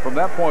 from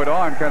that point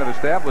on, kind of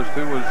established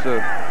who was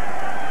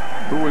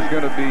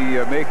going to be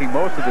making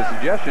most of the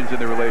suggestions in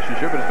the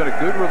relationship. And it's been a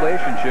good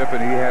relationship,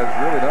 and he has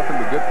really nothing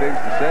but good things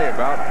to say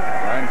about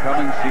Brian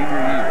Cummings' senior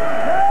year.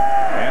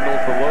 Handles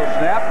the low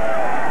snap.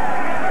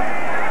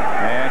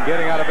 And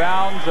getting out of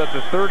bounds at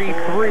the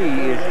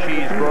 33 is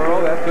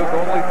Cheeseboro. That took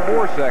only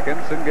 4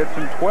 seconds and gets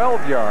him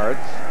 12 yards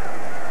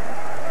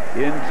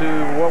into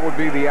what would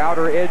be the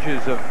outer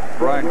edges of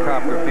Brian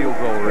Kopka field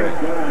goal range.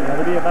 Yeah,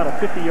 it'll be about a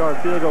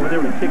 50-yard field goal. They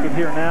were to kick it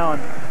here now,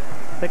 and I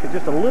think it's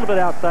just a little bit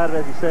outside of it,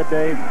 as you said,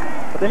 Dave.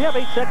 But they have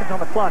 8 seconds on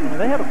the clock. I mean,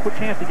 they have a quick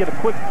chance to get a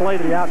quick play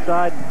to the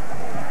outside,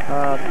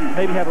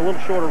 maybe have a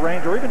little shorter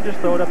range, or even just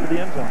throw it up to the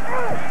end zone.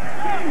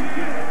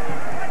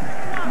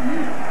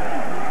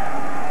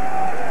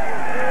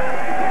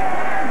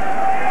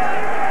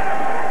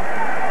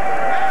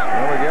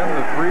 Well, again,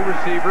 the 3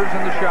 receivers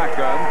in the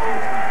shotgun.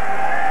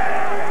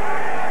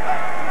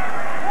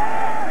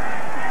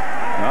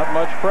 Not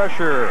much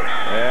pressure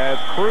as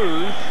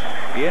Cruz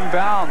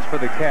inbounds for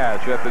the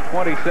catch at the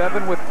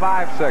 27 with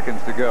 5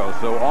 seconds to go.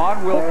 So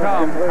on will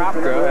come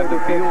Kopka at the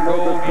field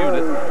goal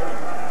unit.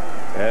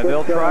 And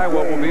they'll try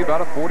what will be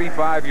about a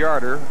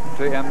 45-yarder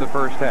to end the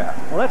first half.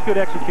 Well, that's good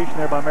execution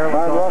there by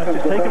Maryland's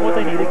offense. Just taking what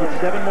they needed, get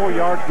 7 more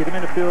yards, get him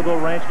into field goal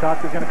range.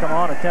 Kopka's going to come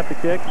on, attempt the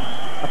kick.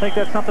 I think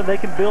that's something they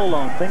can build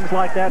on. Things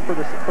like that for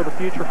the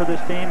future for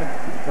this team.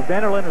 And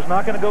Vanderlyn is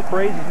not going to go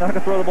crazy. He's not going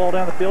to throw the ball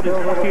down the field. He's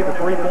going to keep the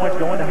 3 points,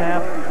 going to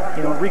half,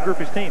 you know, and regroup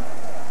his team.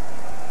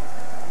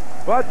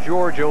 But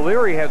George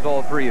O'Leary has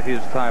all 3 of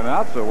his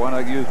timeouts, so why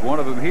not use one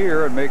of them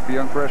here and make the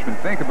young freshman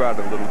think about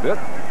it a little bit.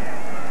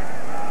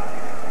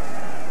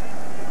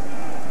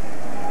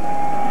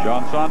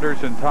 John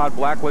Saunders and Todd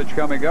Blackledge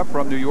coming up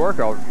from New York.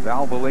 Our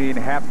Valvoline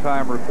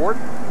halftime report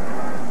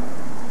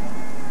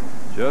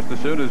just as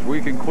soon as we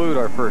conclude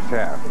our first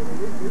half.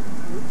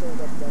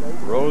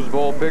 Rose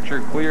Bowl picture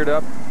cleared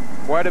up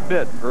quite a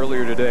bit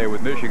earlier today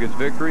with Michigan's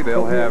victory.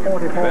 They'll have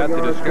that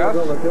to discuss.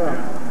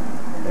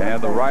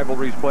 And the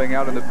rivalries playing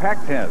out in the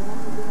Pac-10.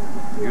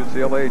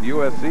 UCLA and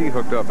USC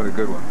hooked up in a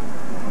good one.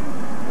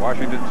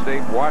 Washington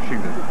State,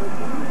 Washington.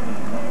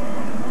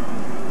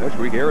 Next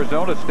week,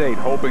 Arizona State,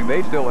 hoping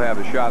they still have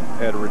a shot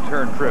at a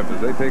return trip as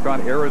they take on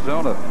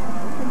Arizona.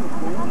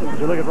 As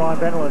you look at Ron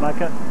Vanderlyn, I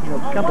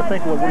come to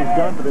think of what he's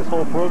done for this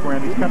whole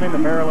program. He's come into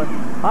Maryland,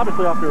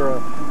 obviously after a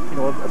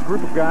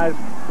group of guys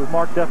with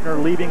Mark Duffner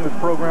leaving the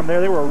program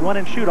there. They were a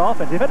run-and-shoot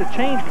offense. They've had to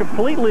change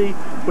completely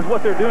with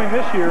what they're doing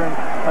this year, and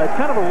it's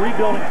kind of a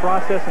rebuilding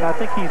process, and I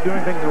think he's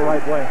doing things the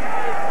right way.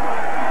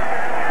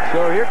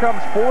 So here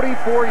comes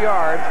 44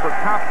 yards for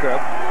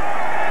Kopka.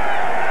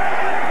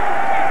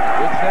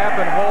 Good snap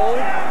and hold.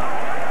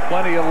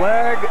 Plenty of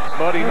leg,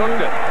 but he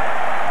hooked it.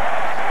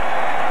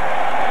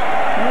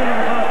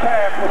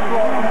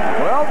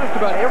 Well, just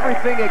about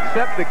everything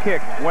except the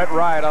kick went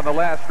right on the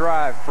last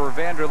drive for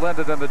Vanderlyn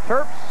and the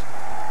Terps.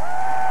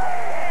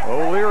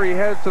 O'Leary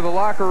heads to the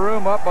locker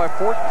room up by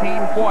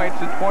 14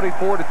 points at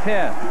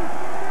 24-10.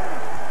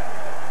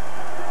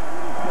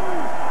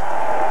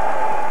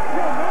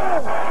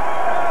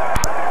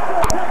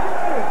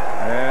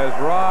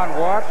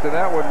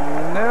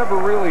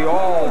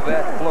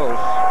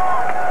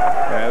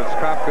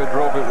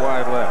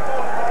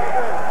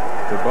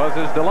 to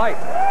Buzz's delight.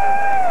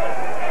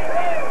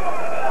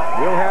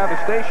 We'll have a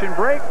station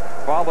break,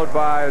 followed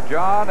by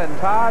John and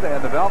Todd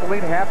and the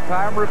Valvoline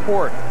halftime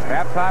report.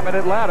 Halftime in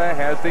Atlanta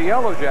has the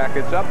Yellow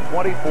Jackets up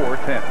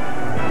 24-10.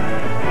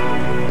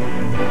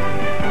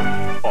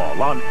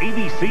 All on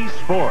ABC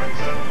Sports.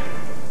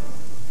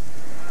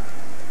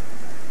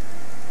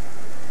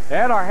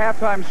 And our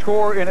halftime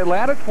score in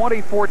Atlanta,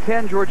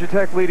 24-10, Georgia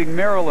Tech leading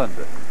Maryland.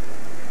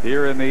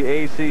 Here in the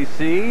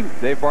ACC,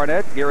 Dave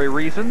Barnett, Gary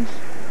Reasons,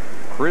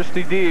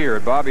 Christy Deer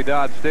at Bobby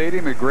Dodd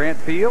Stadium at Grant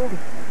Field.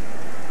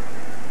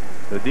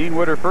 The Dean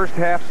Witter first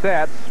half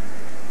stats.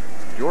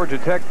 Georgia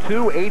Tech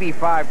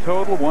 285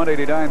 total,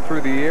 189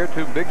 through the air,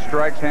 2 big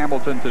strikes,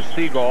 Hamilton to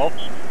Stegall.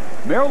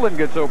 Maryland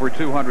gets over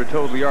 200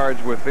 total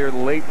yards with their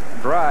late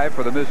drive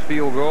for the missed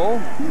field goal.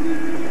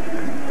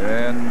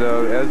 And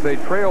as they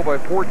trail by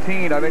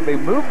 14, I think they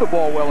moved the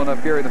ball well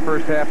enough, Gary, in the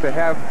first half to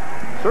have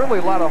certainly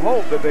a lot of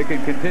hope that they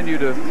can continue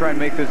to try and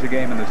make this a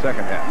game in the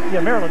second half.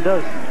 Yeah, Maryland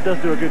does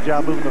do a good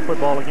job moving the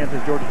football against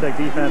this Georgia Tech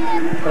defense.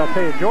 But I'll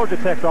tell you, Georgia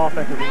Tech's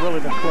offense has really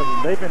been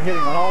clicking. They've been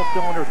hitting on all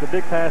cylinders, the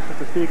big passes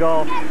to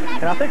Stegall.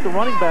 And I think the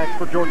running backs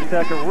for Georgia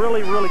Tech are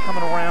really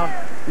coming around.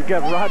 You've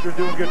got Rogers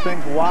doing good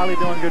things, Wiley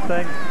doing good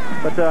things.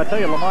 But I tell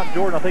you, Lamont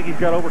Jordan, I think he's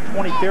got over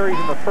 20 carries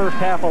in the first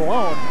half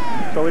alone.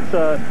 So it's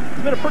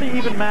been a pretty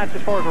even match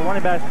as far as the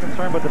running backs are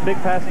concerned, but the big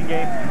passing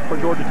game for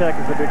Georgia Tech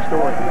is the big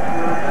story.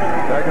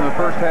 Back in the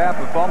first half,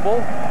 a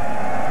fumble.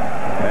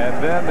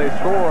 And then they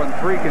score on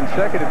 3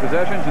 consecutive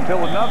possessions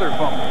until another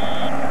fumble.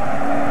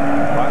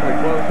 Finally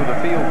close to the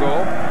field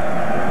goal.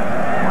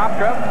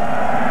 Hopka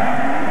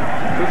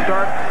to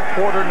start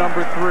quarter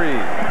number 3.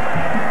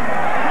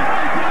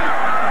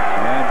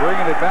 And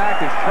bringing it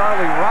back is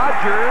Charlie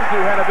Rogers, who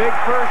had a big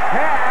first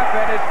half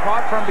and is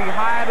caught from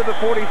behind to the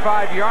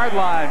 45-yard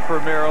line for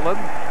Maryland.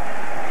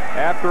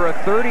 After a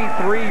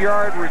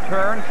 33-yard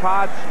return,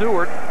 Todd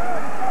Stewart,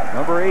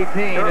 number 18,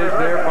 is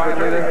there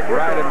finally to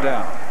ride him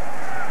down.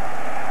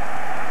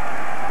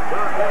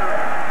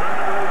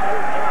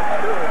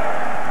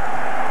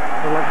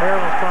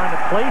 Maryland's trying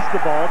to place the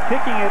ball,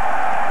 kicking it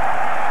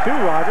to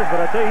Rogers, but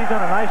I tell you, he's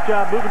done a nice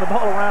job moving the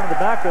ball around in the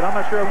backfield. I'm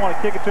not sure I want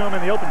to kick it to him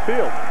in the open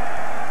field.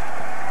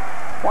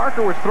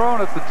 Walker was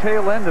thrown at the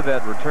tail end of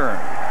that return.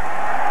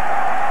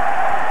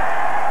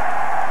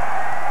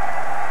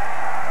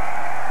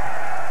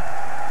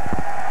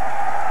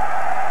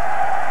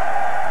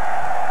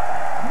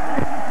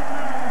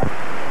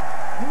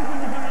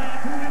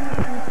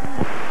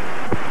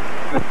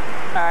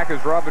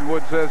 As Robin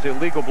Wood says,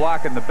 illegal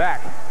block in the back.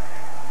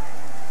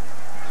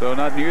 So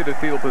not near the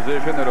field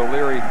position that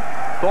O'Leary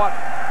thought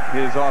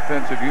his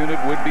offensive unit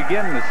would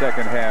begin the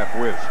second half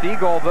with.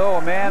 Stegall, though,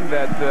 a man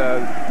that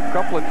a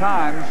couple of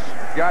times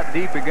got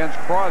deep against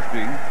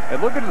Crosby.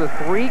 And look at the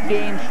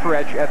 3-game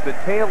stretch at the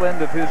tail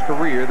end of his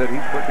career that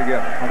he's put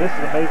together. Now, this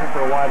is amazing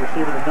for a wide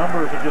receiver. The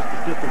numbers are just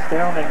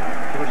astounding.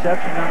 The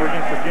reception number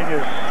against Virginia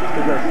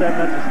is a 7.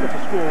 That's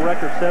a school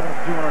record, 7 of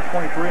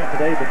 223. And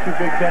today, the 2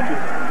 big catches.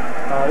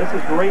 This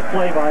is great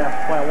play by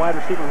a wide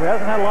receiver who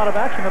hasn't had a lot of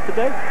action up to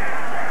date.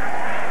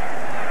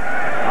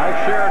 Mike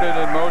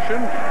Sheridan in motion.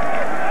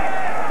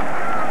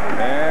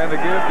 And to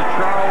give to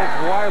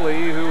Charles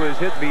Wiley, who is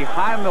hit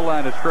behind the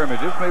line of scrimmage.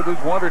 This may lose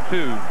 1 or 2.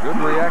 Good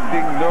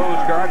reacting nose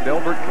guard,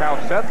 Delbert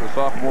Cowsett, the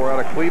sophomore out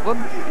of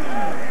Cleveland,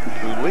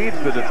 who leads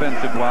the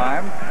defensive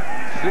line.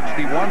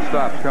 61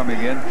 stops coming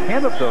in,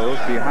 10 of those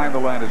behind the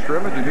line of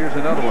scrimmage, and here's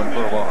another one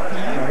for a loss.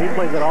 He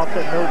plays that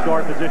offset nose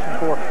guard position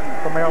for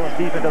Maryland's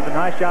defense, does a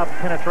nice job of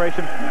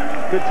penetration.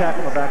 Good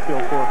tackle in the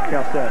backfield for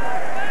Cowsett.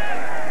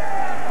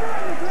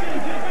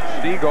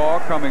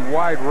 Stegall coming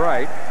wide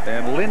right,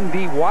 and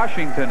Lindy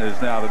Washington is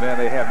now the man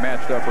they have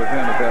matched up with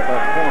him at that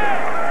left corner.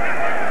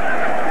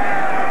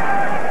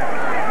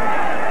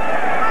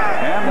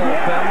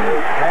 Hamilton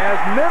has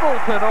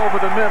Middleton over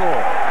the middle.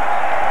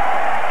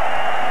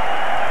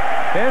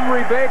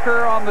 Henry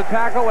Baker on the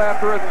tackle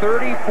after a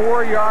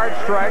 34-yard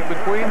strike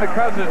between the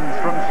cousins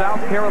from South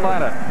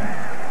Carolina.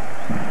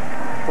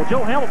 Well,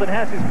 Joe Hamilton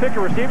has his pick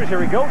of receivers here.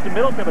 He goes to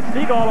Middleton, but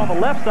Stegall on the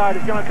left side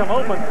is going to come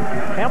open.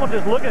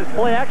 Hamilton's looking at his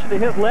play action to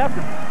his left.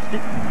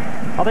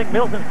 I think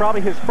Middleton's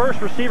probably his first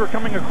receiver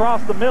coming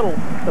across the middle.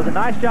 Does a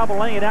nice job of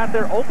laying it out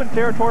there. Open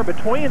territory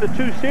between the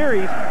 2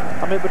 series.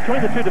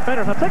 Between the 2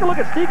 defenders. Now take a look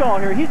at Stegall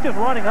here. He's just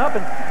running up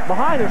and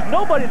behind. There's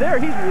nobody there.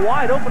 He's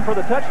wide open for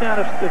the touchdown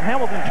if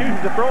Hamilton chooses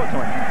to throw it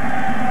to him.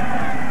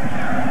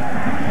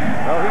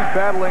 Well, he's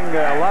battling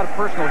a lot of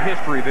personal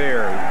history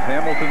there.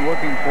 Hamilton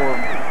looking for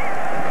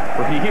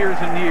years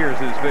and years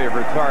his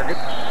favorite target.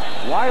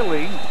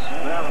 Wiley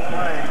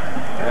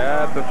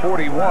at the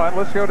 41.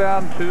 Let's go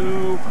down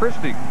to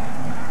Christie.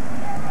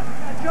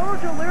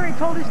 George O'Leary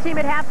told his team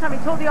at halftime,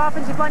 he told the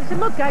offensive line, he said,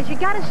 look, guys, you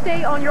got to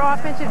stay on your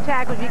offensive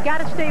tackles. You got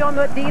to stay on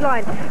the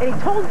D-line. And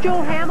he told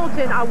Joe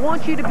Hamilton, I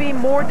want you to be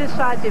more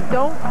decisive.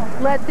 Don't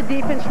let the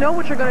defense know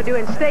what you're going to do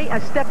and stay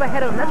a step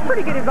ahead of them. That's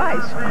pretty good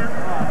advice.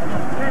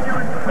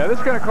 Now, this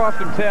is going to cost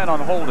him 10 on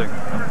holding.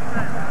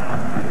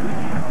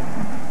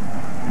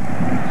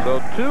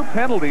 So 2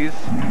 penalties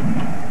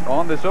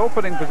on this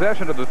opening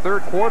possession of the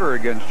third quarter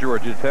against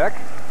Georgia Tech.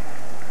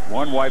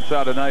 One wipes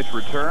out a nice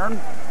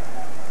return.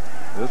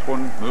 This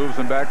one moves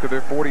them back to their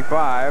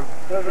 45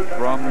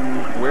 from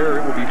where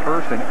it will be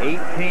first and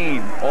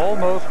 18.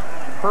 Almost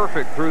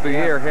perfect through the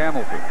air,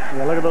 Hamilton.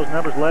 Yeah, look at those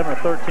numbers, 11 or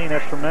 13.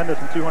 That's tremendous,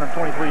 and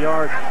 223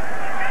 yards.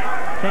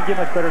 Can't get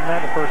much better than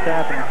that in the first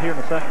half and here in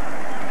the second.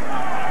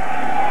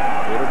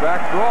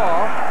 Quarterback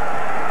draw.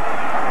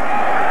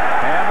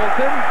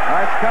 Hamilton,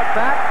 nice cut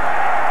back.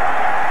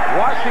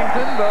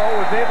 Washington, though,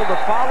 was able to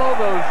follow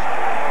those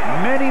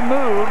many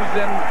moves,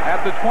 and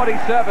at the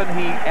 27,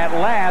 he at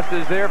last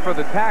is there for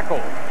the tackle.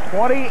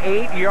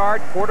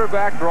 28-yard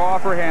quarterback draw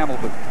for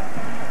Hamilton.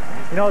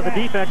 You know, as a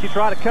defense, you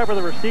try to cover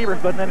the receivers,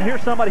 but then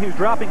here's somebody who's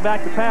dropping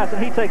back to pass,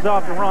 and he takes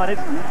off to run.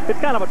 It's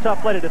kind of a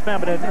tough play to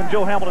defend, but in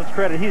Joe Hamilton's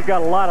credit, he's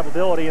got a lot of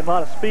ability and a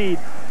lot of speed.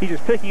 He's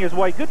just picking his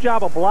way. Good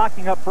job of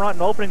blocking up front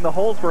and opening the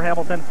holes for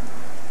Hamilton.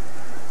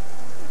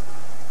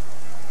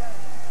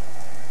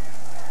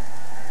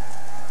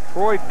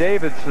 Troy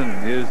Davidson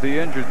is the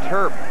injured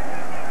Terp.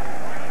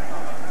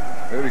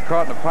 He'll be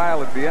caught in a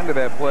pile at the end of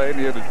that play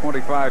near the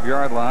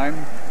 25-yard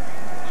line.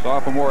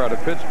 Sophomore out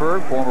of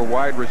Pittsburgh, former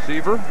wide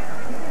receiver.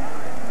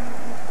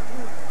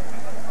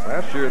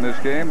 Last year in this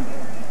game,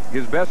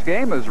 his best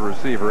game as a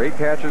receiver, 8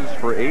 catches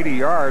for 80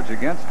 yards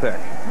against Tech.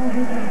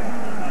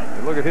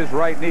 And look at his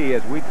right knee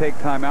as we take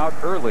time out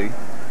early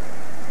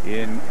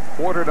in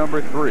quarter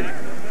number 3.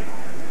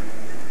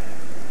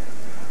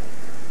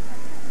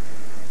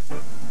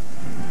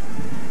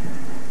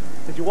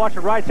 As you watch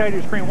the right side of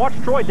your screen, watch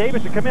Troy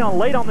Davidson come in on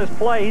late on this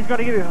play. He's going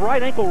to get his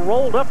right ankle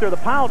rolled up there. The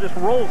pile just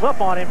rolls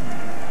up on him.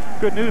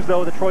 Good news,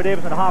 though, that Troy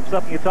Davidson hops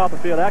up and gets off the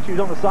field. Actually,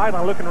 he's on the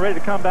sideline looking ready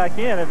to come back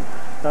in, and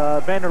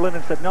Vander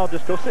Linden said, no,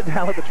 just go sit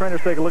down, let the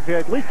trainers take a look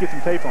at least get some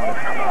tape on it.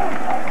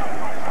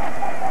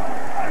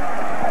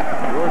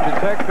 Georgia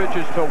Tech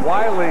pitches to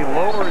Wiley,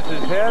 lowers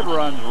his head,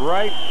 runs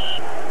right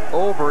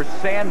over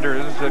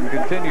Sanders, and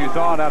continues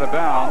on out of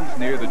bounds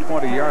near the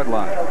 20-yard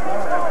line.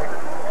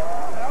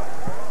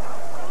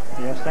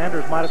 Yeah,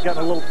 Sanders might have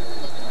gotten a little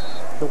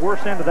the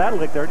worst end of that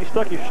lick there. He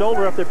stuck his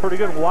shoulder up there pretty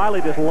good, and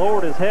Wiley just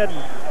lowered his head and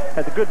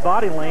had the good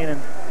body lean,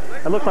 and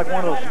it looks like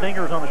one of those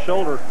stingers on the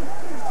shoulder.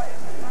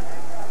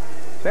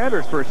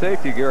 Sanders for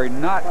safety, Gary,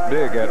 not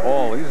big at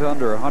all. He's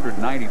under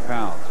 190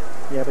 pounds.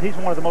 Yeah, but he's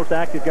one of the most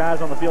active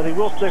guys on the field. He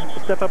will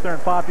step up there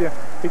and pop you.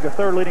 He's the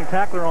third leading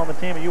tackler on the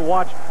team, and you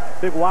watch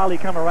Big Wiley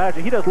coming around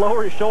you. He does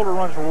lower his shoulder,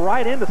 runs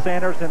right into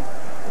Sanders, and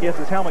yes,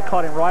 his helmet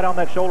caught him right on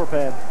that shoulder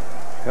pad.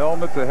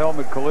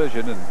 Helmet-to-helmet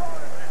collision, and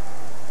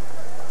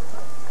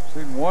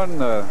seen one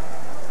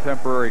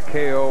temporary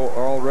KO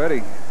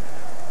already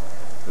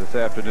this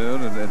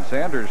afternoon, and then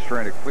Sanders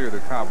trying to clear the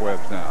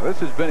cobwebs now. This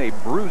has been a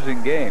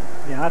bruising game.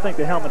 Yeah, I think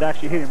the helmet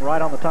actually hit him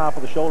right on the top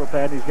of the shoulder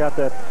pad, and he's got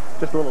that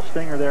just a little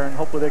stinger there, and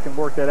hopefully they can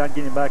work that out and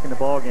get him back in the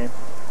ball game.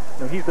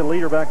 You know, he's the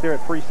leader back there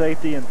at free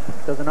safety and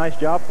does a nice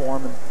job for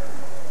him, and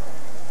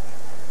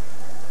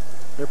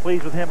they're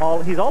pleased with him.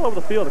 He's all over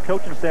the field. The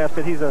coaching staff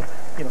said he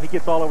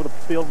gets all over the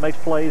field and makes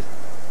plays.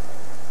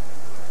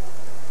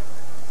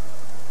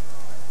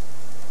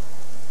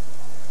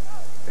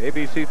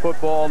 ABC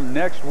football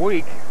next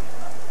week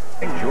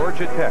in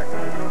Georgia Tech.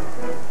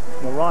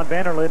 Well, Ron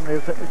Vander Linden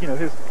is,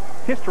 his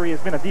history has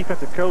been a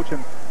defensive coach,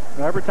 and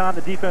every time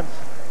the defense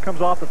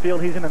comes off the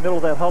field, he's in the middle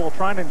of that huddle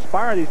trying to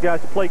inspire these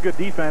guys to play good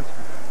defense.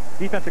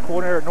 Defensive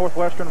coordinator at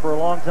Northwestern for a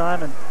long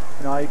time, and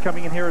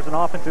coming in here as an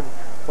offensive,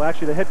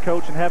 actually the head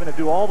coach, and having to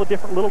do all the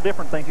little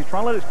different things. He's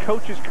trying to let his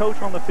coaches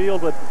coach on the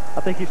field, but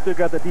I think he's still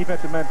got that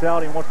defensive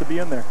mentality and wants to be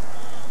in there.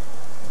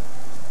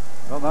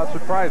 Well, not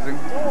surprising.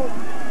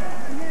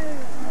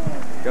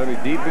 Got to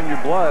be deep in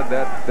your blood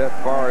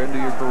that far into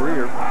your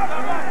career.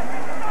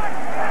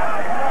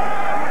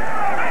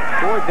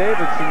 Troy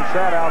Davidson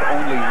sat out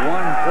only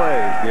one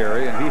play,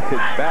 Gary, and he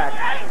is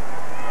back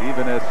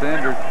even as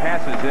Sanders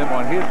passes him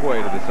on his way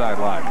to the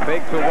sideline.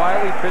 Fake to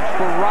Wiley, pitch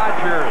for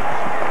Rogers.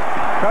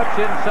 Cuts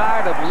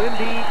inside of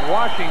Lindy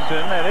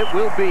Washington, and it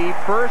will be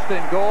first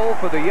and goal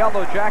for the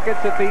Yellow Jackets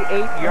at the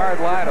 8-yard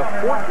line. A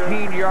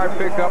 14-yard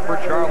pickup for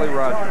Charlie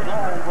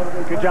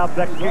Rogers. Good job of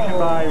execution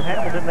by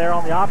Hamilton there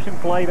on the option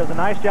play. Does a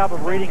nice job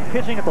of reading,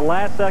 pitching at the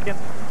last second.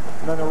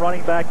 And then the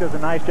running back does a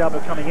nice job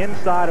of coming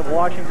inside of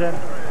Washington.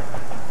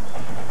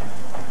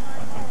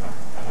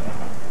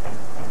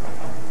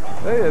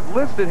 They had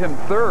listed him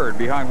third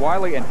behind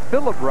Wiley and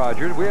Philip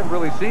Rogers. We haven't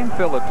really seen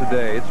Philip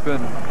today. It's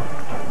been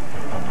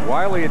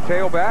Wiley at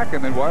tailback,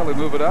 and then Wiley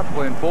move it up,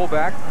 playing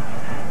fullback,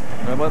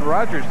 and let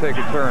Rogers take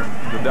a turn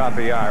to dot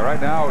the I. Right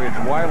now it's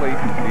Wiley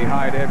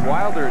behind Ed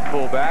Wilder at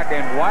fullback,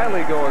 and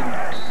Wiley going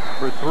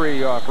for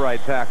 3 off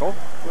right tackle.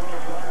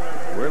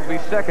 Where it'll be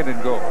second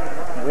and goal.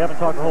 We haven't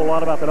talked a whole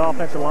lot about that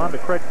offensive line,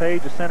 but Craig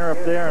Page, the center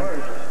up there,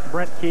 and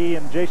Brent Key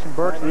and Jason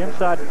Burks, the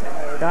inside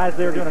guys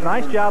there, doing a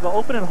nice job of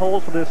opening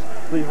holes for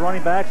these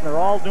running backs, and they're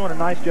all doing a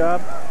nice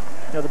job.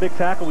 The big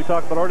tackle we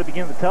talked about already at the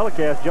beginning of the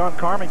telecast, John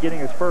Carmen, getting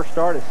his first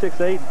start at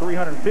 6'8" and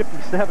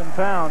 357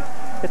 pounds.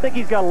 I think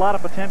he's got a lot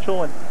of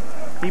potential, and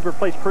He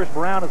replaced Chris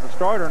Brown as a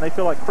starter, and they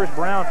feel like Chris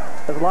Brown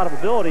has a lot of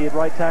ability at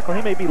right tackle.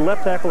 He may be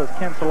left tackle as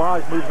Ken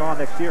Salage moves on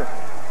next year.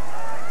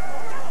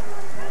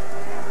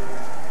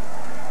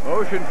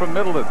 Motion from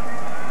Middleton.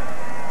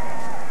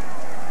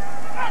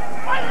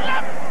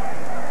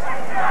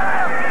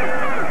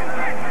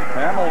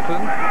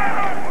 Hamilton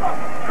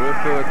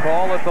with the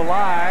call at the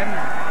line,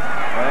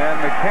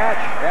 and the catch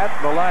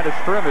at the line of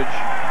scrimmage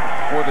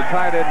for the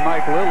tight end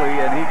Mike Lilly,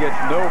 and he gets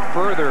no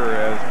further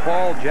as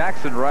Paul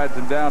Jackson rides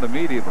him down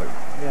immediately.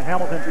 Yeah,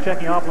 Hamilton's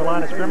checking off the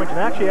line of scrimmage, and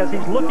actually as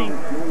he's looking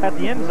at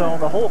the end zone,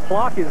 the whole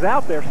clock is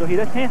out there, so he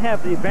can't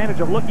have the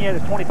advantage of looking at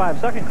his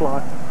 25-second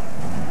clock.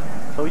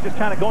 So he's just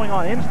kind of going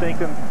on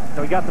instinct, and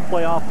he got the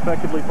play off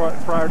effectively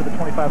prior to the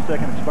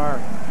 25-second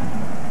expiring.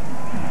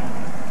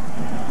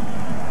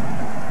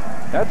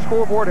 That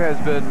scoreboard has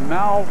been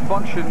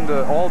malfunctioned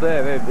all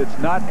day. It's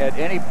not at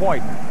any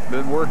point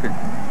been working.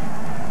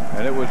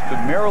 And it was to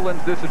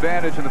Maryland's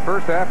disadvantage in the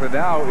first half, and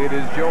now it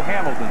is Joe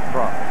Hamilton's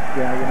problem.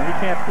 Yeah,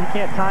 he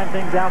can't time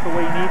things out the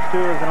way he needs to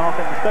as an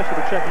offense,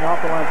 especially for checking off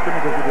the line of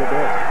scrimmage as he did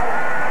there.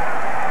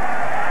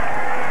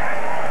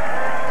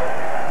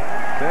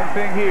 Same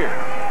thing here.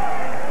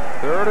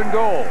 3rd and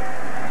goal.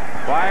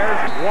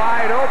 Fires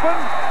wide open.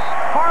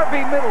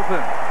 Harvey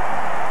Middleton.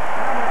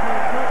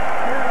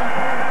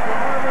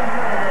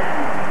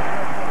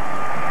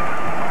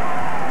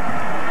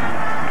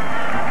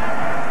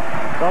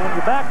 Well, when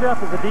you back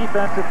up as a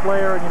defensive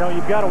player, and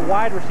you've got a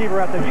wide receiver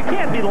out there, you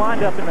can't be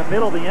lined up in the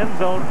middle of the end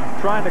zone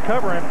trying to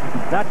cover him.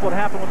 That's what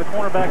happened with the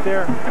cornerback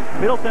there.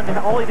 Middleton,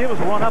 all he did was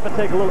run up and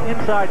take a little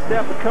inside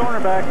step. The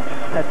cornerback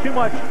had too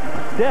much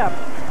depth.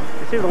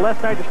 You see the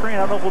left side of the screen.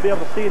 I don't know if we'll be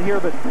able to see it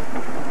here, but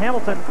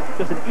Hamilton,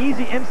 just an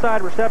easy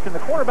inside reception. The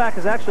cornerback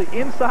is actually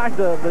inside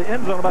the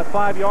end zone about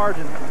 5 yards,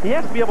 and he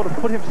has to be able to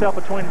put himself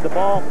between the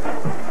ball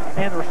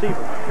and the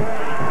receiver.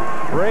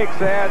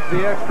 Breaks adds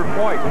the extra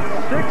point.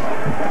 6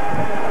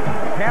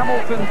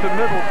 Hamilton to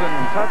Middleton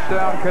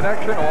touchdown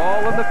connection,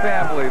 all in the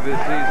family this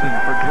season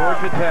for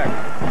Georgia Tech,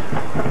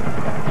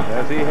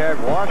 as he had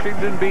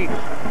Washington beat,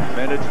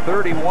 and it's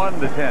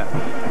 31-10.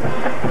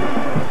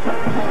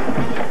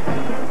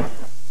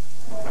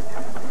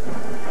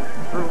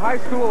 Through high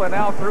school and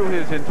now through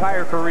his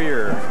entire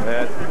career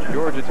at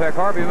Georgia Tech,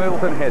 Harvey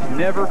Middleton has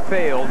never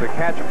failed to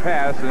catch a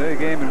pass in any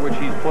game in which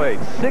he's played.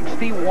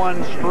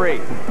 61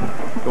 straight,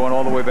 going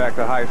all the way back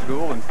to high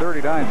school, and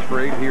 39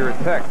 straight here at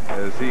Tech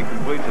as he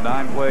completes a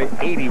 9-play,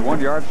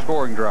 81-yard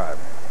scoring drive.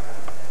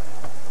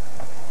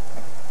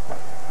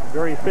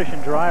 Very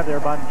efficient drive there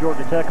by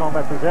Georgia Tech on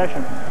that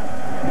possession.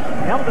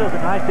 Hamilton does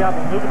a nice job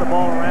of moving the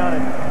ball around,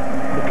 and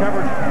the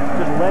coverage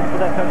just led for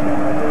that touchdown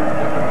right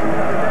there.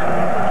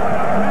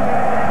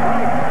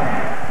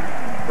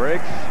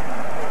 Breaks.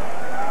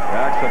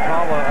 Backs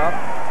Atala up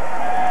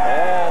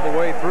all the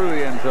way through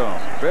the end zone.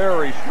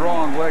 Very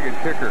strong-legged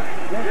kicker.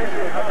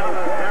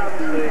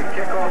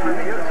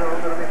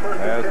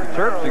 As the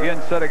Terps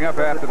again setting up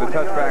after the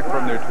touchback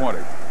from their 20.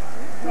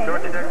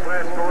 Georgia Tech's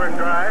last scoring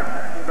drive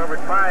covered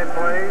 5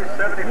 plays,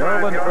 75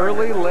 Maryland yards.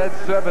 early led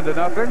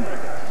 7-0.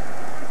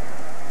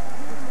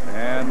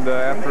 And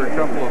after a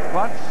couple of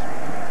punts,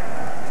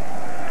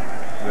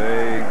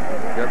 they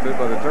got bit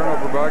by the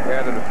turnover bug,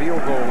 added a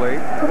field goal late.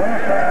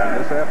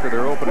 This after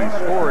their opening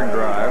scoring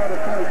drive.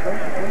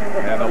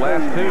 And the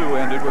last 2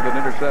 ended with an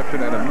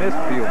interception and a missed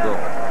field goal.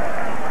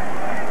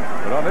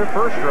 But on their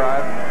first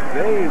drive,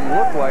 they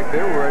looked like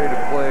they were ready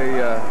to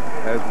play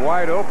as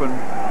wide open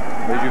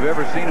as you've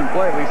ever seen them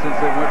play, at least since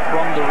they went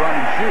from the run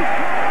and shoot.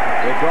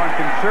 They've gone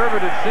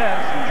conservative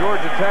since, and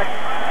Georgia Tech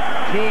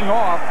teeing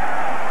off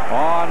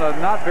on a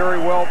not very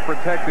well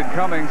protected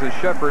Cummings as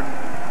Shepard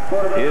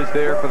is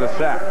there for the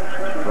sack.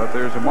 But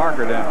there's a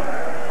marker down.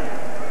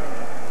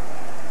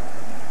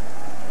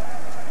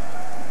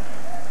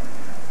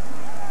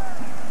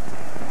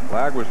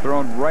 Flag was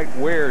thrown right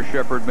where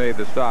Shepard made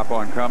the stop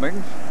on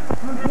Cummings.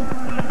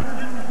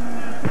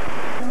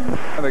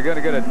 And they're going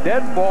to get a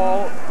dead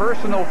ball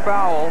personal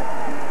foul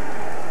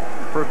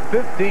for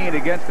 15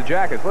 against the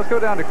Jackets. Let's go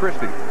down to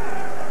Christie.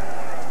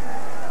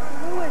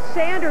 Lewis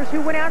Sanders,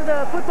 who went out of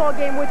the football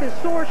game with his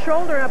sore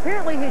shoulder, and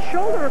apparently his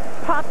shoulder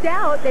popped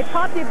out. They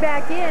popped it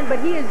back in, but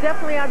he is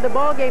definitely out of the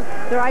ball game.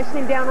 They're icing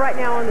him down right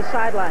now on the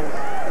sidelines.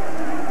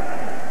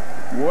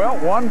 Well,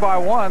 one by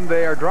one,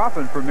 they are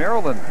dropping for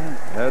Maryland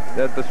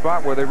at the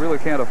spot where they really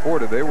can't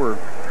afford it. They were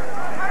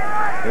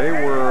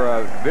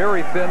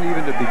very thin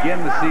even to begin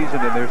the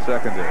season in their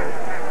secondary.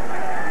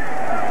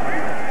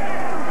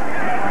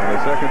 And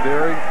the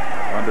secondary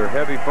under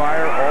heavy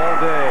fire all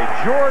day.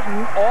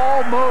 Jordan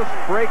almost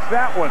breaks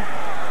that one.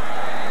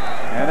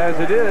 And as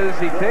it is,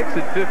 he takes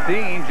it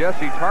 15.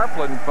 Jesse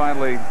Tarplin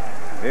finally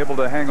able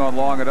to hang on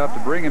long enough to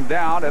bring him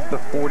down at the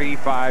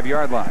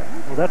 45-yard line.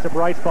 Well, that's a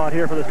bright spot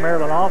here for this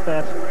Maryland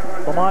offense.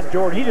 Lamont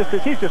Jordan,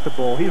 he's just a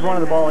bull. He's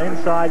running the ball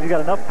inside. He's got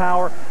enough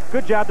power.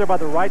 Good job there by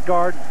the right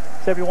guard,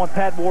 71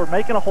 Pat Ward,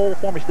 making a hole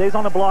for him. He stays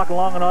on the block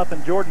long enough,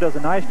 and Jordan does a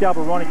nice job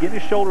of running,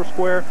 getting his shoulder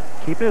square,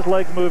 keeping his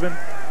legs moving.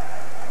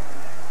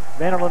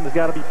 Vanderland has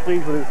got to be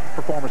pleased with his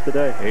performance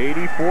today.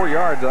 84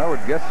 yards, I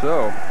would guess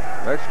so.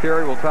 Rex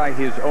Carey will tie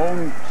his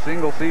own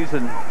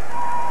single-season,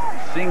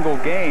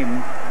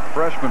 single-game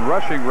freshman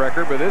rushing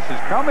record, but this is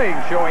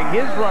Cummings showing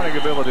his running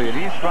ability, and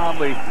he's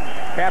fondly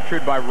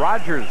captured by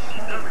Rogers.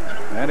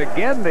 And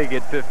again, they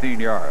get 15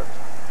 yards.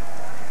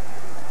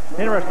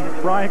 Interesting.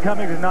 Brian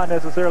Cummings is not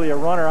necessarily a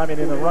runner. I mean,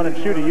 in the run and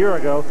shoot a year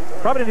ago,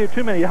 probably didn't do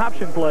too many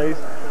option plays.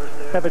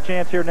 Have a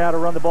chance here now to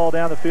run the ball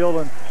down the field,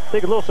 and I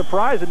think a little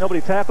surprised that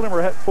nobody tackled him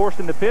or forced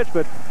him to pitch,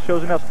 but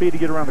shows enough speed to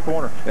get around the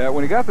corner. Yeah,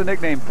 when he got the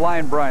nickname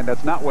Flying Brian,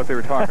 that's not what they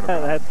were talking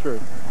about. That's true.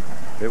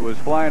 It was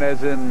flying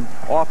as in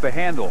off the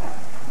handle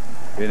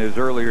in his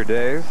earlier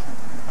days.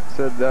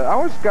 Said, I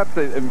always got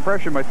the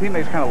impression my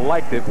teammates kind of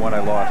liked it when I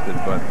lost it,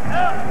 but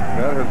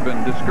that has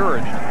been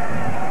discouraged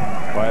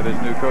by this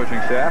new coaching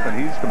staff, and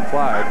he's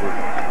complied with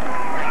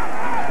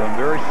some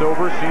very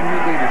sober senior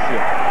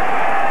leadership.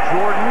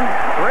 Jordan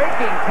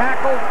breaking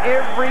tackles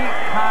every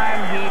time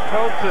he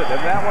pokes it, and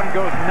that one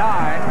goes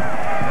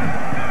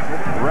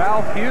 9.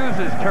 Ralph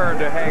Hughes' turn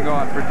to hang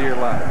on for dear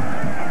life.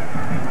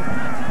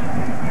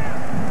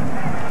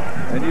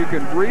 And you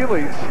can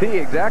really see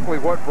exactly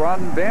what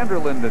Ron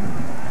Vanderlinden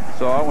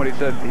saw when he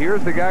said,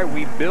 here's the guy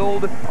we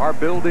build our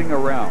building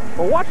around.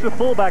 Well, watch the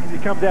fullback as he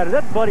comes at it.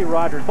 That's Buddy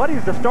Rogers.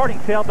 Buddy's the starting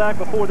tailback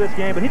before this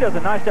game, but he does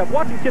a nice job.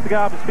 Watch him get the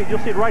guy off his feet. You'll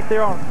see it right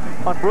there on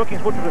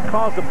Brookings, which was the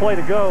cause the play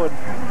to go,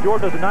 and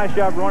Jordan does a nice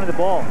job running the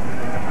ball.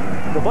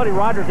 So Buddy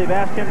Rogers, they've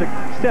asked him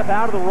to step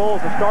out of the role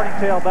as the starting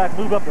tailback,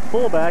 move up to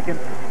fullback, and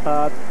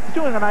he's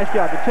doing a nice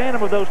job. The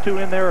tandem of those two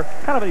in there,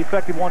 kind of an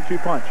effective 1-2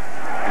 punch.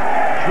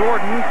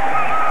 Jordan,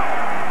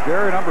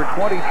 carry number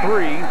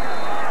 23.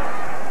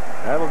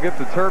 That'll get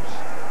the Terps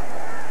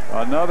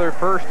another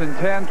 1st and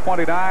 10,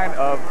 29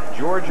 of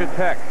Georgia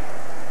Tech.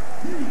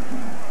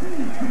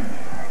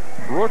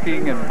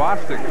 Brooking and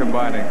Bostic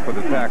combining for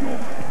the tackle.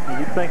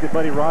 You'd think that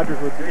Buddy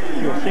Rogers would,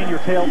 senior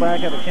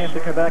tailback, have a chance to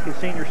come back his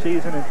senior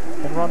season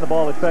and run the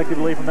ball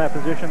effectively from that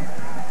position.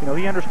 You know,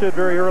 he understood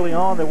very early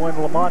on that when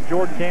Lamont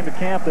Jordan came to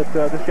camp that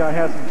this guy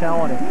has some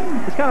talent,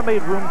 and he's kind of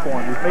made room for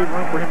him. He's made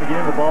room for him to get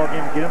into the ball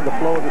game, get into the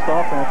flow of this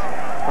offense.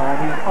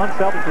 He's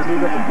unselfish to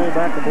move up the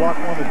fullback to block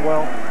for him as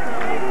well.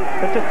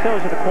 That just tells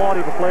you the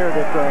quality of the player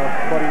that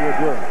Buddy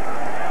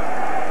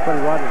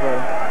Rogers was.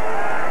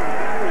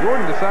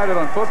 Jordan decided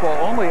on football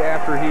only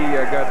after he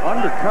got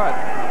undercut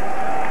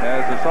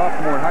as a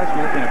sophomore in high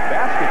school in a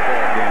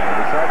basketball game. He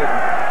decided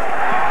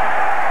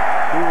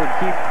he would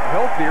keep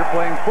healthier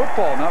playing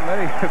football. Not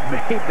many have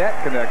made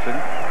that connection.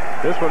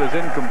 This one is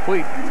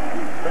incomplete.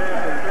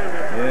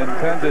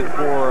 Intended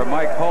for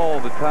Mike Hull,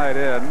 the tight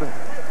end.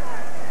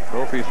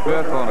 Kofi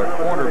Smith on a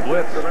corner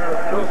blitz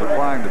was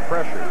applying the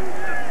pressure.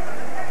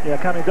 Yeah,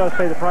 Cummings does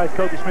pay the price.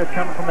 Kofi Smith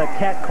coming from that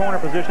cat corner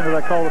position, as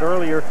I called it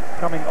earlier,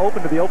 coming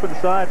open to the open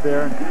side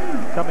there, and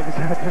Cummings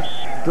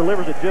just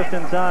delivers it just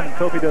in time, and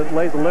Kofi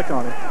lays a lick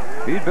on it.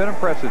 He's been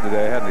impressive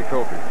today, hasn't he,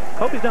 Kofi?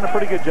 Kofi's done a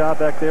pretty good job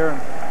back there, and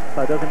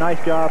does a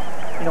nice job.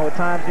 You know, at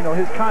times,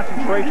 his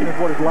concentration is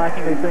what is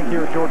lacking, they think,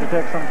 here at Georgia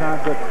Tech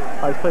sometimes, but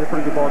he's played a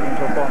pretty good ball game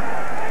so far.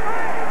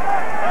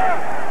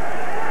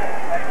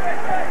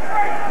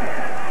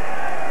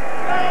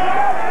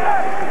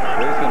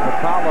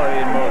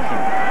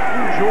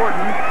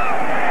 Jordan,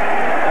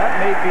 that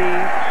may be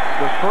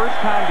the first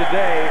time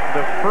today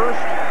the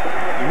first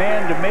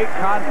man to make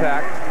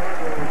contact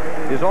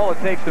is all it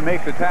takes to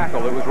make the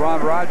tackle. It was Ron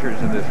Rogers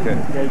in this case.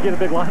 Yeah, you get a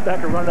big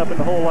linebacker running up in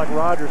the hole like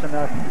Rogers, and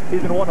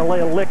he's been wanting to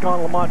lay a lick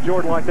on Lamont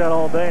Jordan like that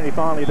all day, and he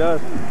finally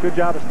does. Good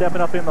job of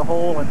stepping up in the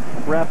hole and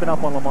wrapping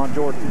up on Lamont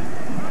Jordan.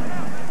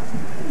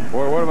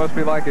 Boy, what it must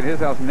be like at his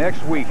house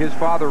next week. His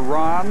father,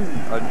 Ron,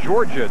 a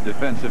Georgia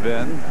defensive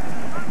end,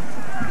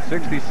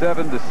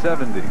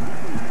 67-70.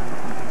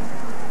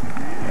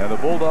 And the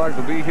Bulldogs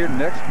will be here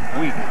next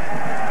week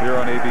here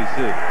on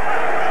ABC.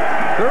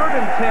 3rd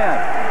and 10.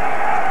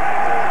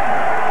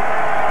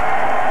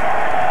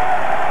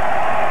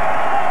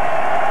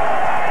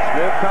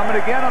 Smith coming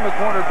again on the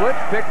corner blitz,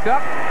 picked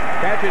up.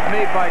 Catch is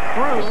made by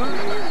Cruz,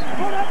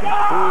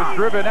 who is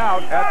driven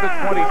out at the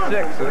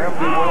 26. And that'll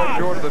be well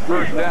short of the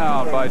first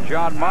down by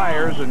John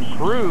Myers, and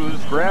Cruz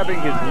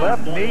grabbing his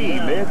left knee.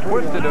 They had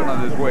twisted it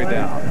on his way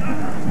down.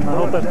 I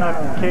hope that's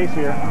not the case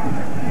here.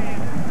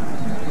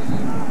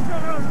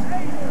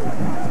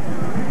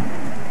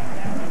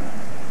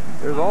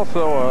 There's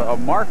also a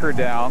marker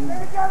down,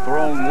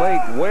 thrown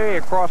late, way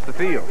across the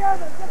field.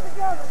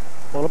 Well,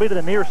 it'll be to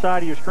the near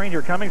side of your screen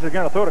here. Cummings is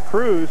going to throw to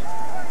Cruz.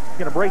 He's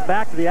going to break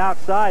back to the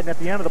outside, and at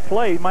the end of the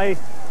play, he may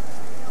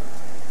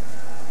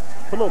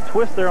put a little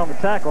twist there on the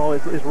tackle.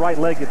 His right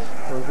leg gets,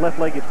 or his left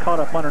leg gets caught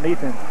up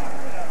underneath him.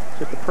 It's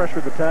just the pressure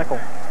of the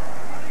tackle.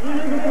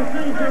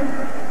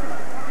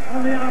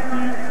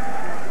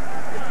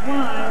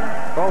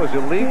 Well, it was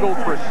illegal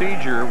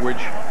procedure,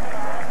 which,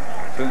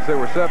 since they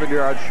were 7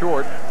 yards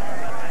short,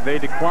 they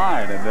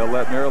decline, and they'll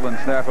let Maryland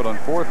snap it on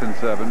 4th and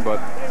 7. But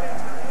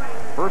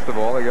first of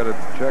all, they got to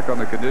check on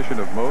the condition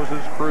of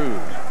Moses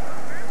Cruz.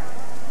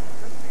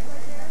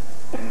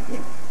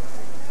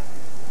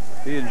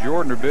 He and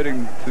Jordan are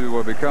bidding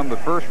to become the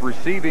first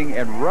receiving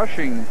and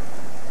rushing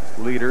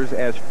leaders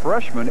as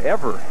freshmen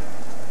ever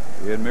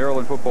in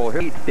Maryland football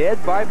history.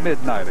 Dead by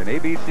Midnight, an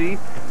ABC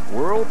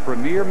world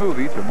premiere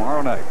movie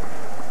tomorrow night.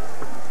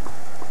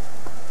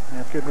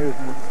 That's good news.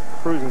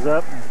 Cruz is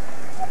up.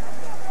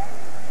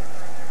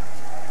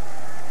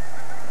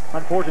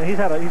 Unfortunately, he's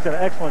had an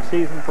excellent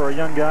season for a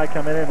young guy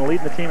coming in and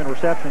leading the team in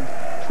receptions.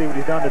 See what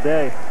he's done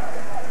today.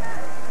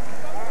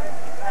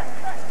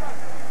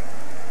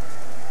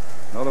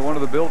 Another one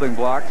of the building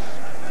blocks.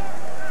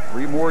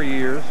 3 more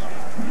years.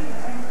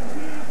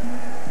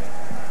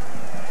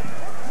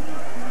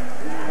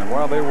 And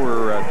while they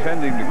were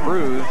tending to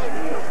Cruz,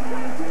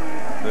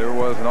 there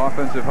was an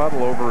offensive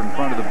huddle over in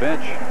front of the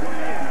bench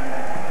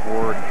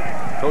for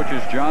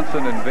coaches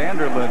Johnson and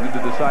Vanderlinden to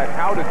decide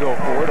how to go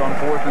forward on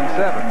 4th and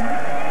 7.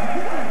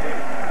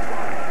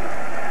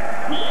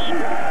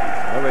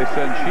 Well, they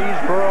send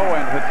Cheeseborough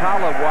and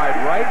Hatala wide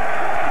right.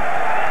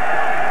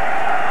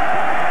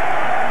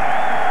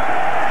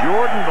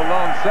 Jordan, the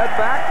lone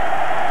setback.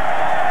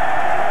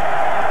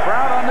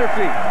 Crowd on their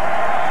feet.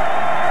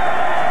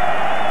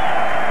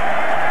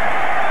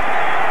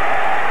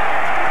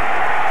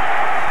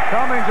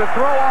 Cummings a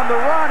throw on the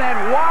run,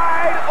 and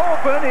wide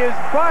open is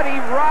Buddy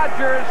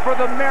Rogers for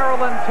the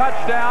Maryland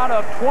touchdown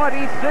of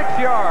 26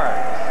 yards.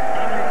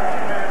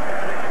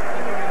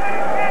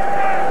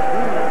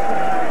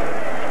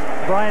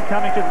 Brian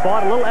Cummings just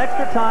bought a little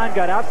extra time,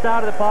 got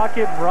outside of the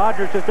pocket, and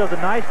Rogers just does a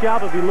nice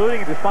job of eluding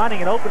and just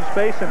finding an open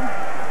space. And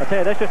I tell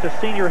you, that's just a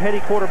senior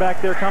heady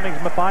quarterback there, Cummings,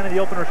 finding the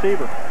open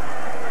receiver.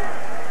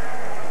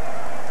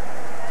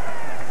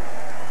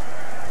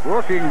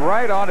 Working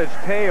right on its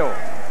tail.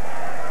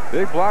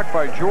 Big block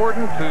by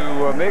Jordan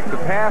to make the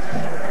pass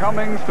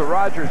Cummings to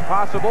Rogers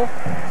possible.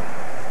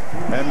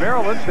 And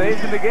Maryland stays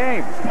in the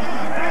game.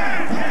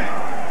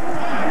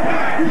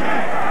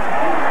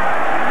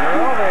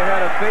 Well, they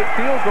had a fake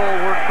field goal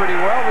work pretty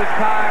well. This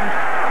time,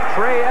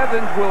 Trey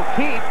Evans will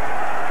keep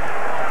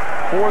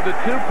for the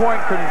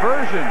 2-point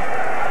conversion.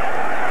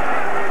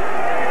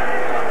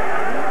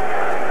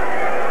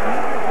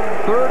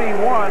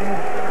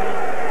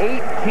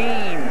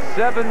 31-18.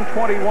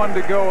 7:21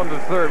 to go in the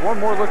third. One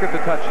more look at the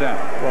touchdown.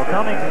 Well,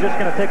 Cummings is just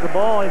going to take the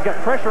ball. He's got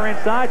pressure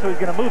inside, so he's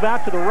going to move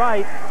out to the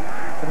right.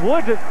 And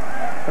Rogers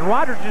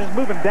is just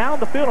moving down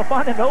the field and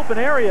finding an open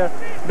area.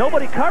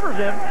 Nobody covers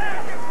him.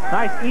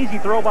 Nice, easy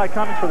throw by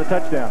Cummings for the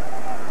touchdown.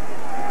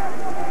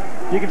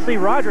 You can see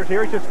Rogers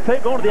here. He's just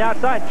going to the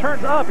outside,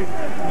 turns up. He's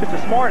just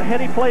a smart,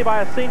 heady play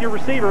by a senior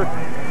receiver.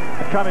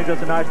 And Cummings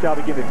does a nice job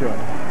of giving it to him.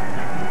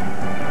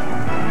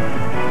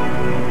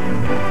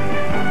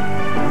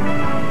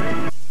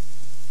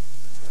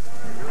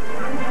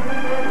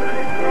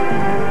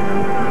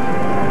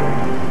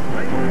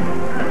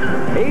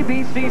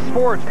 ABC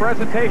Sports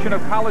presentation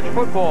of college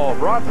football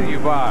brought to you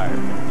by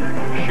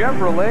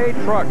Chevrolet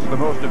Trucks, the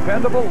most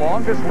dependable,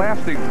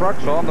 longest-lasting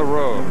trucks on the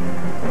road.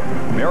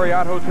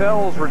 Marriott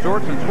Hotels,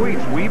 Resorts, and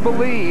Suites. We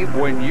believe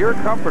when you're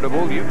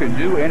comfortable, you can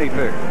do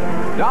anything.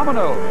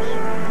 Domino's,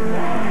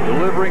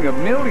 delivering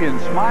 1 million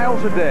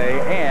smiles a day.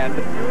 And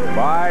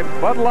by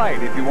Bud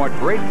Light. If you want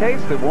great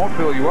taste that won't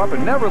fill you up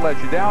and never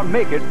let you down,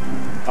 make it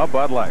a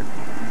Bud Light.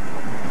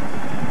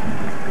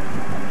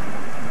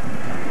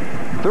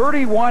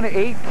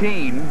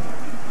 31-18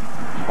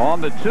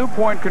 on the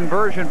 2-point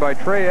conversion by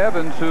Trey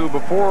Evans, who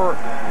before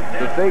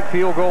the fake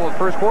field goal in the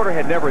first quarter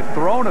had never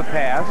thrown a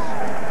pass,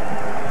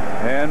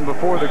 and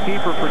before the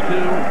keeper for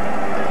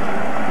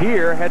 2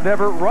 here had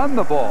never run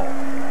the ball.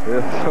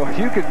 So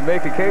you could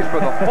make a case for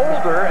the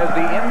holder as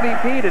the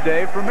MVP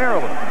today for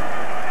Maryland.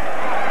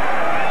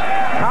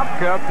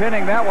 Kopka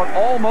pinning that one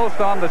almost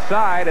on the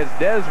side as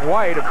Des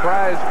White, a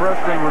prize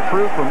freshman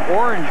recruit from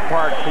Orange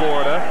Park,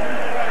 Florida,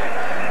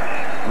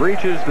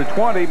 reaches the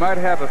 20, might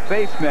have a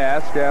face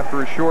mask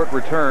after a short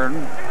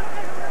return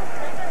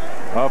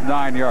of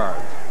 9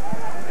 yards.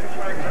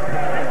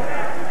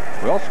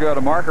 We also got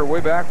a marker way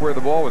back where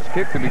the ball was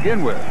kicked to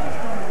begin with.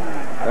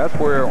 That's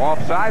where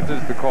offsides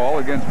is the call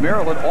against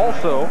Maryland.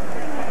 Also,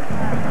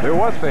 there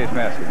was face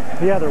masking.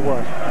 Yeah, there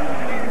was.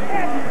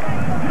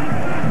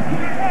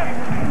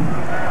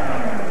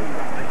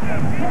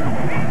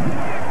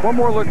 One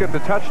more look at the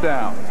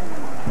touchdown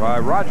by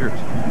Rogers.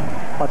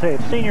 I'll tell you,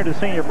 it's senior to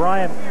senior.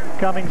 Brian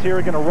Cummings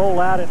here going to roll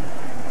out, and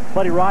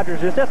Buddy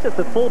Rogers is just at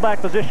the fullback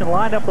position,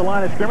 lined up the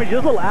line of scrimmage.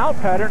 Just a little out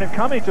pattern, and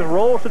Cummings just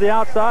rolls to the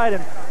outside,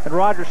 and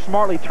Rogers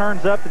smartly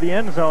turns up to the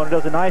end zone and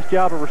does a nice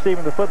job of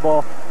receiving the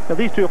football. Now,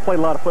 these two have played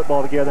a lot of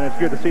football together, and it's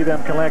good to see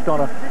them connect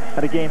on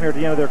at a game here at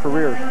the end of their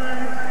careers.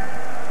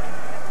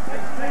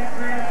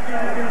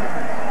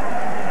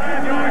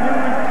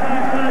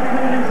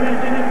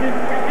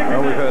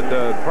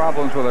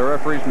 Problems with our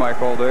referees,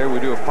 Mike, all day. We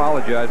do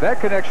apologize.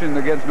 That connection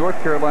against North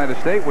Carolina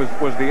State was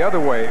the other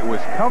way. It was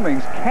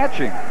Cummings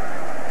catching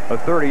a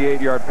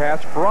 38-yard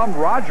pass from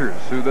Rogers,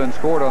 who then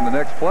scored on the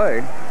next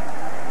play.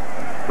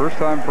 First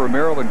time for a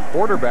Maryland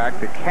quarterback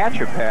to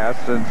catch a pass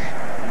since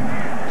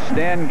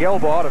Stan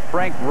Gelbaugh to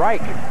Frank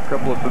Reich, a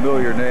couple of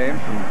familiar names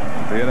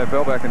from the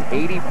NFL back in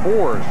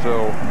 '84.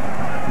 So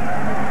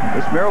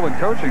this Maryland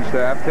coaching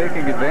staff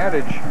taking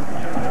advantage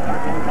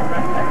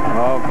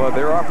of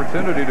their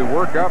opportunity to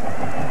work up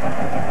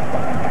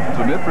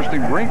some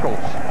interesting wrinkles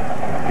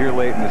here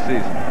late in the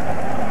season.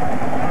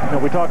 You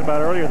know, we talked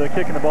about earlier, they're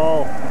kicking the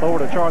ball over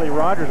to Charlie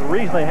Rogers. The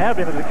reason they have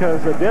been is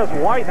because Des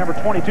White, number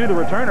 22, the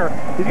returner,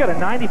 he's got a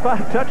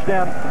 95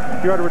 touchdown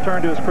yard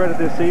return to his credit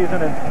this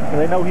season, and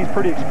they know he's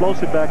pretty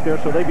explosive back there,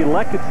 so they've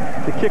elected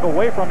to kick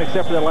away from him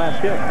except for that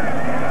last kick.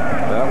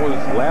 That was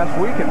last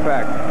week, in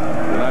fact,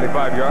 the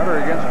 95-yarder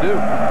against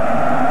Duke.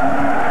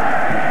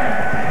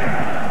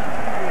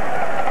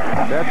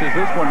 Catches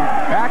this one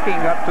backing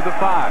up to the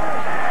 5.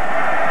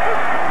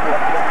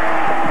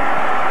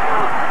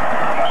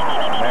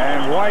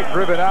 And White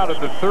driven out at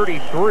the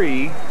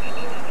 33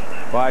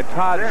 by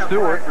Todd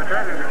Stewart.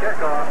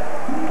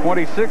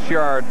 26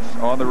 yards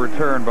on the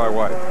return by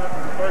White.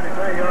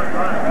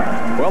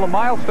 Well, a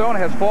milestone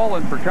has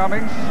fallen for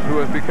Cummings, who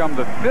has become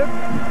the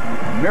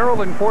 5th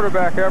Maryland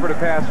quarterback ever to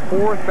pass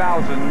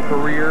 4,000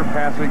 career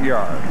passing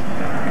yards.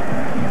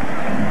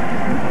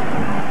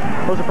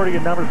 Those are pretty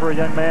good numbers for a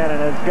young man,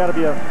 and it's got to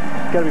be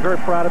very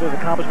proud of his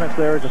accomplishments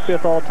there. He's the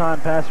 5th all-time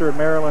passer in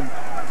Maryland.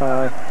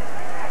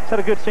 He's had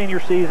a good senior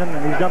season,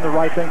 and he's done the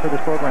right thing for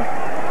this program.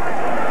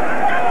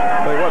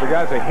 Tell you what, the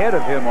guys ahead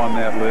of him on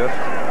that list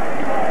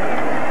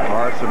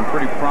are some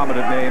pretty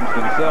prominent names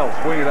themselves.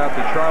 Swing it out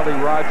to Charlie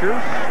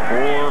Rogers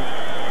for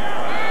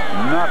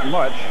not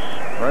much.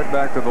 Right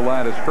back to the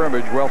line of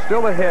scrimmage. Well,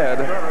 still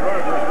ahead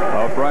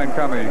of Brian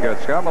Cummings. You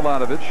got Scott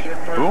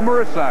Milanovich,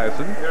 Boomer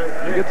Esiason.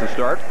 He gets a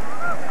start.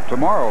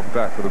 Tomorrow,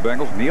 back for the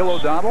Bengals, Neil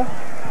O'Donnell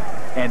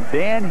and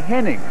Dan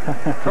Henning.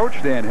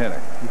 Coach Dan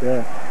Henning.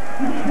 Yeah.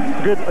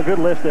 A good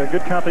list there.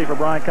 Good company for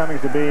Brian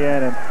Cummings to be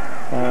in. And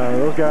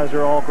those guys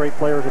are all great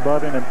players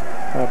above him.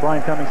 And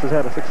Brian Cummings has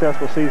had a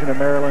successful season in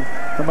Maryland.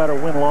 No matter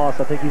win-loss,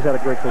 I think he's had a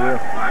great career.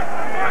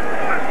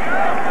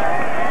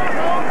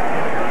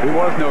 He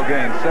was no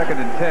gain. 2nd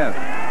and 10.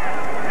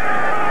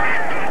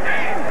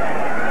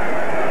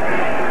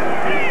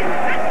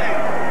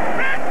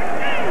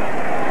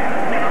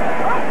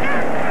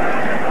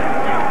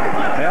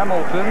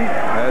 Hamilton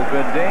has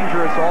been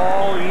dangerous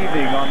all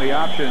evening on the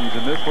options,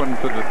 and this one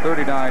to the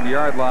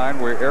 39-yard line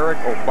where Eric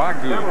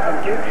Obagu,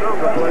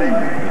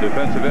 the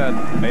defensive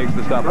end, makes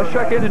the stop. Let's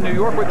check in New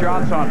York with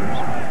John Saunders.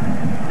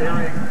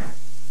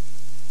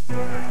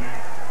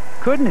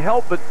 Couldn't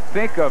help but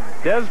think of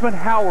Desmond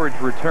Howard's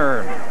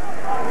return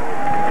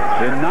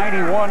in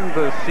 '91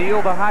 to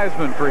seal the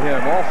Heisman for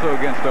him, also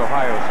against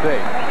Ohio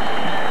State.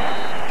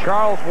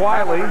 Charles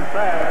Wiley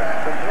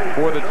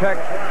for the Tech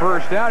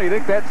first down. You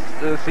think that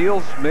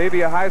seals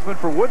maybe a Heisman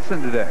for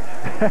Woodson today?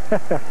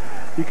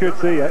 You could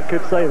say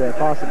that,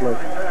 possibly.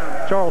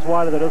 Charles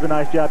Wiley, that does a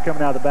nice job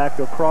coming out of the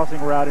backfield,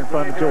 crossing route in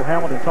front of Joe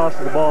Hamilton,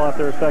 tosses the ball out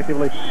there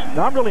effectively.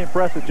 Now, I'm really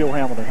impressed with Joe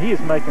Hamilton. He is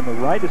making the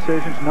right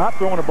decisions, not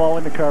throwing the ball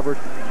into coverage,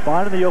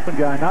 finding the open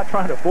guy, not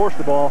trying to force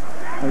the ball.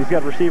 And he's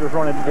got receivers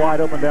running wide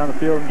open down the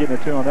field and getting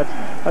it to him.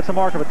 That's a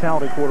mark of a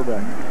talented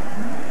quarterback.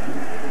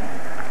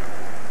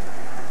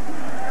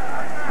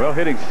 Well,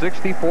 hitting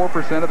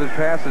 64% of his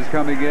passes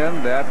coming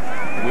in. That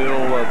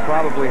will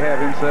probably have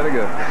him setting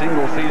a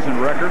single-season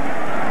record.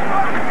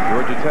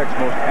 Georgia Tech's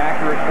most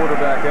accurate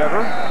quarterback ever.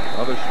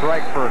 Another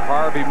strike for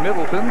Harvey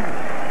Middleton.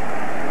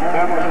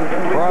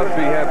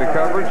 Crosby had the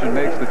coverage and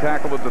makes the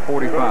tackle at the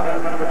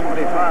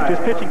 45.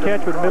 Just pitch and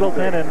catch with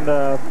Middleton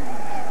and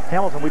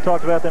Hamilton. We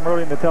talked about them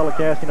earlier in the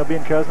telecast, you know,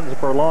 being cousins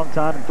for a long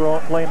time and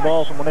playing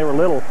ball from when they were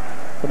little.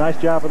 It's a nice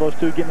job for those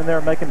two getting in there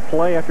and making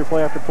play after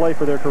play after play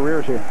for their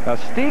careers here. Now,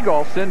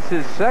 Stegall, since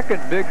his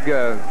second big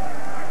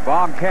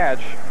bomb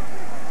catch,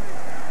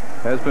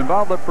 has been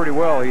bottled up pretty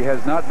well. He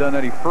has not done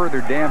any further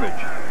damage.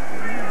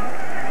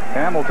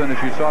 Hamilton, as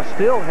you saw,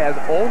 still has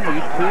only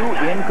 2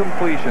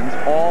 incompletions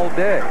all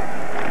day.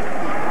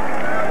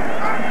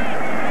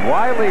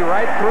 Wiley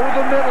right through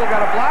the middle,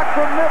 got a block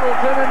from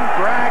Middleton and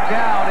dragged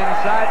down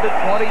inside the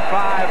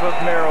 25 of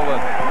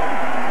Maryland.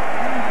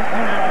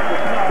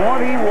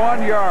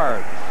 21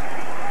 yards.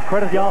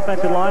 Credit the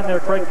offensive line there.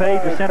 Craig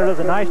Page, the center, does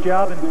a nice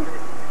job. And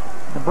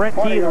Brent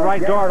Key, the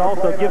right guard,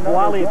 also gives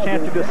Wiley a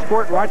chance to just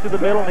squirt right through the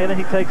middle, and then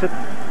he takes it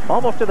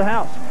almost to the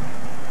house.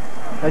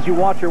 As you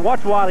watch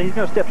Wiley, he's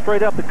going to step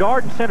straight up. The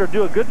guard and center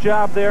do a good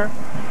job there.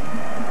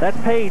 That's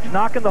Page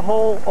knocking the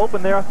hole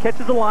open there.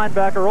 Catches the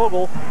linebacker,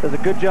 Ogle. Does a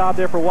good job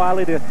there for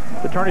Wiley to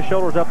turn his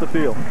shoulders up the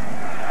field.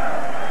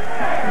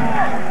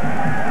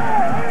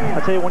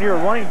 I tell you, when you're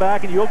a running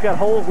back and you've got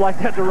holes like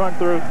that to run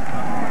through, it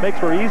makes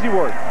for easy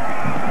work.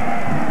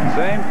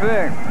 Same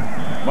thing.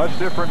 Much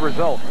different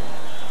result.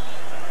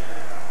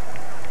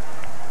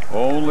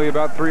 Only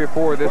about 3 or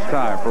 4 this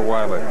time for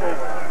Wiley.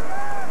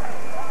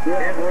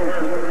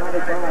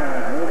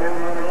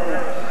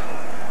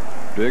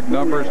 Big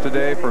numbers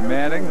today for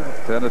Manning.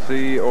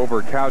 Tennessee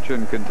over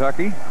Cowichan,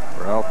 Kentucky.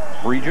 Ralph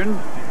Friedgen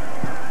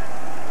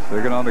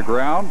sticking on the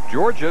ground.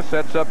 Georgia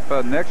sets up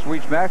next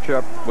week's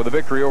matchup with a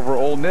victory over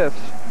Ole Miss.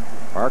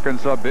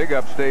 Arkansas big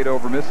upstate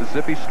over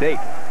Mississippi State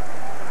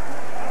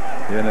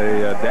in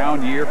a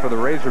down year for the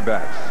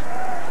Razorbacks.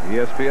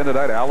 ESPN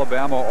tonight,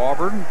 Alabama,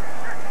 Auburn.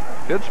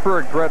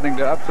 Pittsburgh threatening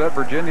to upset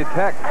Virginia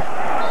Tech.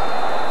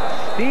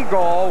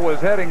 Stegall was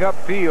heading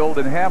upfield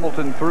and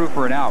Hamilton threw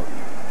for an out.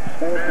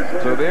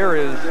 So there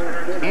is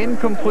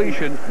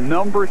incompletion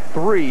number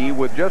 3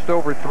 with just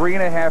over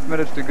 3.5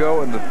 minutes to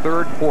go in the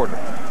third quarter.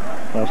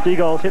 Well,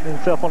 Stegall's hitting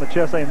himself on the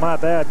chest saying, my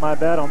bad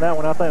on that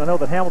one. I know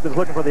that Hamilton's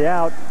looking for the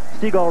out.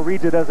 Stegall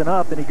reads it as an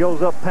up, and he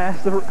goes up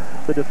past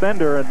the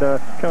defender and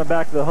coming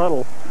back to the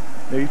huddle.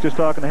 He's just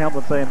talking to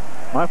Hamilton saying,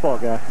 my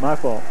fault, guy, my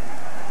fault.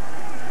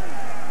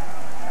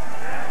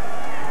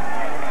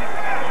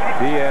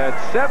 He had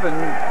 7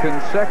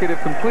 consecutive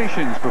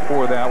completions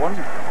before that one.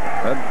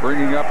 That's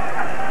bringing up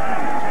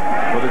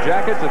for the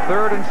Jackets a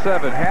 3rd and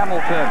 7.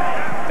 Hamilton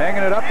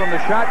hanging it up from the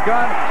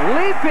shotgun.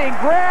 Leaping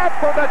grab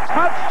for the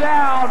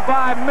touchdown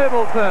by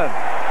Middleton.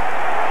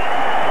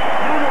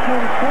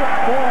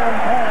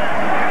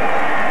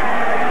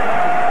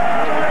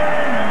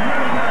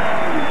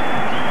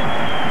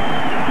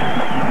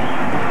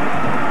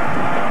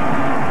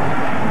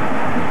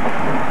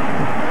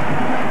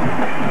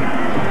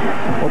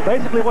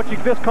 Basically what you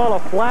just call a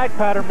flag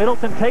pattern.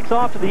 Middleton takes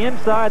off to the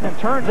inside, then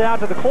turns out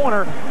to the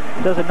corner,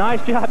 does a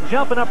nice job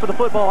jumping up for the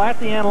football at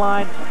the end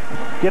line,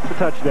 gets the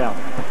touchdown.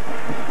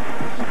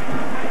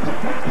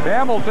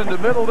 Hamilton to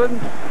Middleton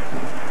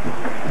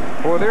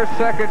for their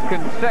 2nd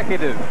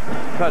consecutive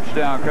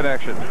touchdown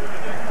connection.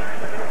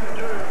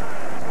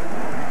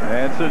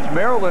 And since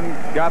Maryland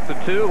got the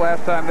 2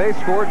 last time they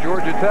scored,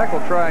 Georgia Tech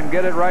will try and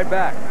get it right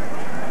back.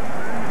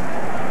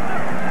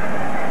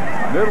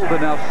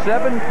 Middleton now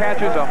 7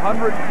 catches,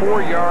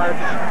 104 yards,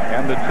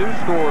 and the 2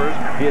 scores,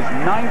 his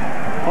 9th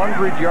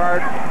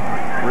 100-yard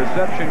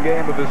reception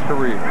game of his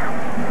career.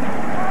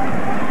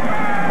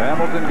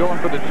 Hamilton going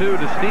for the 2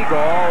 to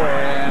Stegall,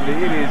 and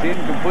it is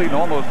incomplete and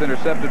almost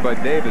intercepted by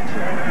Davidson.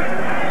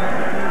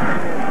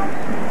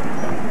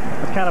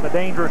 It's kind of a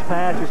dangerous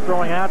pass he's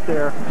throwing out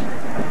there.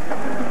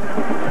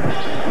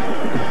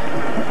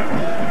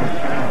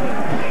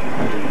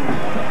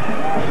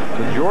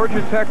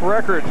 Georgia Tech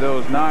record,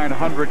 those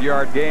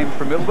 900-yard games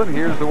for Middleton.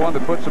 Here's the one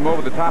that puts him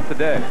over the top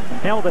today.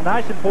 Hamilton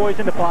nice and poised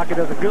in the pocket,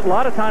 does a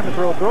lot of time to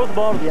throw, throws the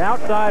ball to the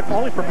outside,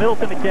 only for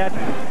Middleton to catch.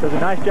 Does a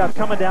nice job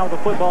coming down with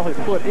the football. His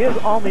foot is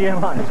on the end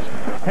line.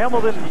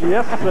 Hamilton,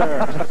 yes,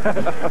 sir.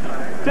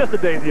 Just a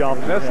daisy off.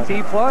 Best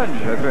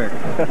T-plunge, I think.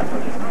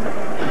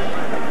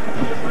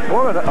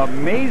 What an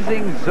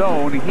amazing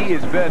zone he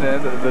has been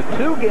in. The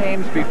 2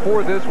 games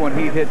before this one,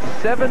 he hit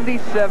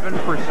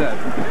 77%.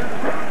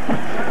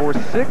 For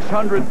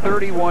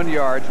 631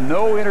 yards,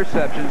 no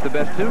interceptions, the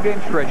best 2-game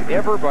stretch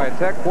ever by a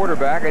Tech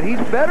quarterback, and he's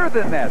better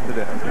than that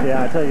today.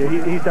 Yeah, I tell you,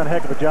 he's done a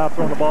heck of a job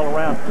throwing the ball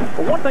around.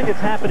 But one thing that's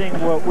happening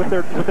with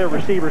their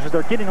receivers is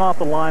they're getting off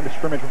the line of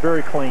scrimmage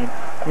very clean.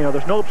 You know,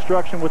 there's no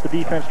obstruction with the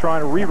defense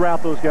trying to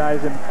reroute those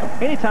guys, and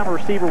anytime a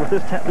receiver with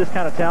this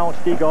kind of talent,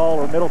 Stegall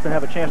or Middleton,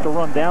 have a chance to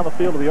run down the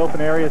field to the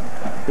open areas,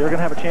 they're going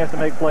to have a chance to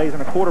make plays,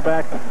 and a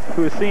quarterback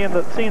who is seeing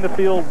the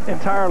field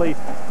entirely,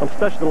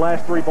 especially the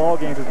last 3 ball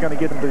games, is going to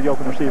get them to the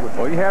open receiver.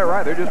 Well, you had it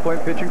right. They're just playing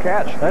pitch and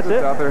catch. That's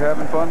it. Out there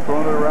having fun,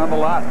 throwing it around the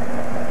lot.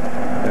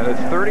 And it's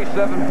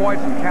 37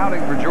 points and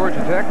counting for Georgia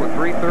Tech with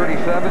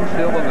 3:37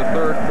 still in the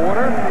third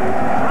quarter.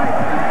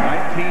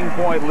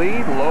 19-point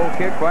lead. Low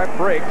kick by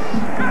Frakes.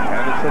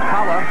 And it's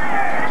Atala.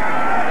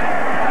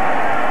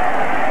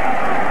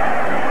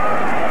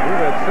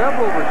 We've had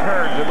several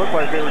returns. It looked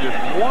like they were just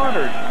 1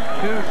 or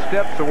 2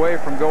 steps away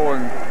from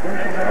going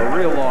a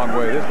real long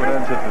way. This one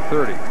ends at the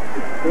 30.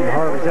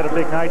 Harvey's had a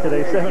big night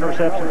today. 7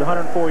 receptions,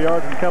 104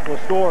 yards, and a couple of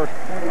scores.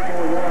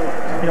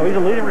 You know, he's a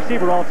leading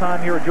receiver all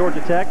time here at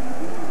Georgia Tech.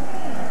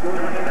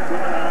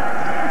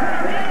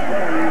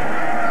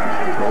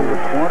 Over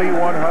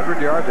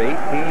 2,100 yards, 18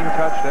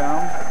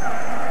 touchdowns.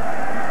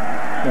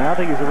 Yeah, I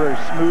think he's a very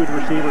smooth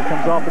receiver.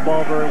 Comes off the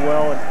ball very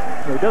well. And,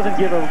 you know, he doesn't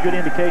give a good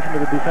indication to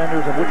the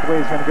defenders of which way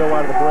he's going to go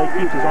out of the break.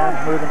 Keeps his arms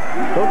moving.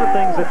 Those are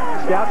things that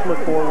scouts look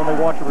for when they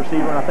watch a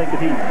receiver, and I think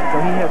that he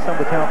has some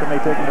of the talent that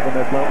may take him to the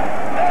next level.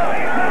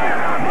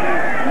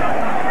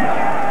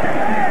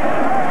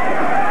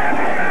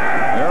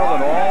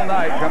 Maryland all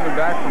night coming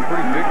back from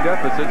pretty big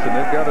deficits, and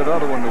they've got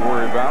another one to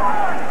worry about.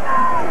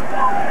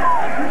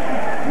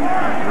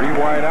 3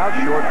 wide out,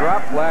 short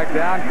drop, flag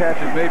down, catch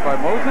is made by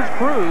Moses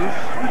Cruz,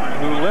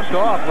 who limped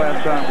off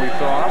last time we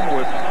saw him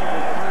with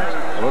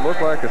what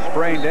looked like a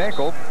sprained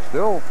ankle.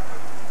 Still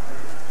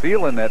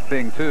feeling that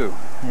thing too.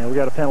 Yeah, we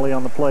got a penalty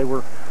on the play.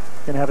 We're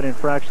going to have an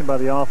infraction by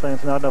the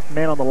offense. Not enough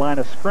men on the line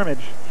of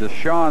scrimmage.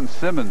 Deshaun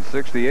Simmons,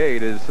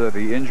 68, is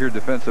the injured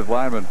defensive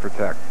lineman for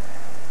Tech.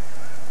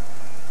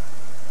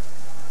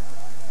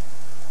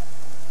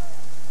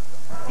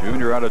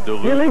 Junior out of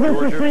Duluth,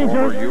 Georgia,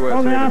 former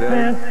USA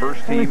Today,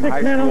 first team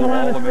high school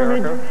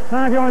All-America.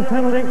 5-yard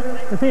penalty,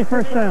 the team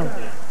first down.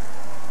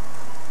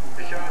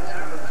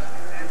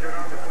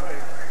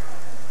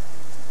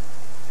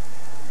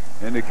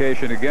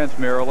 Indication against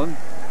Maryland.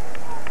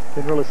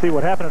 Didn't really see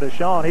what happened to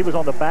Deshaun. He was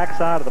on the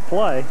backside of the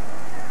play.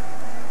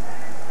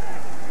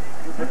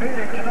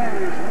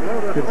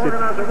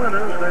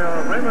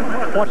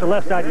 Watch the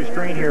left side of your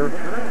screen here.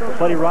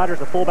 Buddy Rogers,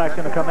 the fullback's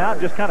going to come out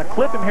and just kind of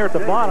clip him here at the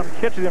bottom,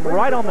 catches him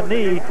right on the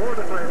knee,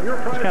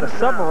 just kind of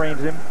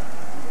submarines him.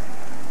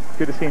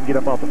 Good to see him get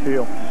up off the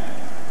field.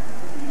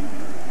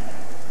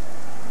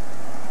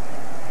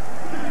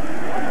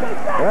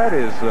 That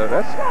is,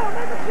 that's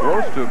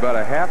close to about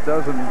a half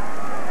dozen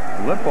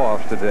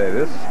limp-offs today.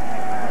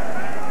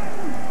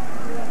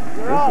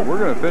 We're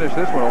going to finish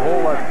this one a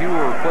whole lot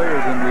fewer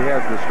players than we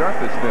have to start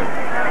this thing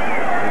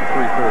at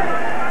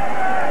 3:30.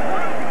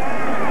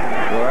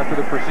 So after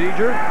the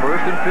procedure,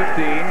 1st and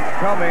 15,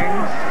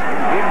 Cummings,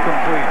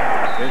 incomplete.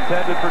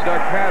 Intended for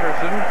Doug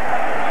Patterson.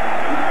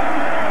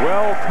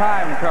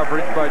 Well-timed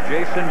coverage by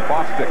Jason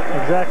Bostic.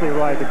 Exactly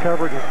right. The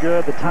coverage was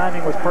good. The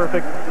timing was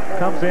perfect.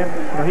 Comes in.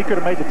 You know, he could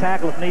have made the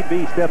tackle if need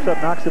be. Steps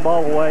up, knocks the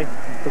ball away.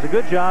 It was a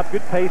good job,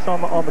 good pace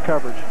on the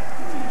coverage.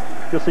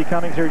 You'll see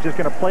Cummings here. He's just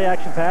going to play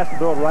action pass and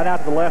throw it right out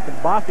to the left. And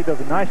Bostic does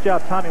a nice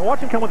job timing. Watch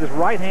him come with his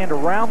right hand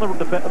around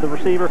the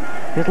receiver.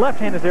 His left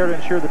hand is there to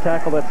ensure the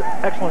tackle. That's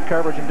excellent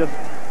coverage and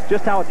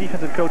just how a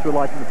defensive coach would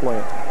like him to play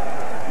it.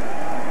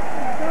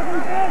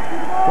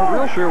 We're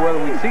real sure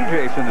whether we see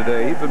Jason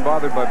today. He's been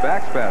bothered by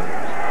back spasms.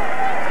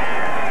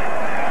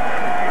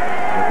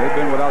 They've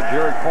been without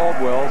Jared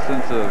Caldwell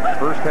since a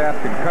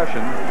first-half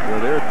concussion. So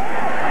they're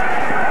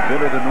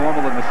better than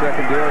normal in the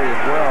secondary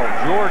as well.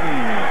 Jordan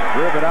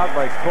driven out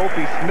by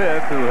Kofi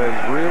Smith, who has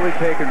really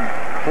taken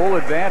full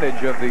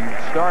advantage of the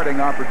starting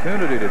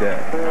opportunity today.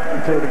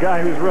 So the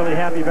guy who's really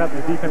happy about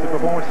the defensive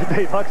performance is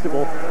Dave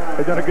Huxtable.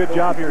 They've done a good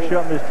job here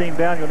shutting this team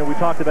down. You know, we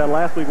talked about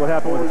last week what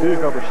happened with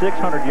Duke, over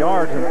 600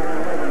 yards and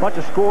a bunch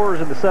of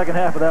scores in the second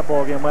half of that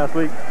ball game last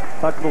week.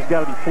 Huxtable's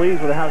got to be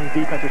pleased with how his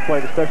defense has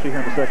played, especially here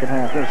in the second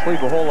half. He's going to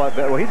sleep a whole lot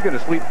better. Well, he's going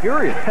to sleep,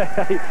 period.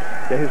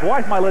 Yeah, his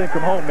wife might let him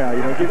come home now.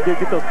 You know,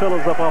 get those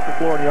pillows up off the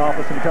floor in the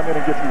office and come in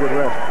and get some good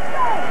rest.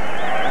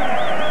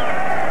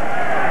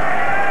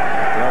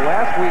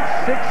 Last week,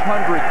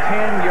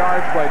 610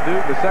 yards by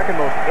Duke, the second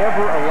most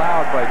ever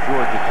allowed by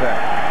Georgia Tech.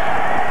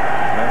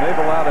 And they've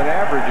allowed an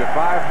average of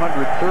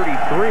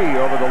 533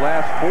 over the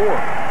last 4.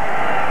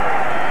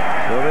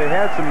 So they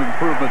had some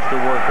improvements to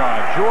work on.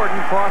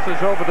 Jordan crosses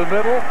over the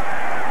middle,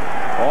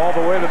 all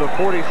the way to the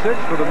 46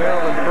 for the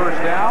Maryland first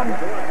down.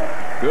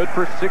 Good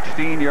for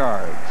 16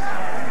 yards.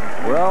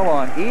 Well,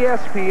 on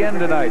ESPN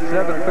tonight,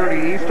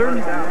 7:30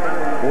 Eastern,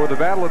 for the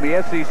battle of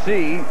the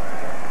SEC,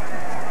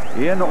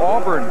 in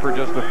Auburn for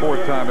just the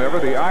 4th time ever,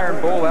 the Iron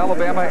Bowl,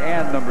 Alabama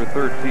and number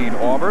 13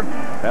 Auburn.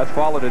 That's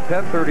followed at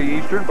 10:30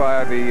 Eastern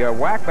by the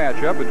WAC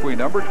matchup between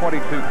number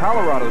 22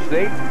 Colorado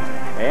State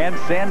and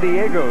San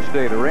Diego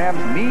State. The Rams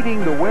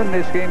needing to win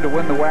this game to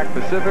win the WAC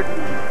Pacific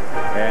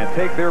and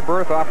take their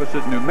berth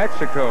opposite New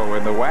Mexico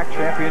in the WAC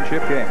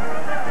championship game.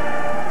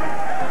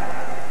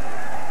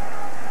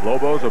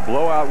 Lobos a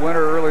blowout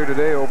winner earlier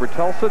today over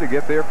Tulsa to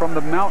get there from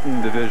the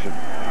Mountain Division.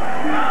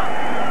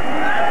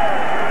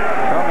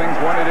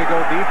 Wanted to go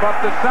deep up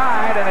the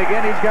side, and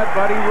again he's got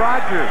Buddy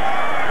Rogers.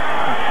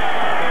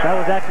 That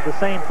was actually the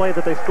same play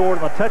that they scored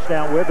on a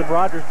touchdown with,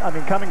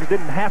 and Cummings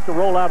didn't have to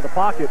roll out of the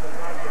pocket.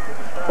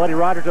 Buddy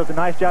Rogers does a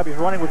nice job. He's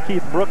running with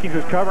Keith Brookings,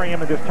 who's covering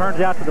him, and just turns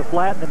out to the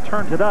flat and then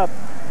turns it up.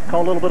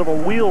 Called a little bit of a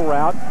wheel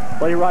route.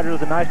 Buddy Rogers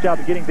does a nice job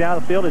of getting down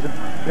the field. He's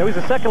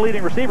the second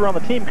leading receiver on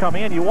the team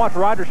coming in. You watch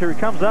Rogers here. He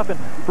comes up, and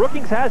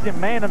Brookings has him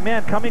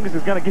man-to-man. Cummings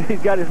is going to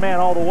he's got his man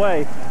all the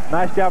way.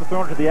 Nice job of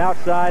throwing it to the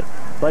outside.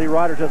 Buddy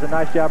Rogers does a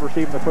nice job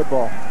receiving the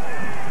football.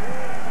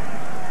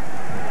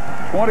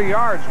 20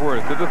 yards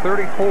worth to the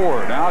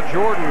 34. Now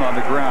Jordan on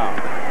the ground.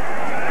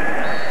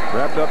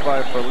 Wrapped up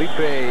by Felipe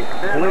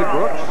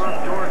Claybrooks.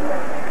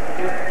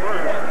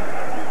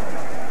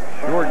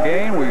 Short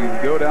gain. We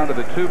go down to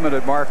the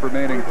 2-minute mark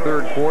remaining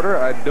 3rd quarter.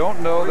 I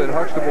don't know that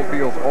Huxtable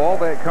feels all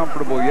that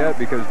comfortable yet,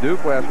 because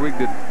Duke last week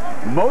did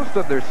most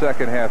of their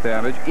second half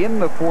damage in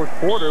the 4th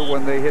quarter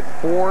when they hit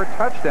 4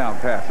 touchdown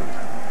passes.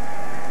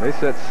 They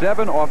set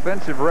 7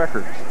 offensive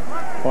records.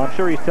 Well, I'm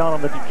sure he's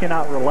telling them that you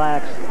cannot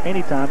relax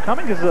anytime.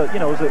 Cummings is a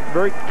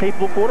very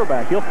capable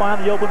quarterback. He'll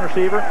find the open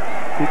receiver.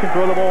 He can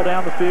throw the ball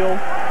down the field.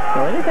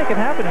 Well, anything can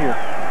happen here.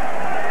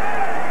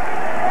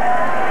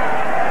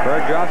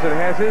 Craig Johnson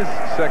has his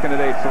 2nd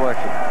and 8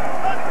 selection.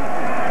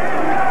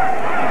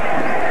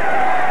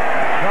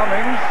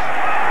 Cummings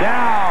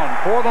down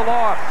for the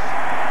loss.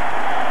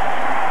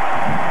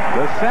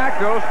 The sack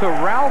goes to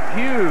Ralph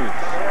Hughes,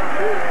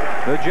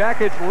 the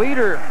Jackets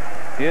leader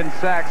in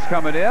sacks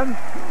coming in.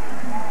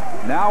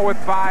 Now with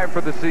 5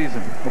 for the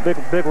season. Well,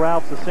 Big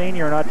Ralph's the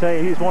senior, and I tell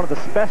you, he's one of the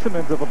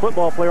specimens of a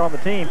football player on the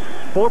team.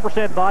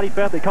 4% body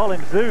fat. They call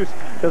him Zeus.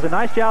 Does a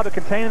nice job of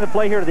containing the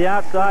play here to the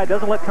outside.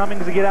 Doesn't let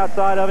Cummings get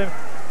outside of him.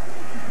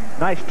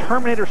 Nice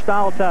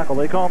Terminator-style tackle.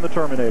 They call him the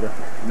Terminator.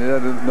 Yeah,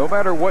 no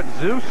matter what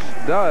Zeus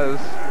does,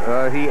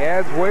 he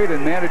adds weight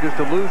and manages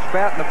to lose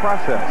fat in the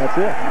process. That's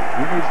it.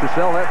 He needs to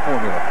sell that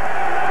formula.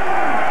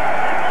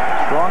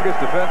 Strongest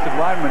defensive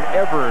lineman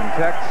ever in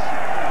Tech's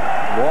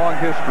long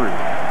history.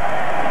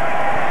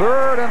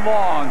 3rd and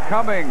long.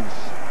 Cummings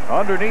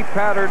underneath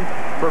pattern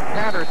for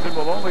Patterson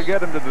will only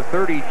get him to the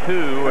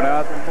 32, and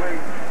out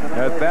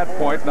at that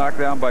point knocked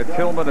down by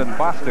Tillman and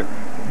Bostic.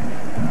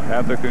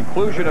 At the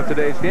conclusion of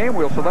today's game,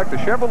 we'll select the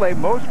Chevrolet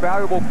Most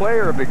Valuable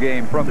Player of the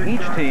game from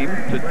each team.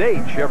 To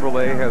date,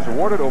 Chevrolet has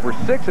awarded over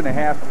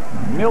 $6.5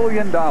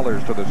 million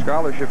to the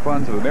scholarship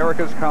funds of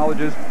America's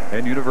colleges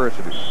and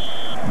universities.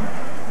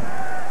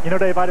 You know,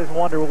 Dave, I just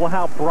wonder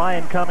how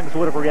Brian Cummings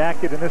would have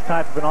reacted in this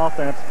type of an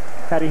offense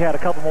had he had a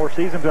couple more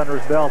seasons under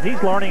his belt.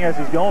 He's learning as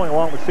he's going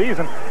along the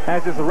season,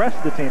 as is the rest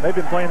of the team. They've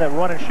been playing that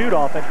run-and-shoot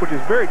offense, which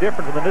is very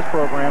different than this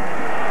program.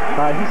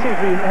 He seems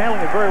to be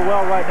handling it very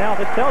well right now.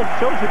 This shows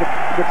you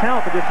the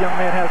talent that this young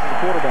man has as a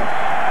quarterback.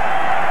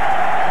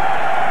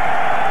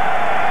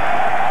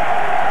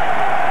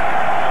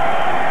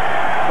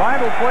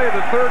 Final play of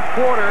the third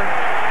quarter.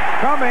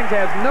 Cummings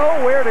has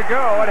nowhere to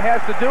go and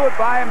has to do it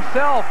by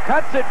himself.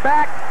 Cuts it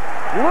back,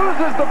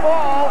 loses the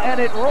ball, and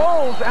it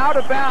rolls out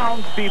of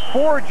bounds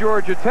before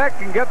Georgia Tech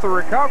can get the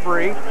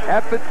recovery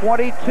at the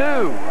 22.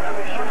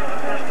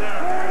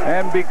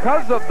 And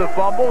because of the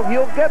fumble,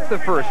 he'll get the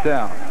first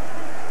down.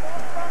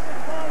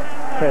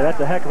 Okay, that's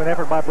a heck of an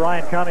effort by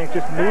Brian Cummings,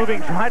 just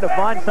moving, trying to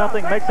find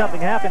something, make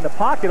something happen. The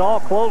pocket all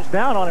closed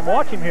down on him.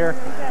 Watch him here.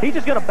 He's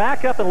just going to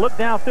back up and look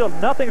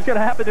downfield. Nothing's going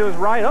to happen to his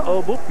right.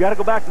 Uh-oh, boop, got to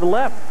go back to the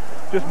left.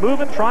 Just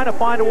moving, trying to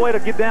find a way to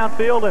get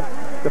downfield. And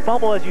the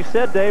fumble, as you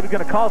said, Dave, is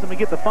going to cause him to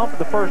get the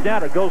first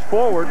down. It goes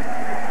forward.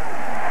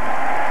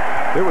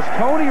 It was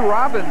Tony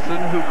Robinson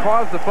who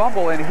caused the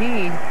fumble, and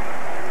he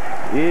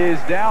is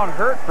down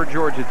hurt for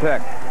Georgia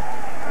Tech.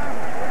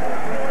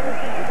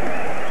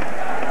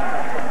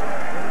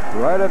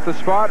 Right at the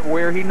spot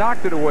where he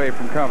knocked it away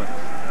from Cummings.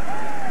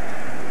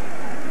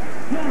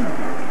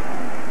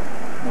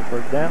 No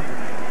first down.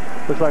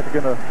 Looks like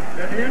they're going to...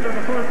 At the end of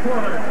the first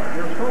quarter,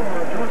 your score,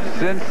 Georgia.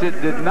 Since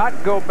it did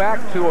not go back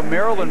to a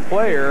Maryland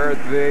player,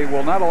 they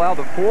will not allow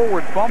the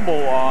forward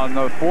fumble on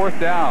the fourth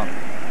down.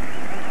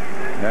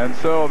 And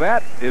so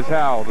that is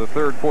how the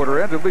third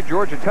quarter ends. It'll be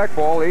Georgia Tech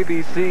ball.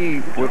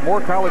 ABC with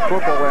more college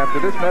football after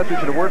this message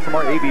and a word from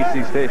our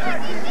ABC station.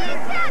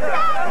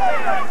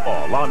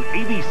 All on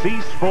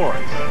ABC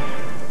Sports.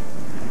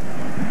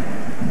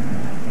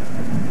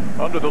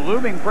 Under the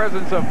looming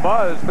presence of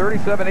buzz,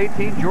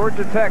 37-18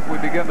 Georgia Tech. We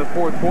begin the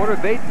fourth quarter.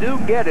 They do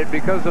get it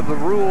because of the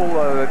rule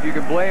that you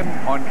can blame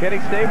on Kenny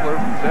Stabler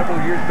from several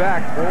years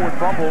back. Forward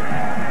fumble,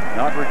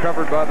 not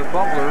recovered by the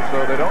fumbler,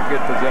 so they don't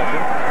get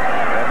possession.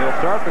 And they'll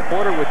start the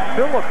quarter with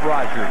Philip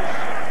Rogers.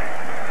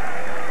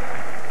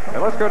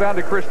 And let's go down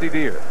to Christy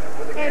Deer.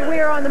 And we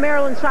are on the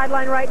Maryland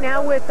sideline right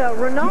now with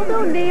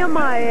Ronaldo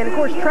Nehemiah. And, of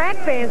course, track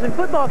fans and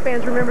football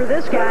fans remember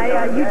this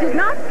guy. You did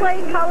not play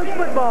college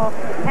football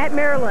at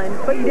Maryland,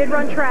 but you did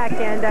run track,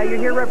 and you're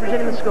here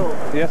representing the school.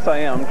 Yes, I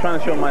am. I'm trying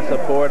to show my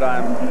support.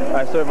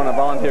 I serve on a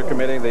volunteer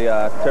committee,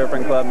 the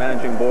Terrapin Club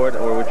Managing Board,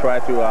 where we try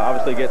to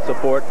obviously get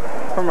support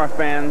from our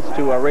fans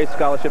to raise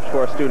scholarships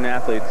for our student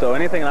athletes. So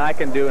anything that I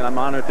can do, and I'm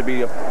honored to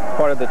be a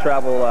part of the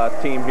travel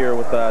team here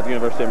with the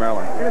University of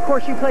Maryland. And, of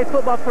course, you played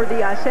football for the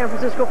San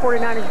Francisco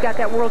 49ers. You got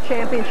that World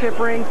Championship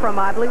ring from,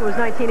 I believe it was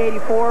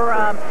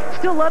 1984.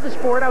 Still love the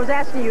sport. I was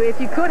asking you, if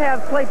you could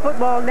have played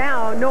football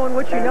now, knowing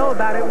what you know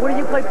about it, would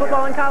you play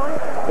football in college?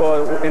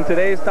 Well, in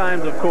today's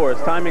times, of course.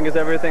 Timing is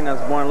everything. I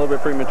was born a little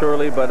bit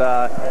prematurely, but,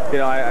 you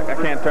know, I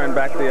can't turn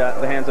back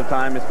the hands of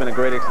time. It's been a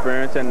great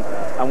experience, and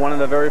I'm one of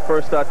the very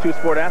first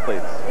two-sport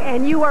athletes.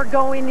 And you are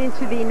going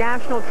into the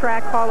National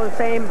Track Hall of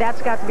Fame.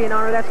 That's got to be an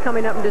honor. That's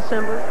coming up in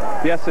December.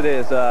 Yes, it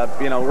is.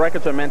 You know,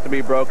 records are meant to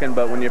be broken,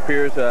 but when your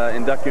peers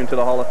induct you into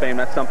the Hall of Fame,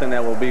 that's something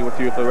that will be with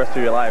you for the rest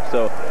of your life.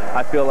 So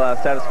I feel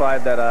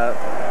satisfied that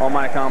all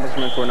my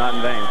accomplishments were not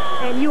in vain.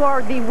 And you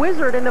are the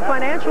wizard in the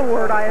financial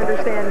world, I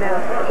understand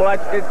now. Well,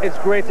 it's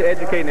great to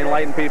educate and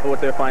enlighten people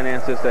with their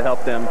finances to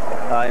help them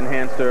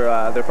enhance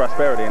their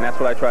prosperity, and that's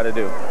what I try to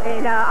do.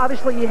 And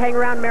obviously you hang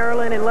around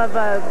Maryland and love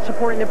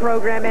supporting the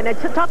program. And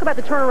talk about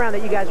the turnaround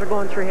that you guys are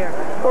going through here.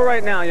 Well,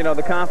 right now, you know,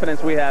 the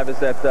confidence we have is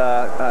that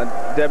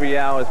Debbie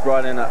Yao has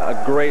brought in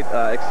a great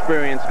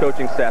experienced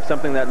coaching staff,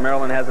 something that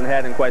Maryland hasn't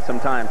had in quite some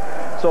time.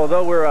 So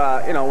although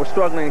we're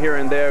struggling here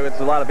and there, it's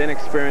a lot of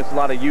inexperience, a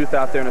lot of youth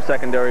out there in the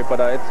secondary, but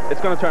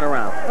it's going to turn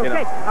around. Okay, you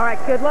know. All right,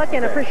 good luck,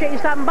 and appreciate you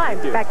stopping by.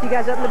 Back to you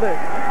guys up in the booth.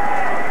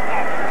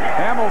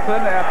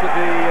 Hamilton, after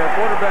the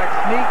quarterback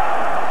sneak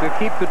to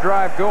keep the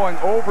drive going,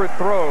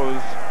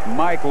 overthrows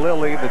Mike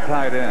Lilly, the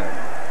tight end.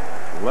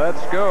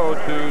 Let's go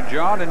to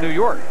John in New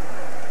York.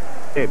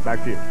 Hey,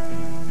 back to you.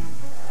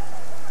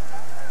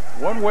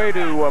 One way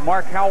to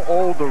mark how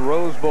old the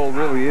Rose Bowl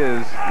really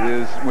is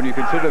when you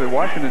consider that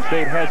Washington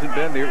State hasn't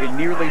been there in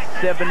nearly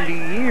 70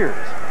 years.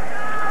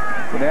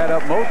 When you add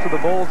up most of the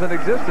bowls in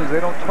existence, they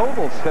don't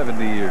total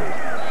 70 years.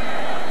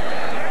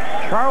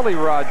 Charlie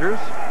Rogers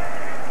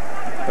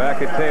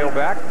back at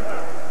tailback.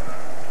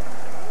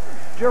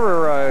 Did you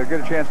ever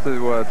get a chance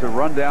to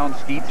run down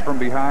Skeets from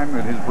behind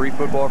in his brief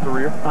football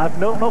career? I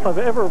don't know if I've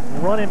ever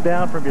run him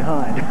down from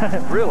behind.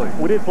 Really?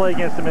 We did play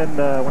against him when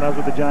I was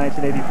with the Giants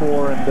in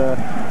 '84,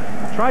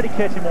 and tried to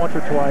catch him once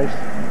or twice.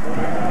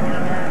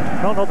 I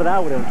don't know that I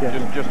would ever catch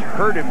him. Just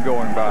hurt him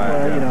going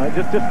by. You know,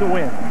 just to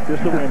win.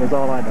 Just to win is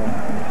all I know.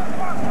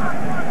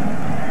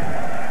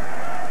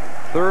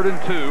 3rd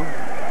and 2.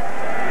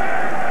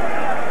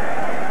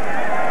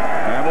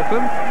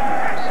 Hamilton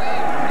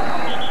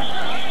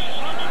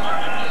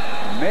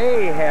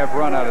may have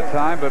run out of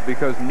time, but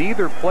because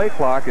neither play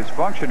clock is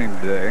functioning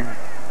today,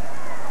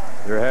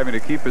 They're having to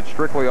keep it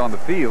strictly on the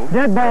field.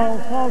 Dead ball,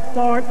 false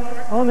start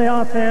on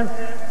the offense,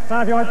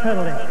 5-yard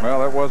penalty. Well,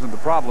 that wasn't the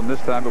problem this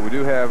time, but we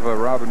do have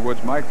Robin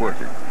Wood's mic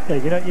working. Yeah,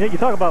 you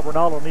talk about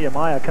Ronaldo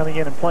Nehemiah coming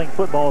in and playing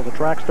football as a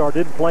track star,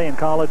 didn't play in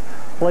college,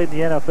 played in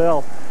the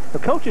NFL. The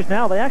coaches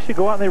now, they actually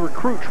go out and they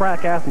recruit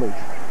track athletes.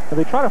 And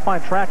they try to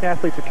find track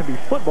athletes that can be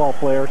football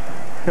players,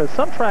 because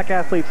some track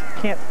athletes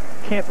can't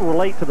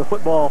relate to the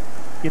football,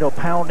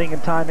 pounding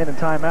and time in and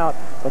time out.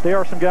 But there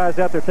are some guys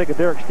out there. Take a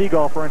Derek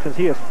Stegall, for instance.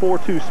 He has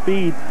 4.2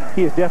 speed.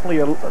 He is definitely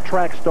a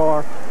track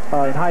star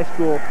in high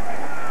school.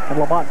 And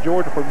Lamont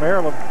Jordan for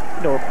Maryland,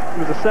 he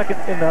was the second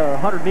in the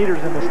 100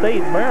 meters in the state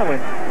in Maryland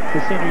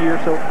his senior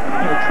year. So,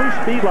 true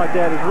speed like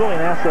that is really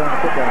an asset on the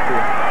football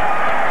field.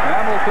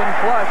 Hamilton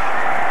flush.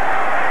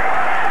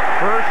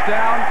 First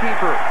down,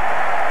 keeper.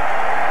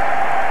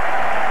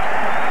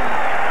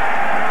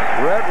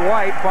 Brett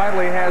White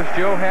finally has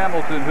Joe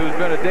Hamilton, who's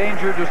been a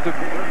danger just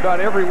about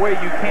every way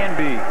you can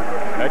be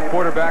at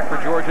quarterback for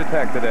Georgia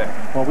Tech today.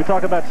 Well, we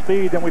talk about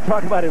speed, then we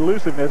talk about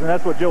elusiveness, and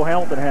that's what Joe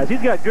Hamilton has.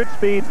 He's got good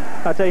speed.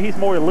 I tell you, he's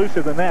more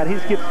elusive than that. He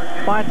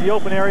finds the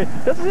open area.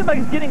 Doesn't seem like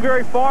he's getting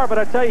very far, but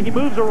I tell you, he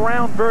moves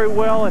around very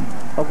well and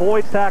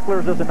avoids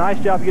tacklers. Does a nice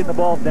job of getting the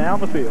ball down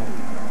the field.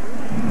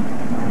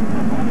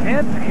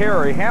 10th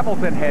carry.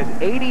 Hamilton has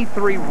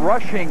 83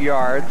 rushing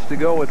yards to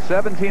go with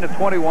 17 of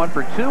 21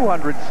 for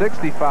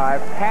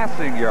 265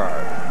 passing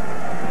yards.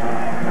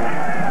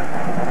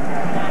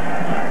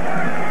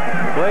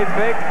 Played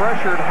fake,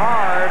 pressured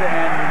hard,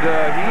 and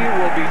he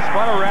will be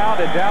spun around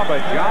and down by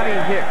Johnny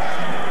Hicks,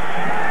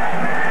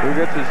 who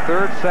gets his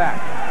 3rd sack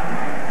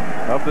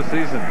of the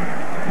season.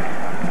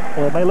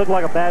 Well, it may look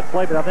like a bad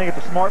play, but I think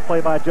it's a smart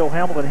play by Joe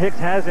Hamilton. Hicks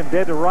has him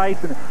dead to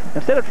rights, and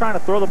instead of trying to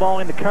throw the ball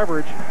into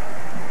coverage,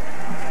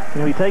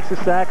 he takes the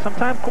sack.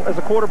 Sometimes as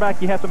a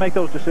quarterback, you have to make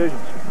those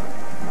decisions.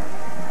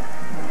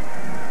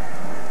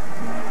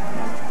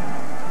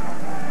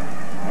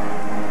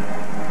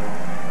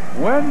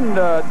 When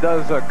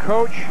does a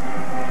coach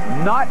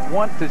not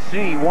want to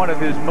see one of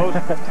his most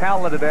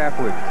talented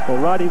athletes? Well,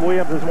 Roddy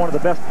Williams is one of the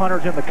best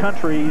punters in the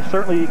country. He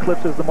certainly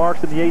eclipses the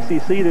marks in the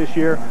ACC this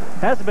year.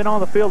 Hasn't been on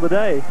the field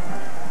today.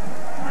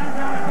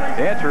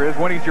 The answer is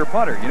when he's your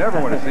punter. You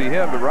never want to see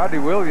him, but Roddy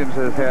Williams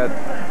has had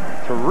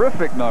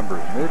terrific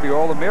numbers, maybe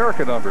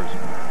all-America numbers.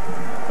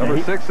 Number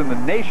 6 in the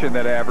nation,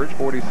 that average,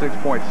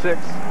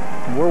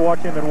 46.6. We're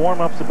watching him in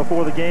warm-ups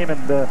before the game,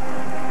 and the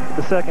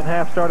second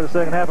half, started the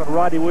second half, and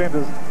Roddy Williams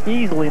is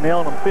easily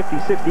nailing them 50,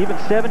 60, even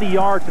 70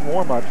 yards in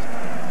warm-ups.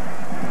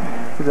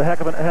 He's a heck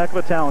of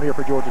a talent here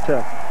for Georgia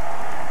Tech.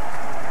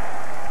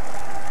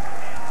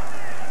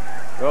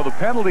 Well, the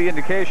penalty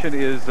indication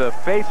is a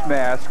face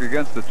mask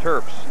against the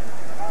Terps.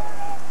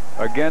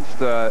 Against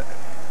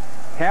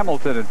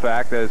Hamilton, in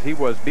fact, as he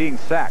was being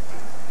sacked.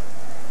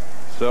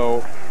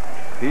 So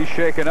he's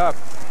shaken up.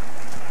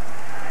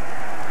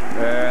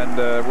 And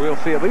we'll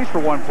see, at least for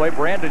one play,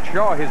 Brandon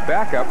Shaw, his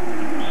backup,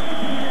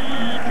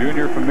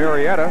 junior from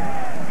Marietta.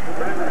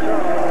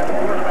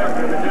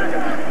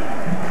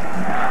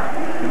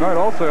 You might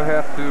also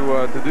have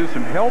to do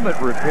some helmet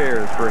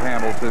repairs for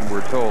Hamilton,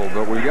 we're told.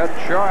 But we got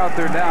Shaw out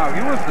there now.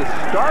 He was the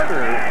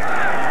starter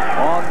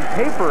on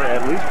paper,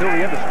 at least, till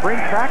the end of spring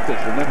practice.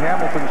 And then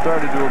Hamilton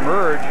started to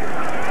emerge.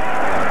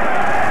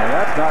 And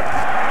that's not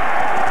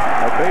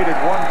abated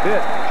one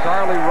bit.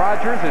 Charlie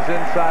Rogers is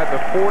inside the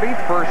 40,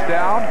 first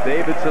down.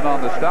 Davidson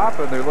on the stop,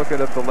 and they're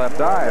looking at the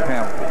left eye of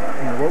Hamilton.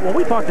 Yeah, when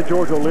we talked to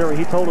George O'Leary,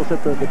 he told us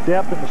that the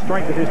depth and the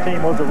strength of his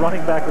team was the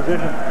running back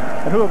position.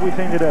 And who have we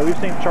seen today? We've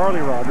seen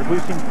Charlie Rogers,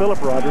 we've seen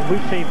Philip Rogers,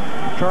 we've seen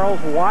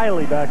Charles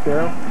Wiley back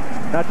there.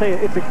 And I tell you,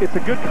 it's a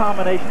good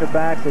combination of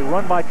backs. They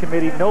run by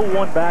committee. No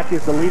one back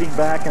is the leading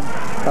back, and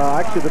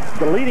actually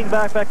the leading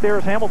back there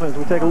is Hamilton. As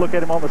we take a look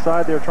at him on the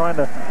side there, trying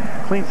to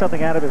clean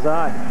something out of his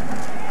eye.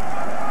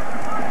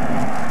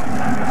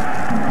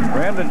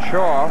 Brandon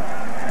Shaw,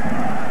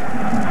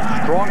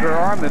 stronger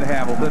arm than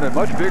Hamilton and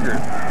much bigger,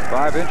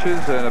 5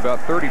 inches and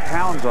about 30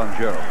 pounds on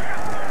Joe.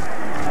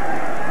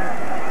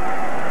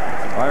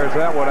 Fires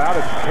that one out.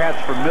 It's a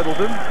catch from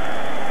Middleton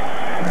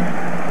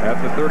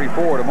at the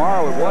 34.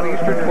 Tomorrow at 1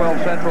 Eastern, 12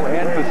 Central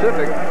and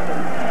Pacific,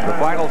 the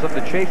finals of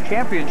the Chase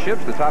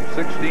Championships. The top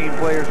 16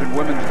 players in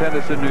women's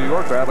tennis in New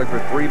York battling for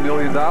 $3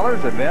 million.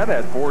 And then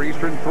at 4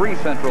 Eastern, 3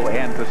 Central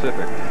and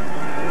Pacific,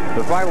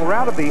 the final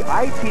round of the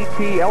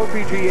ITT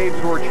LPGA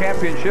Tour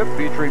Championship,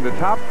 featuring the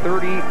top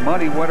 30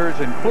 money winners,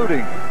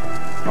 including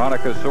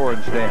Monica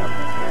Sorenstam.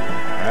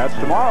 That's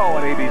tomorrow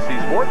on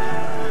ABC Sports.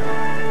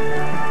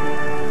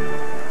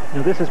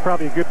 Now, this is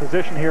probably a good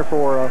position here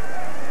for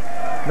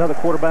another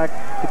quarterback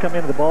to come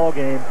into the ball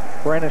game.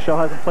 Brandon Shaw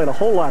hasn't played a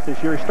whole lot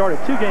this year. He started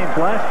 2 games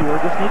last year.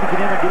 Just need to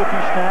get in and get a few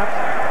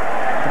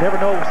snaps. You never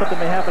know if something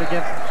may happen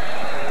against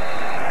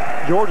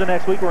Georgia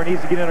next week, where he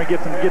needs to get in and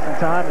get some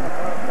time, and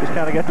just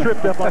kind of got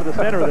tripped up onto the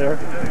center there.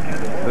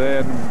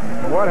 Then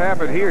what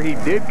happened here? He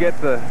did get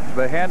the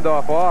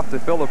handoff off to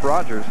Philip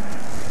Rogers.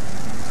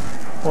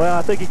 Well,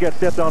 I think he got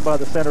stepped on by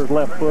the center's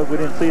left foot. We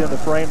didn't see it in the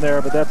frame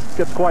there, but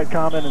that's quite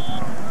common.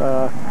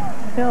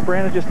 And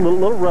Brandon just a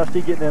little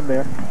rusty getting in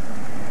there.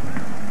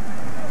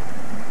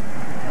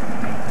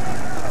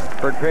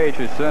 Craig Page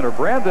is center.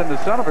 Brandon,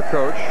 the son of a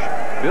coach,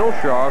 Bill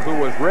Shaw, who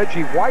was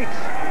Reggie White's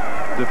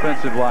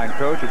defensive line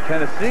coach at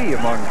Tennessee,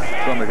 among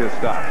some of his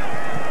stops.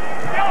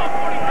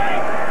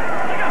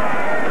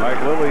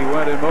 Mike Lilly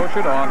went in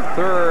motion on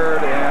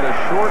third and a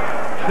short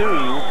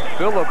 2.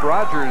 Philip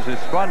Rogers is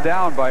spun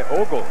down by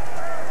Ogle.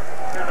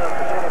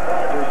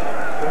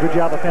 Good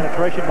job of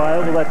penetration by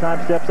Ogle that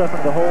time. Steps up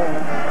into the hole.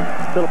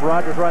 Philip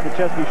Rogers right in the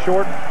chest. Be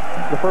short.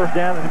 The first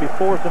down is going to be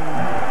fourth and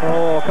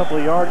a couple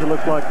of yards, it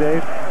looks like,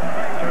 Dave.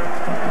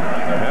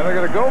 And they're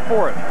going to go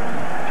for it.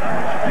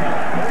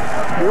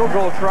 Field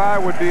goal try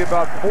would be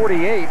about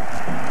 48.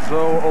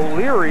 So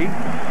O'Leary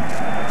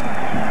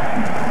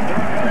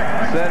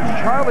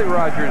sends Charlie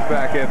Rogers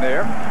back in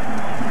there.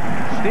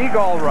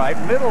 Stegall right,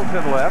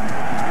 Middleton left.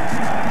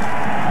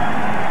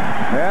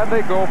 And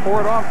they go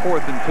for it on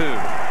 4th and 2.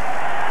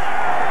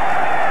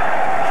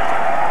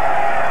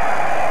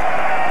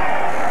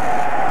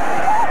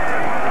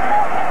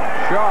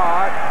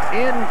 Shot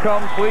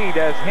incomplete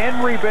as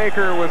Henry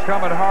Baker was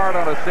coming hard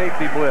on a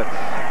safety blitz.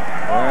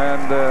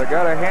 And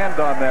got a hand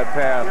on that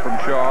pass from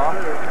Shaw,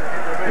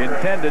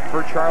 intended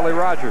for Charlie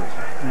Rogers.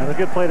 Now, a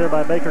good play there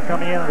by Baker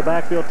coming in the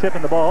backfield,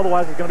 tipping the ball.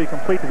 Otherwise, it's going to be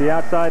complete to the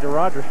outside to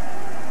Rogers.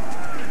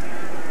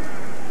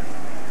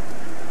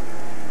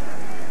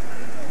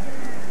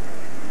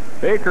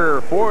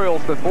 Baker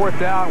foils the 4th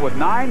down with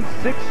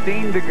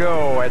 9:16 to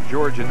go at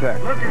Georgia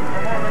Tech.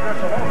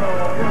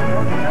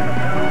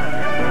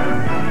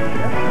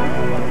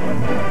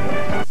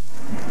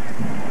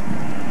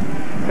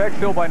 Tech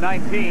still by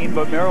 19,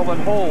 but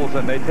Maryland holds,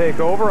 and they take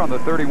over on the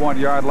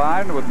 31-yard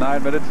line with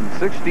 9 minutes and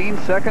 16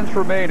 seconds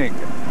remaining.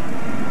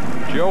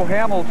 Joe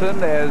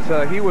Hamilton,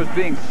 as he was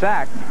being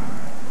sacked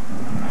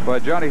by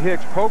Johnny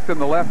Hicks, poked in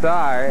the left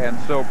eye, and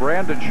so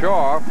Brandon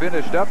Shaw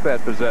finished up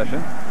that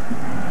possession,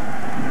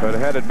 but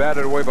had it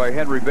batted away by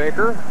Henry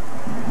Baker.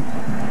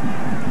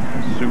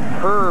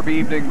 Superb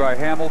evening by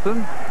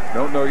Hamilton.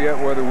 Don't know yet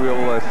whether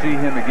we'll see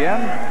him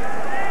again,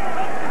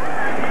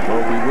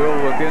 but we will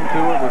look into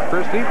it with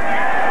Christie.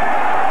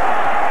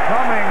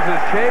 Cummings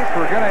is chased.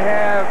 We're going to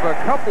have a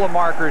couple of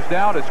markers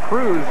down as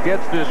Cruz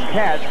gets this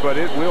catch, but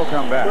it will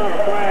come back.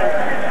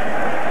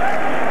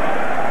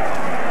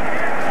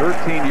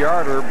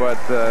 13-yarder, but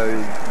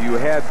you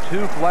had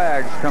 2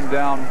 flags come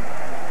down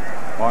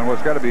on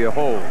what's got to be a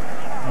hold.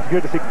 It's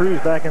good to see Cruz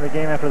back in the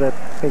game after that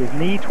his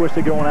knee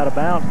twisted going out of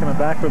bounds, coming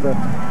back for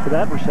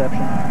that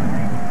reception.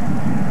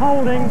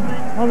 Holding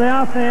on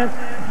the offense,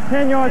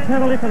 10-yard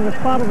penalty from the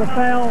spot of the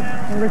foul,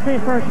 and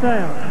repeat first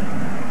down.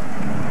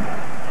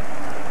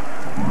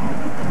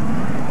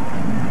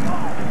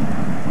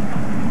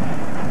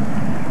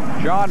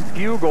 John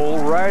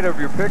Fugel, right of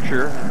your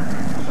picture,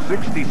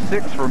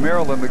 66 for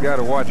Maryland, the guy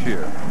to watch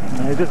here.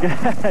 He's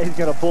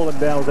going to pull him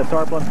down. Was that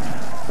Tarplin?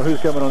 Or who's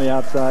coming on the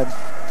outside?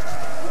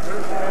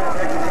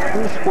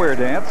 Square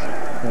dance.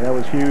 Yeah, that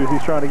was Hughes.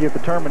 He's trying to get the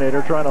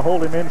Terminator, trying to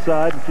hold him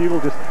inside, and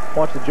Fugel just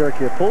watch the jerk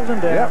here. Pulls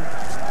him down.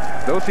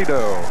 Yep. Do-si-do.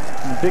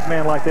 And a big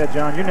man like that,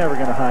 John, you're never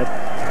going to hide.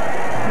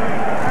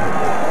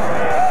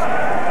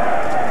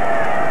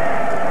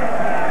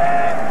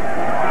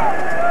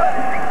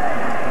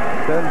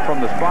 Then from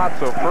the spot,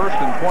 so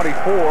 1st and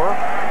 24.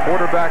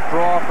 Quarterback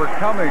draw for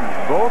Cummings.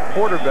 Both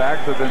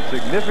quarterbacks have been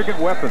significant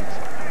weapons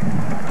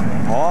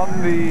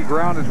on the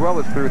ground as well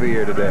as through the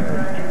air today.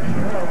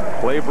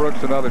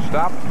 Claybrooks, another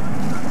stop.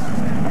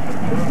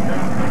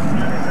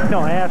 You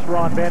know, I asked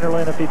Ron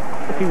Vanderlyn if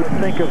he would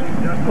think of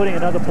putting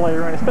another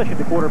player in, especially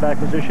the quarterback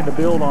position, to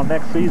build on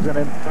next season.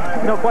 And,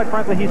 you know, quite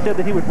frankly, he said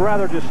that he would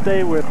rather just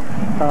stay with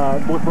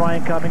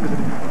Brian Cummings.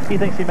 And he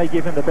thinks he may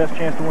give him the best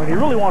chance to win. He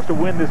really wants to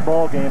win this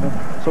ball game. And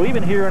so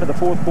even here into the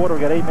 4th quarter,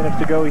 we've got 8 minutes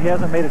to go. He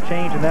hasn't made a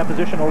change in that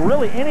position, or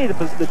really any of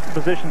the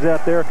positions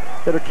out there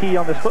that are key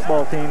on this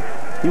football team.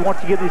 He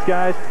wants to give these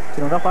guys,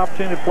 you know, enough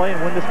opportunity to play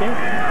and win this game.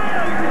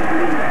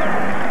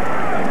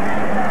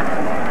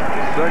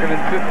 2nd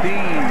and 15,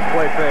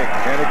 play fake,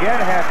 and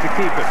again has to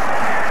keep it.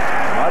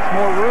 Lots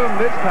more room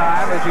this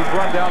time as he's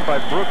run down by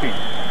Brookings.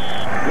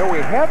 You know, we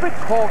haven't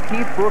called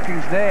Keith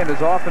Brookings' name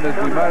as often as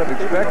we might have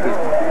expected.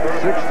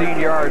 16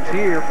 yards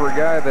here for a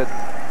guy that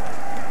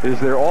is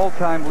their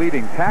all-time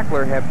leading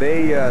tackler. Have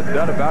they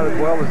done about as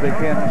well as they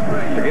can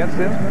against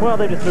him? Well,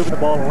 they're just moving the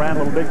ball around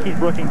a little bit. Keith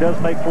Brookings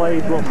does make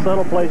plays, real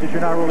subtle plays that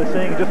you're not really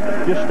seeing.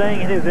 Just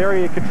staying in his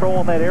area,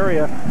 controlling that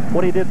area.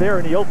 What he did there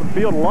in the open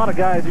field, a lot of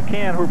guys who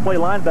play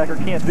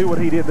linebacker can't do what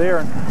he did there.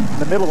 And in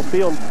the middle of the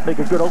field, make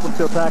a good open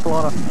field tackle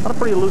on a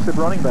pretty elusive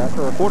running back,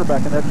 or a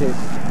quarterback in that case.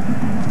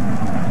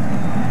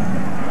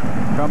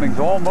 Cummings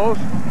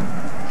almost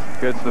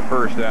gets the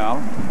 1st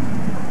down.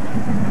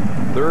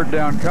 3rd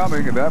down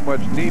coming, and that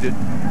much needed.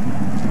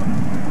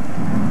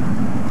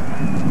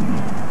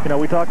 You know,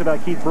 we talked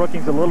about Keith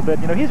Brookings a little bit.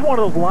 You know, he's one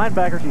of those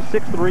linebackers. He's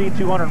 6'3",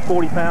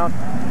 240 pounds.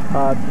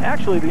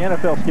 Actually, the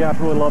NFL scouts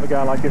really love a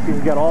guy like this. He's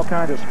got all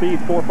kinds of speed,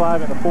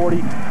 4.5 in the 40.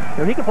 You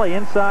know, he can play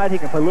inside. He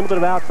can play a little bit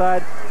of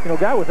outside. You know, a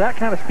guy with that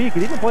kind of speed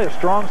could even play a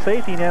strong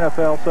safety in the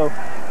NFL. So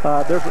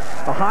there's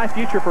a high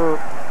future for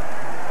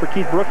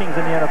Keith Brookings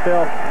in the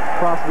NFL,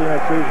 possibly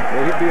next season.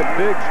 Yeah, he'd be a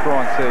big,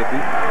 strong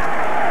safety.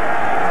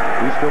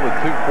 He's still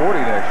at 240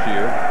 next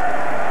year.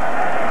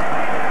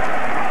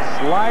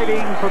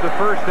 Sliding for the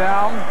first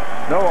down.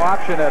 No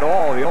option at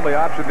all. The only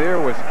option there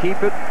was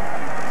keep it,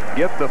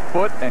 get the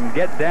foot, and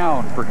get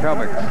down for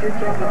Cummings.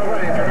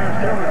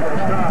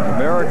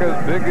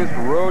 America's biggest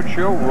road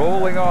show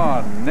rolling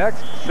on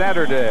next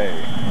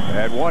Saturday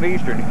at 1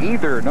 Eastern.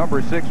 Either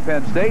number 6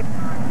 Penn State,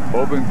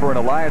 hoping for an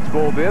Alliance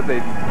Bowl bid. They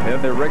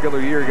end their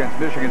regular year against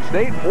Michigan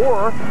State,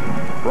 or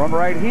from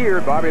right here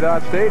at Bobby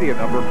Dodd Stadium,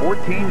 number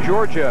 14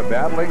 Georgia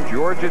battling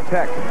Georgia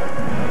Tech.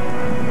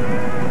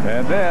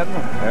 And then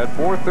at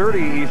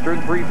 4:30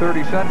 Eastern,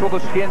 3:30 Central, the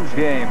Skins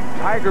game.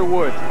 Tiger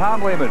Woods,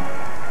 Tom Lehman,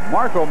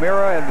 Mark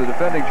O'Meara, and the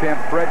defending champ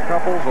Fred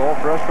Couples, all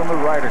fresh from the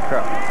Ryder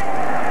Cup.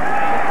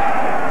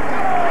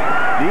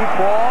 Deep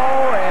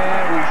ball,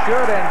 and we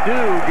should and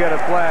do get a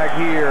flag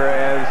here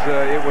as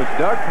it was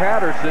Doug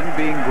Patterson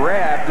being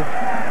grabbed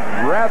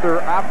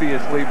rather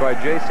obviously by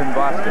Jason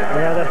Bostic.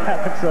 Yeah, that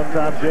happens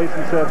sometimes.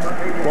 Jason said,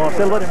 well,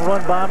 instead of letting him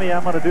run by me,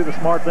 I'm going to do the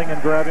smart thing and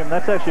grab him.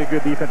 That's actually a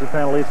good defensive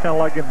penalty. It's kind of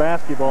like in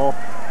basketball.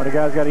 When a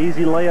guy's got an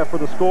easy layup for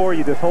the score,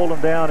 you just hold him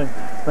down, and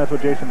that's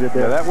what Jason did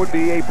there. Yeah, that would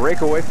be a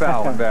breakaway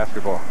foul in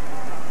basketball.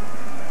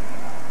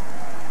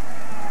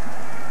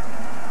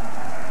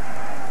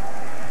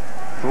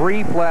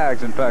 Three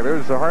flags, in fact.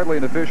 There's hardly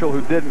an official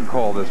who didn't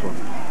call this one.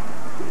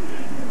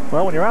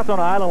 Well, when you're out on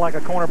an island like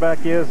a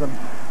cornerback is, and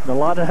a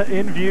lot of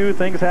in view,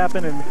 things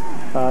happen, and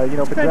you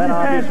know, if it's that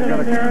obvious, you're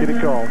going to get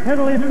it called.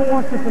 Penalty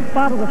forced at the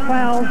spot of the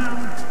foul.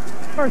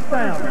 First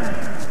down.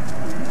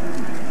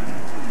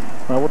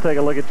 Well, we'll take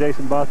a look at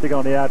Jason Bostic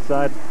on the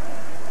outside.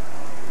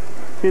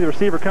 See the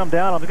receiver come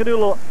down. I'm going to do a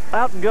little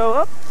out and go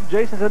up.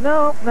 Jason said,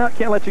 no,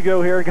 can't let you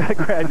go here. Got to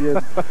grab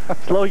you.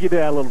 Slow you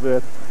down a little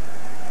bit.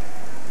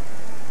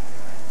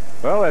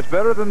 Well, that's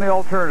better than the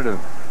alternative.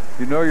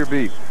 You know your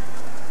beat.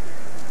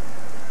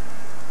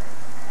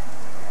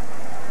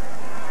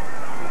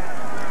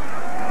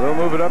 They'll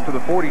move it up to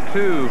the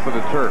 42 for the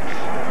Terps.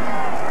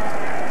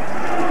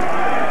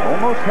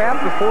 Almost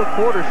half the fourth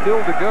quarter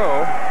still to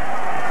go.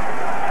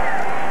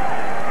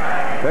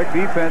 Tech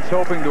defense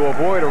hoping to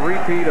avoid a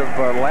repeat of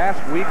last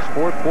week's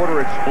fourth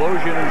quarter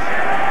explosions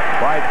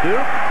by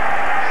Duke.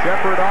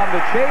 Shepard on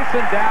the chase,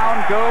 and down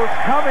goes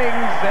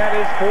Cummings. That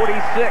is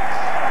 46.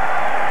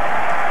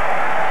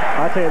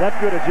 I tell you, that's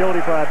good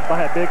agility by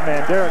a big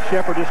man. Derek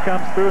Shepard just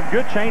comes through, and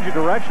good change of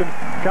direction.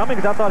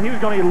 Cummings, I thought he was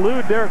going to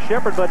elude Derek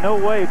Shepard, but no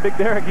way. Big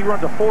Derek, he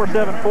runs a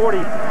 4.740.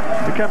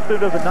 He comes through,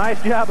 does a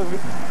nice job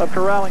of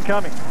corralling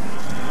Cummings.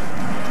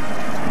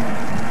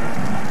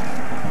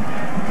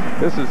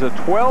 This is a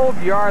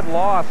 12-yard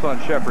loss on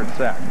Shepard's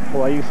sack.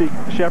 Well, you see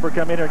Shepard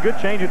come in here. Good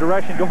change of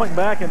direction, going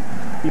back, and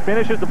he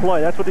finishes the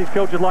play. That's what these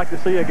coaches like to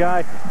see, a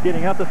guy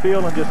getting up the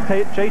field and just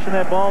chasing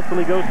that ball until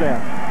he goes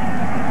down.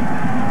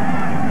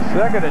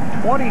 2nd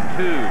and 22.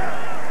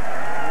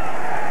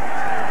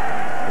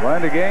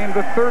 Line of game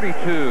to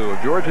 32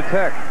 of Georgia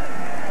Tech.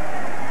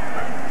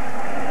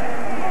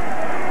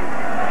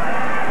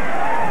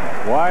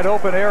 Wide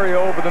open area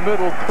over the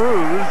middle.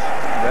 Cruz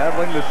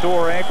battling the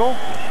sore ankle.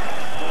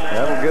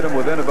 That'll get him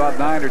within about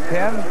 9 or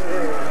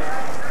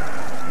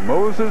 10.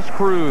 Moses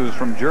Cruz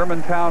from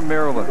Germantown,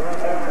 Maryland.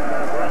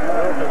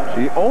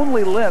 He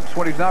only limps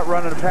when he's not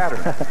running a pattern.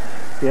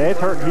 Yeah, it's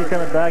hurting. He's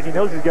coming back. He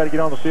knows he's got to get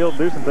on the field and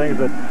do some things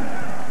that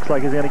looks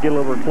like he's going to get a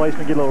little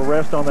replacement, get a little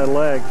rest on that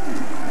leg.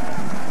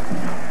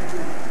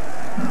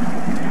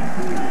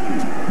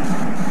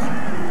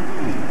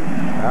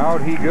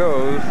 Out he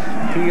goes,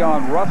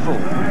 Keon Russell.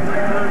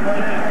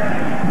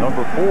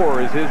 Number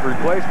 4 is his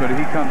replacement.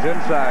 He comes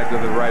inside to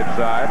the right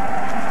side.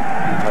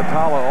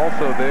 Atala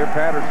also there.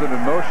 Patterson in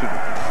motion.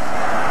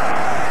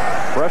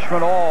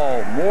 Freshman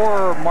all.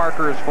 More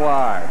markers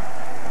fly.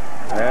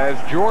 As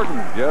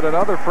Jordan, yet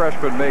another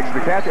freshman, makes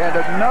the catch, and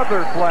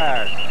another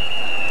flag.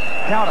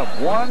 Count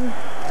them. 1,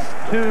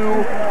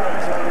 2,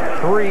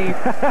 3,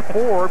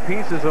 4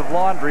 pieces of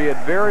laundry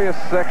at various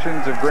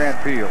sections of Grant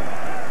Field.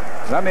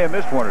 I may have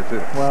missed one or two.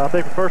 Well, I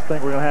think the first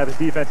thing we're going to have is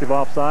defensive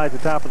offsides. The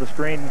top of the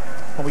screen,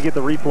 when we get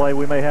the replay,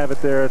 we may have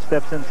it there. It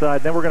steps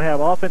inside. Then we're going to have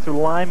offensive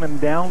linemen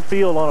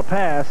downfield on a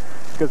pass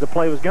because the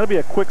play was going to be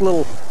a quick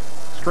little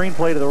screen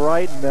play to the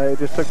right, and it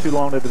just took too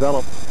long to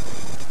develop.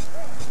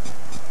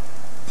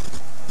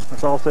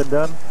 That's all said and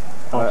done.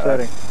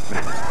 Offsetting.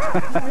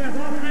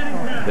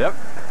 Yep.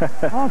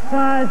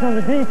 Offsides on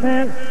the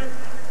defense.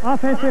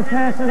 Offensive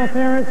pass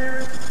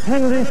interference.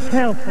 Penalties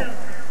counsel.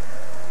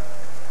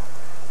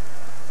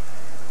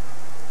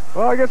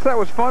 Well, I guess that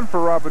was fun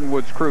for Robin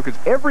Wood's crew because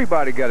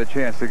everybody got a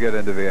chance to get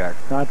into the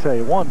act. I tell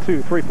you, 1,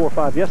 2, 3, 4,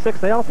 5. Yes, 6.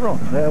 They all thrown.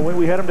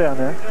 We had them down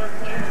there.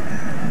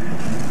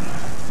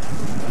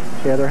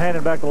 Yeah, they're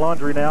handing back the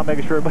laundry now,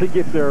 making sure everybody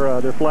gets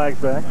their flags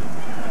back.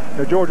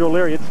 Now, George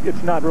O'Leary,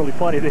 it's not really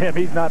funny to him.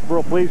 He's not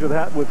real pleased with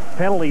that, with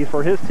penalties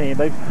for his team.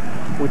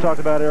 We talked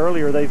about it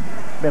earlier. They've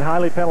been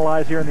highly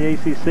penalized here in the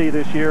ACC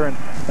this year, and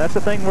that's the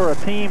thing where a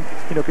team,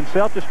 can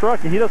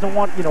self-destruct. He doesn't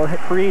want,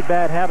 create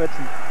bad habits.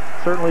 And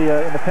certainly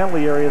in the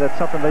penalty area, that's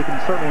something they can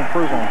certainly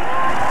improve on.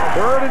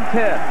 3rd and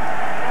 10.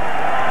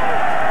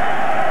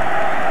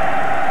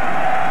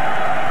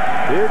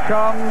 Here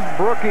comes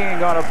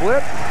Brooking on a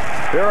blitz,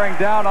 bearing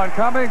down on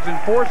Cummings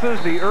and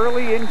forces the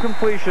early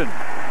incompletion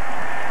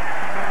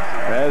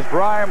as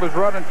Brian was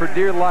running for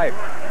dear life.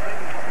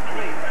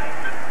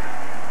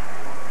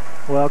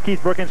 Well,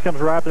 Keith Brookings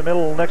comes right up the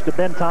middle next to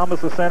Ben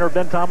Thomas, the center.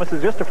 Ben Thomas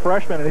is just a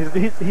freshman,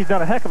 and he's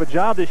done a heck of a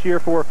job this year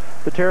for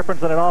the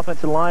Terrapins on an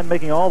offensive line,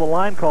 making all the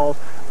line calls.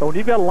 But when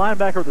you've got a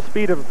linebacker at the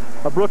speed of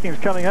Brookings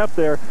coming up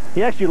there,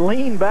 he actually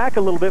leaned back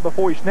a little bit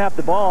before he snapped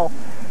the ball,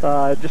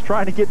 just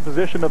trying to get in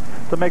position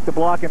to make the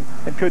block, and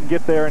couldn't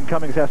get there, and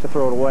Cummings has to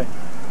throw it away.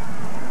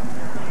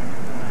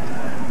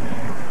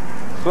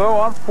 So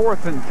on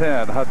 4th and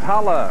 10,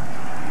 Hatala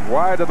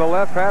wide to the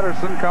left,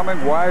 Patterson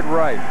coming wide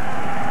right.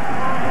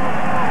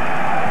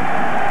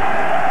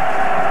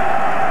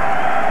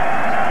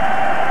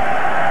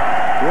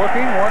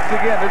 Brooking once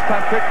again, this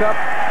time picked up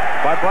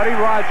by Buddy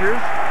Rogers.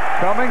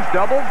 Cummings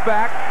doubles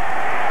back.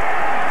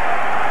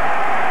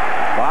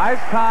 Buys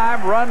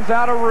time, runs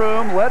out of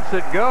room, lets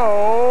it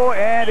go,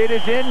 and it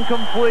is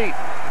incomplete.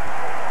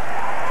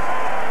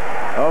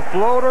 A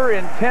floater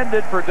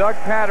intended for Doug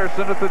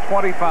Patterson at the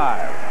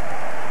 25.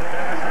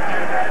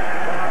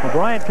 Well,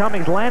 Brian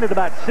Cummings landed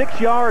about 6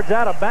 yards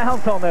out of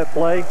bounds on that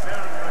play.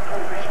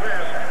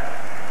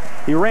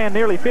 He ran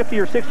nearly 50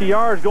 or 60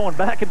 yards going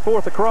back and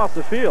forth across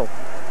the field.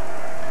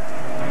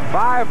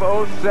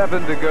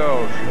 5:07 to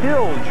go.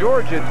 Still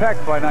Georgia Tech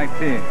by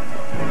 19.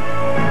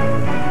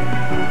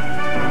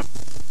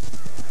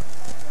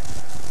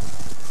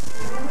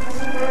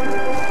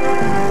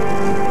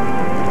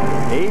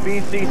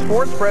 ABC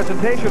Sports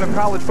presentation of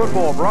college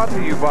football brought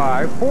to you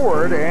by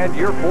Ford and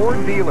your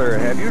Ford dealer.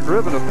 Have you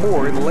driven a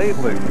Ford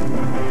lately?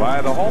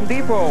 By the Home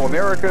Depot,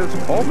 America's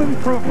home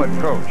improvement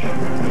coach.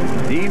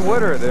 Dean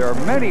Witter, there are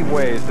many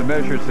ways to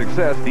measure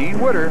success. Dean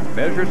Witter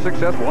measures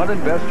success one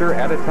investor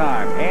at a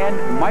time. And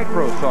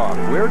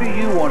Microsoft, where do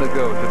you want to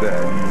go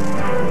today?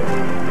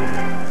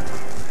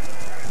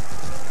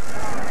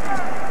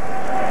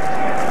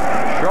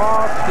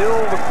 Shaw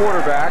still the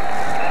quarterback.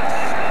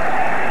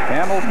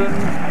 Hamilton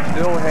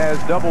still has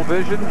double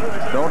vision.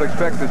 Don't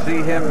expect to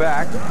see him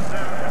back.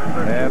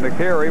 And the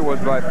carry was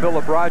by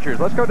Philip Rogers.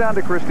 Let's go down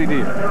to Christy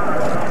Deer.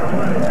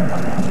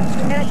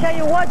 And I tell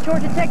you what,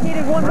 Georgia Tech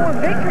needed one more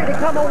victory to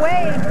come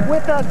away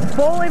with a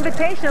bowl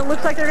invitation. It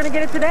looks like they're going to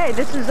get it today.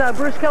 This is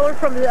Bruce Keller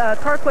from the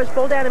CarQuest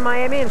Bowl down in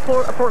Miami and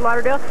Fort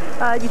Lauderdale.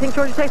 Do you think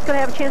Georgia Tech's going to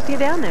have a chance to get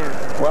down there?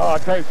 Well, I'll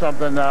tell you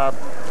something.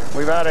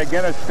 We've had a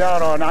Guinness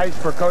Stout on ice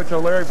for Coach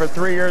O'Leary for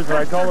 3 years, and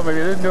I told him if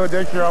he didn't do it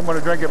this year, I'm going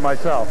to drink it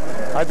myself.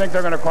 I think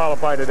they're going to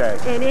qualify today.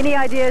 And any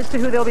idea as to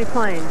who they'll be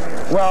playing?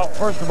 Well,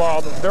 first of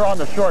all, they're on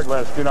the short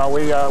list. You know,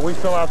 we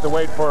still have to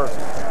wait for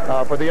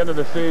the end of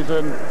the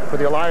season for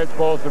the Alliance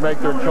Bowls to make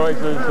their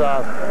choices.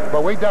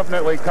 But we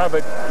definitely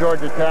covet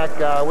Georgia Tech.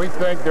 We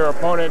think their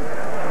opponent,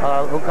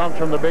 who comes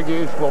from the Big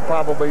East, will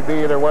probably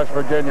be either West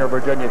Virginia or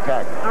Virginia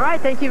Tech. All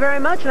right, thank you very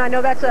much. And I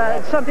know that's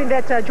something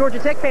that Georgia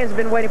Tech fans have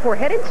been waiting for.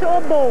 Head into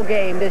a bowl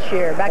game this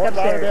year, back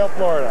upstairs. Lauderdale,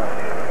 Florida.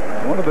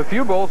 One of the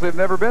few bowls they've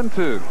never been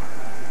to.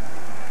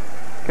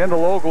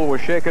 Kendall Ogle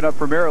was shaken up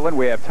for Maryland.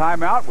 We have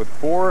timeout with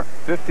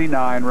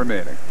 4:59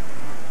 remaining.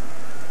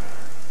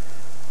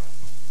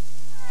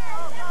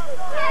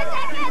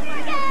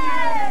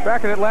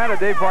 Back in Atlanta,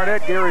 Dave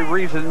Barnett, Gary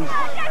Reasons,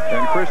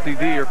 and Christy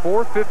Deer.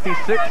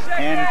 4:56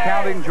 and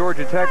counting.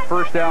 Georgia Tech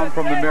first down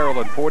from the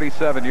Maryland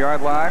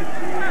 47-yard line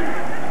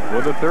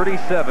with a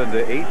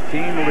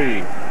 37-18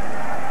 lead.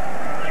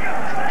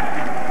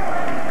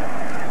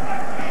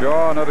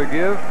 Shaw another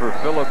give for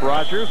Philip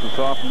Rogers, the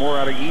sophomore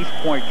out of East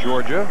Point,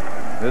 Georgia.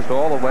 This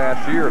all of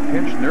last year, a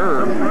pinched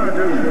nerve,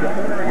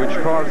 which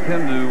caused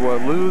him to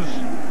lose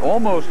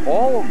almost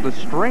all of the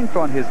strength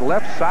on his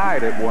left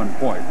side at one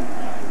point.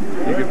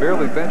 He could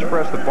barely bench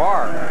press the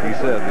bar, he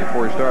said,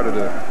 before he started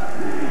to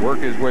work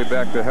his way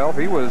back to health.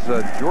 He was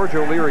George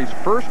O'Leary's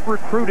first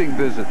recruiting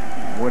visit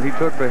when he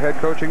took the head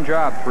coaching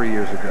job 3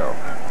 years ago.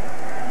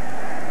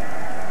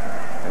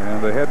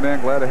 And the head man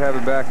glad to have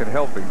him back and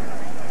healthy.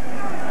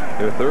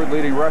 Their third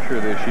leading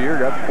rusher this year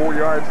got 4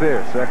 yards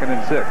there, 2nd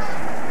and 6.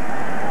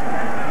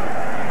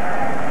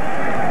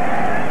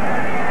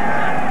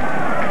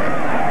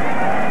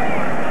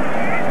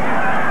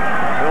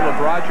 Philip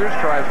Rogers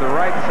tries the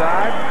right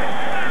side.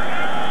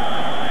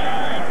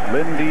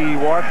 Lindy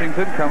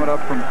Washington coming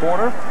up from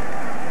corner.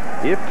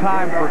 If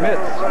time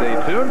permits, stay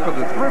tuned for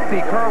the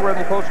Thrifty Car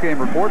Rental postgame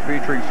report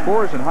featuring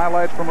scores and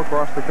highlights from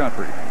across the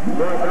country.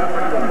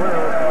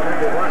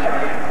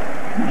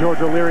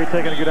 George O'Leary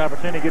taking a good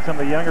opportunity to get some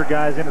of the younger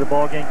guys into the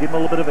ball game, give them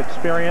a little bit of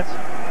experience.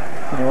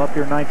 You know, up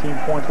here 19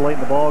 points late in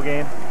the ball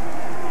game.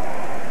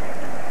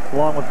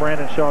 Along with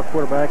Brandon Shaw,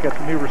 quarterback, got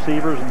some new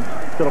receivers, and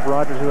Philip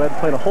Rogers, who hadn't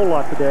played a whole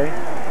lot today.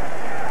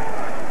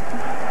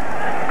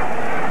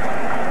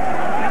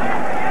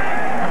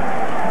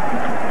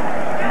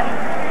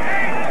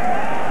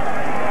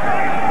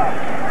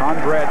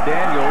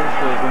 Daniels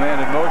was the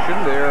man in motion.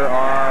 There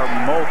are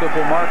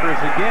multiple markers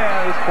again.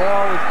 This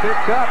ball is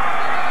picked up,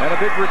 and a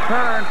big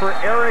return for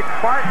Eric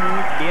Barton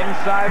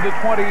inside the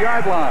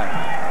 20-yard line.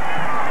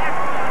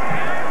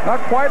 Not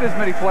quite as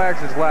many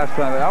flags as last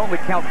time. I only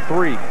count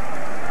 3.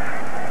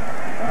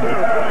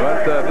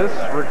 But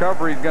this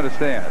recovery is going to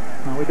stand.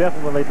 Well, we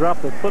definitely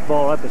dropped the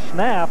football at the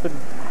snap, and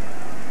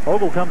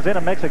Ogle comes in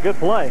and makes a good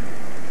play.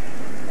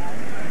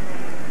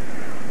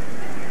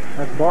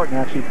 That's Barton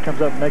actually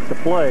comes up and makes the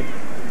play.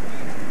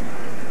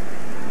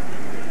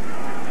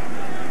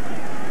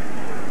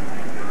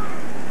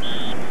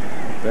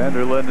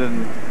 Vander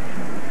Linden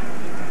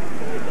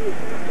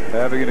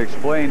having it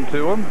explained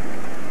to him.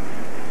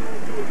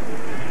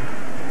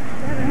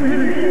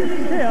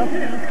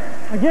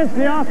 Against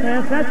the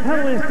offense, that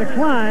penalty is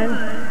declined.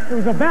 It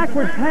was a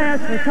backward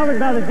pass recovered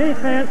by the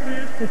defense.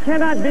 It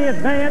cannot be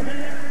advanced.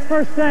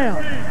 First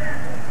down.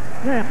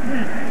 Now.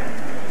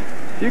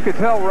 You could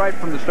tell right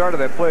from the start of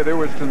that play there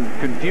was some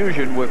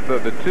confusion with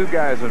the two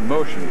guys in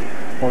motion.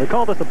 Well, they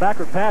called this a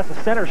backward pass. The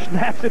center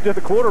snaps it to the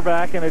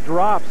quarterback and it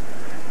drops.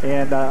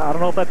 And I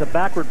don't know if that's a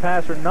backward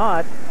pass or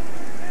not.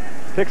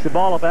 Picks the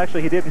ball up.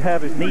 Actually, he didn't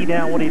have his knee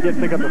down when he did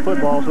pick up the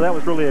football, so that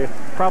was really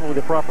probably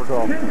the proper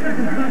call.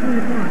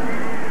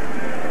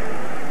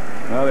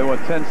 Now they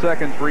want 10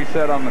 seconds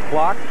reset on the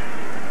clock.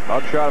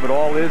 Upshot of it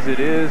all is it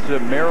is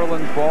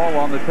Maryland's ball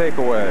on the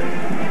takeaway.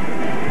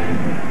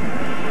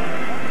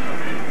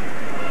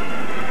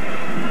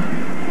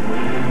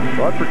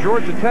 But for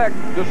Georgia Tech,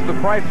 just the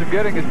price of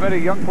getting as many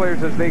young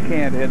players as they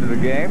can into the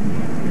game.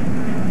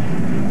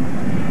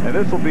 And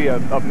this will be a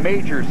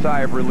major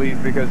sigh of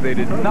relief because they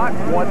did not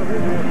want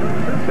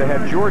to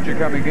have Georgia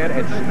coming in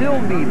and still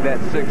need that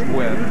 6th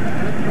win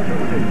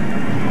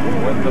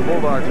when the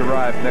Bulldogs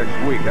arrive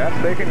next week. That's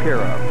taken care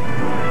of.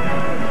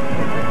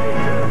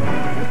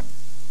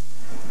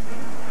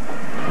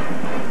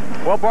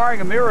 Well, barring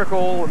a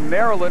miracle,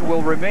 Maryland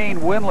will remain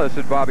winless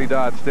at Bobby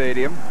Dodd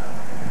Stadium.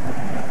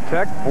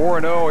 Tech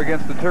 4-0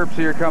 against the Terps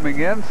here coming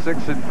in,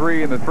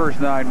 6-3 in the first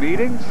 9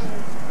 meetings.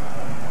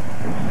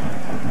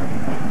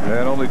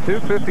 And only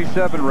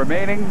 2:57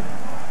 remaining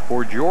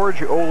for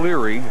George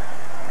O'Leary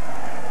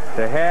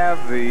to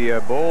have the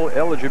bowl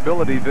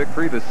eligibility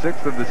victory, the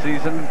 6th of the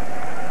season,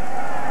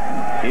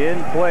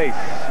 in place.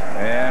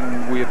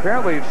 And we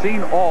apparently have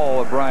seen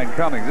all of Brian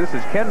Cummings. This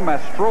is Ken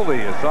Mastroli,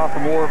 a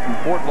sophomore from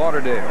Fort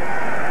Lauderdale.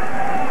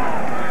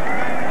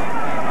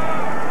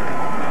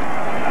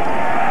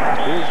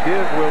 His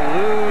give will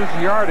lose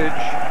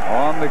yardage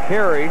on the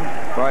carry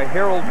by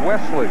Harold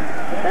Wesley.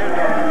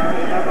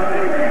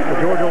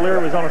 George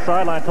O'Leary was on the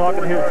sideline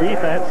talking to his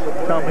defense,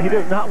 telling them he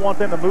does not want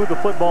them to move the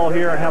football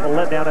here and have a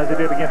letdown as they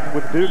did against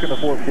with Duke in the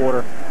 4th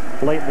quarter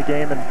late in the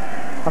game. And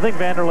I think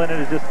Vander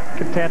Linden is just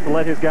content to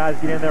let his guys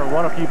get in there and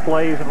run a few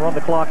plays and run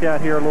the clock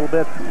out here a little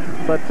bit.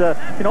 But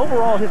you know,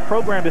 overall, his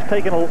program has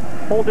taken a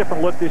whole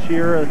different look this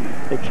year.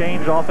 They've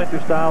changed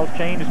offensive styles,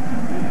 changed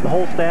the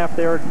whole staff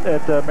there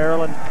at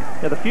Maryland.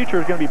 Yeah, the future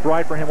is going to be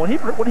bright for him. When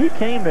he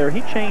came there,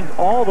 he changed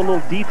all the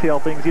little detail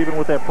things even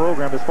with that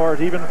program, as far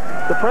as even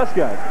the press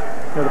guys.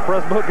 You know, the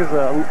press book is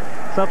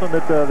something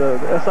that the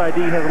SID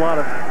has a lot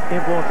of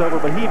influence over,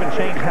 but he even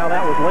changed how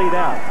that was laid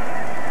out.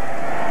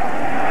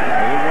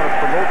 They want to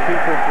promote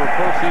people for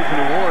postseason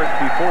awards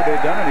before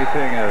they've done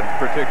anything a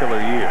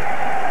particular year.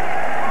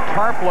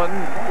 Tarplin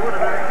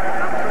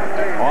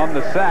on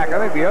the sack. I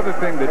think the other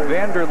thing that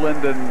Vander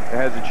Linden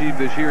has achieved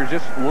this year is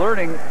just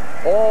learning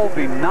all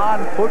the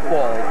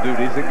non-football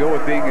duties that go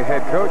with being a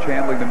head coach,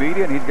 handling the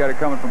media, and he's got it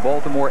coming from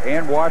Baltimore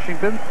and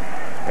Washington,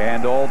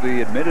 and all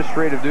the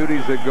administrative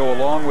duties that go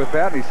along with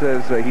that. And he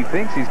says he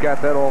thinks he's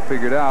got that all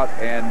figured out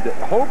and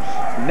hopes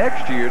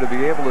next year to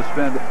be able to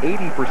spend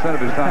 80%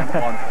 of his time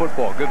on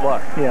football. Good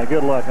luck. Yeah,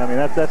 good luck. I mean,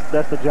 that's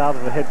the job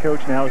of a head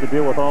coach now, is to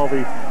deal with all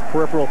the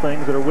peripheral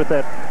things that are with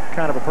that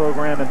kind of a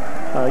program. And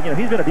you know,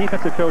 he's been a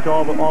defensive coach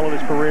all of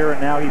his career,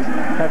 and now he's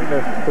having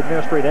to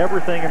administrate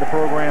everything in the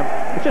program.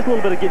 It's just a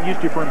little bit of getting used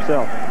to for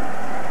himself.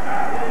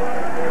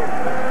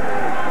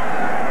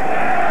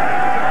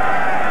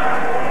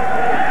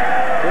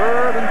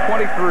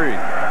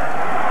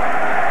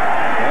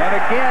 And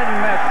again,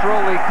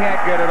 Mastroli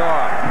can't get it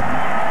off.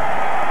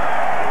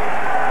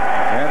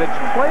 And it's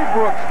Clay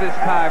Brooks this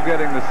time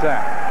getting the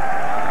sack.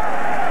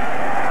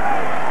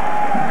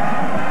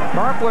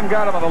 Tarplin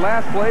got him on the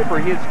last play for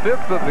his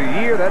 5th of the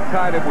year. That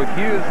tied him with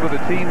Hughes with a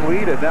team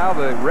lead. And now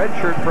the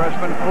redshirt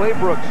freshman Clay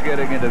Brooks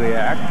getting into the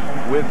act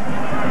with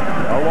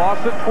a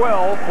loss of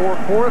 12 for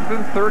 4th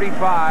and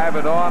 35.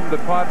 And on the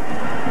punt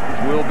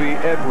will be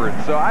Edwards.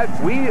 So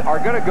we are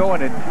going to go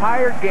an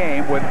entire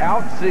game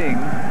without seeing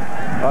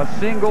a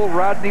single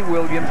Rodney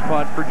Williams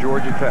punt for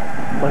Georgia Tech.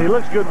 Well, he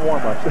looks good in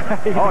warm-ups.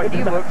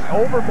 He looks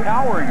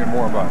overpowering in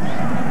warm-ups.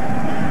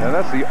 And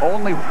that's the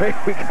only way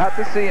we got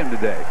to see him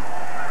today.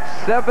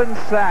 7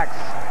 sacks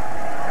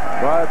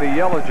by the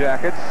Yellow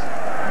Jackets.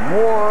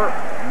 More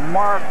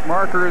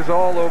markers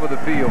all over the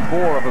field.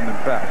 4 of them, in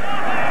fact.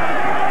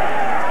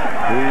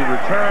 The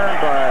return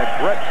by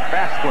Brett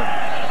Basquin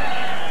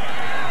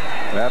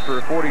after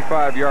a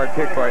 45-yard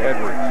kick by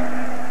Edwards.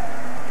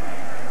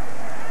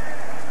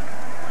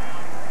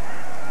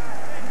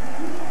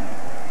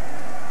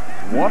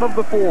 One of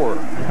the 4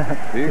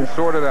 being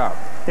sorted out.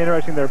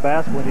 Interesting there,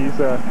 Basquin. He's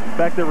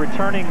back there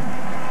returning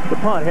the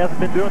punt. He hasn't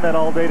been doing that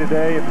all day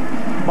today.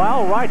 And by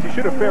all rights, he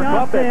should have fair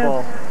caught that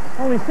ball.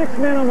 Only 6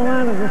 men on the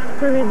line of the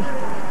scrimmage.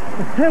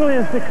 The penalty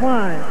is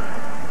declined.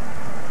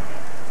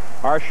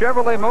 Our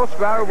Chevrolet most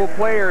valuable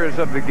players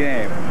of the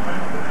game.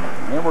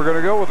 And we're going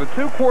to go with the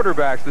two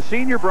quarterbacks, the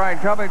senior Brian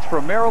Cummings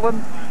from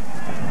Maryland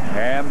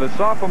and the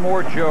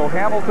sophomore Joe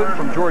Hamilton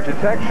from Georgia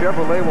Tech.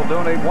 Chevrolet will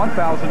donate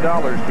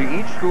 $1,000 to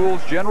each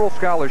school's general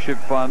scholarship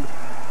fund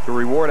to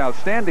reward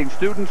outstanding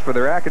students for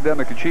their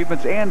academic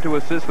achievements and to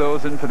assist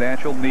those in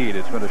financial need.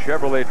 It's been a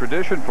Chevrolet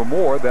tradition for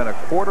more than a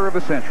quarter of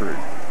a century.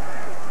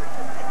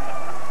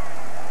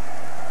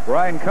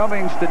 Brian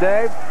Cummings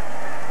today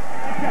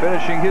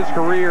finishing his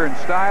career in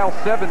style,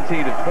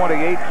 17 of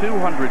 28,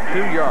 202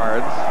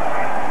 yards.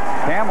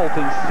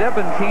 Hamilton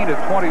 17 of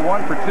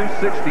 21 for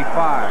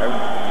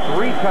 265,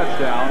 3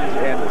 touchdowns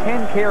and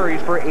 10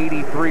 carries for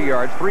 83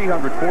 yards,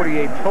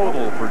 348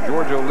 total for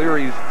George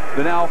O'Leary's,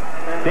 the now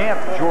damp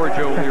George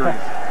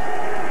O'Leary's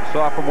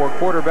sophomore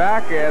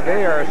quarterback, and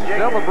they are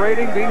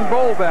celebrating being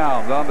bowl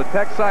bound on the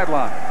Tech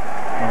sideline.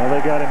 Well, they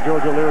got him.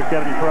 George O'Leary's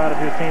got to be proud of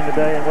his team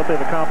today and what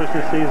they've accomplished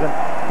this season.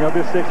 You know,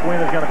 this 6th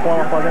win is going to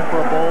qualify them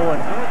for a bowl and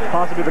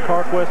possibly the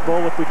CarQuest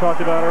Bowl, which we talked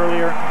about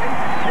earlier.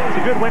 It's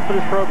a good win for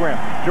this program.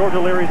 George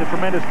O'Leary's a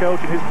tremendous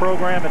coach in his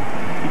program, and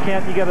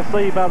you got to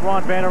say about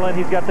Ron Vanderlyn,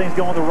 he's got things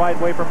going the right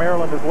way for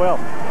Maryland as well.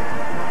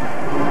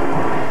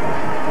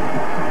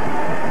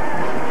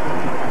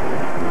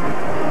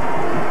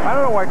 I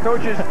don't know why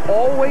coaches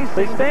always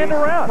stand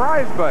around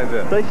surprised by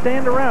this. They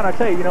stand around. I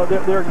tell you,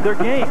 they're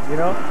game. You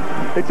know,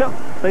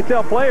 they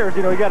tell players,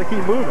 you got to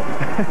keep moving.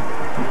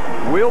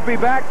 We'll be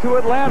back to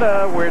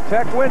Atlanta, where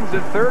Tech wins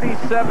it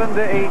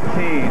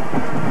 37-18.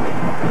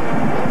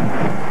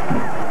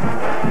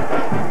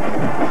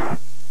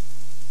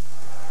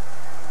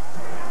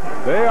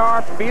 They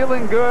are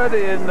feeling good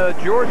in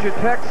Georgia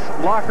Tech's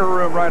locker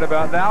room right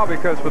about now,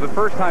 because for the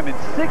first time in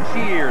 6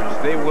 years,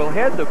 they will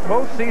head to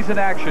postseason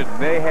action.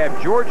 They have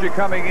Georgia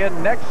coming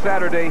in next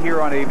Saturday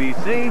here on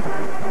ABC,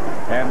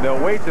 and they'll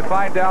wait to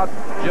find out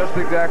just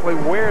exactly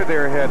where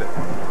they're headed.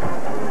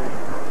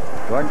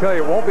 So I can tell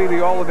you, it won't be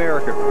the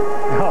All-American.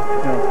 No.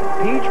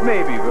 Peach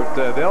maybe,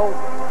 but they'll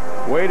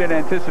wait in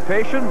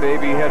anticipation,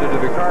 maybe headed to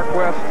the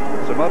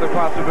CarQuest. Some other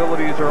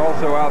possibilities are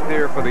also out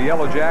there for the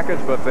Yellow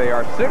Jackets, but they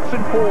are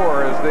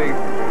 6-4 as they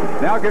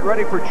now get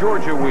ready for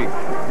Georgia week.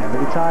 And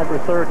they'll be tied for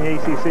 3rd in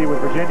the ACC with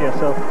Virginia,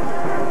 so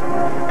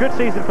good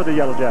season for the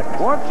Yellow Jackets.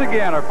 Once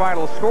again, our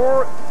final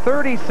score,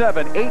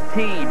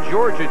 37-18.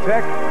 Georgia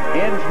Tech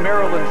ends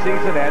Maryland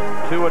season at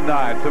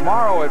 2-9.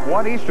 Tomorrow at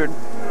 1 Eastern,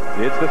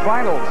 it's the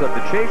finals of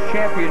the Chase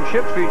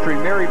Championships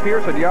featuring Mary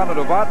Pierce and Yana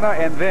Novotna,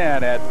 and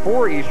then at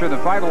 4 Eastern, the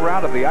final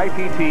round of the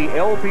ITT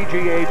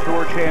LPGA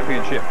Tour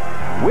Championship.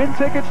 Win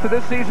tickets to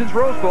this season's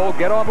Rose Bowl.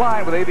 Get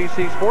online with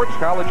ABC Sports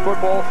College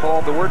Football.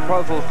 Solve the word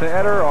puzzles to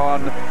enter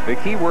on the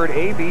keyword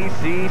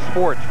ABC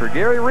Sports. For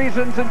Gary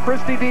Reasons and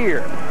Christy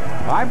Deer,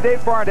 I'm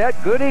Dave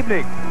Barnett. Good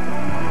evening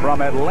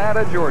from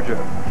Atlanta, Georgia.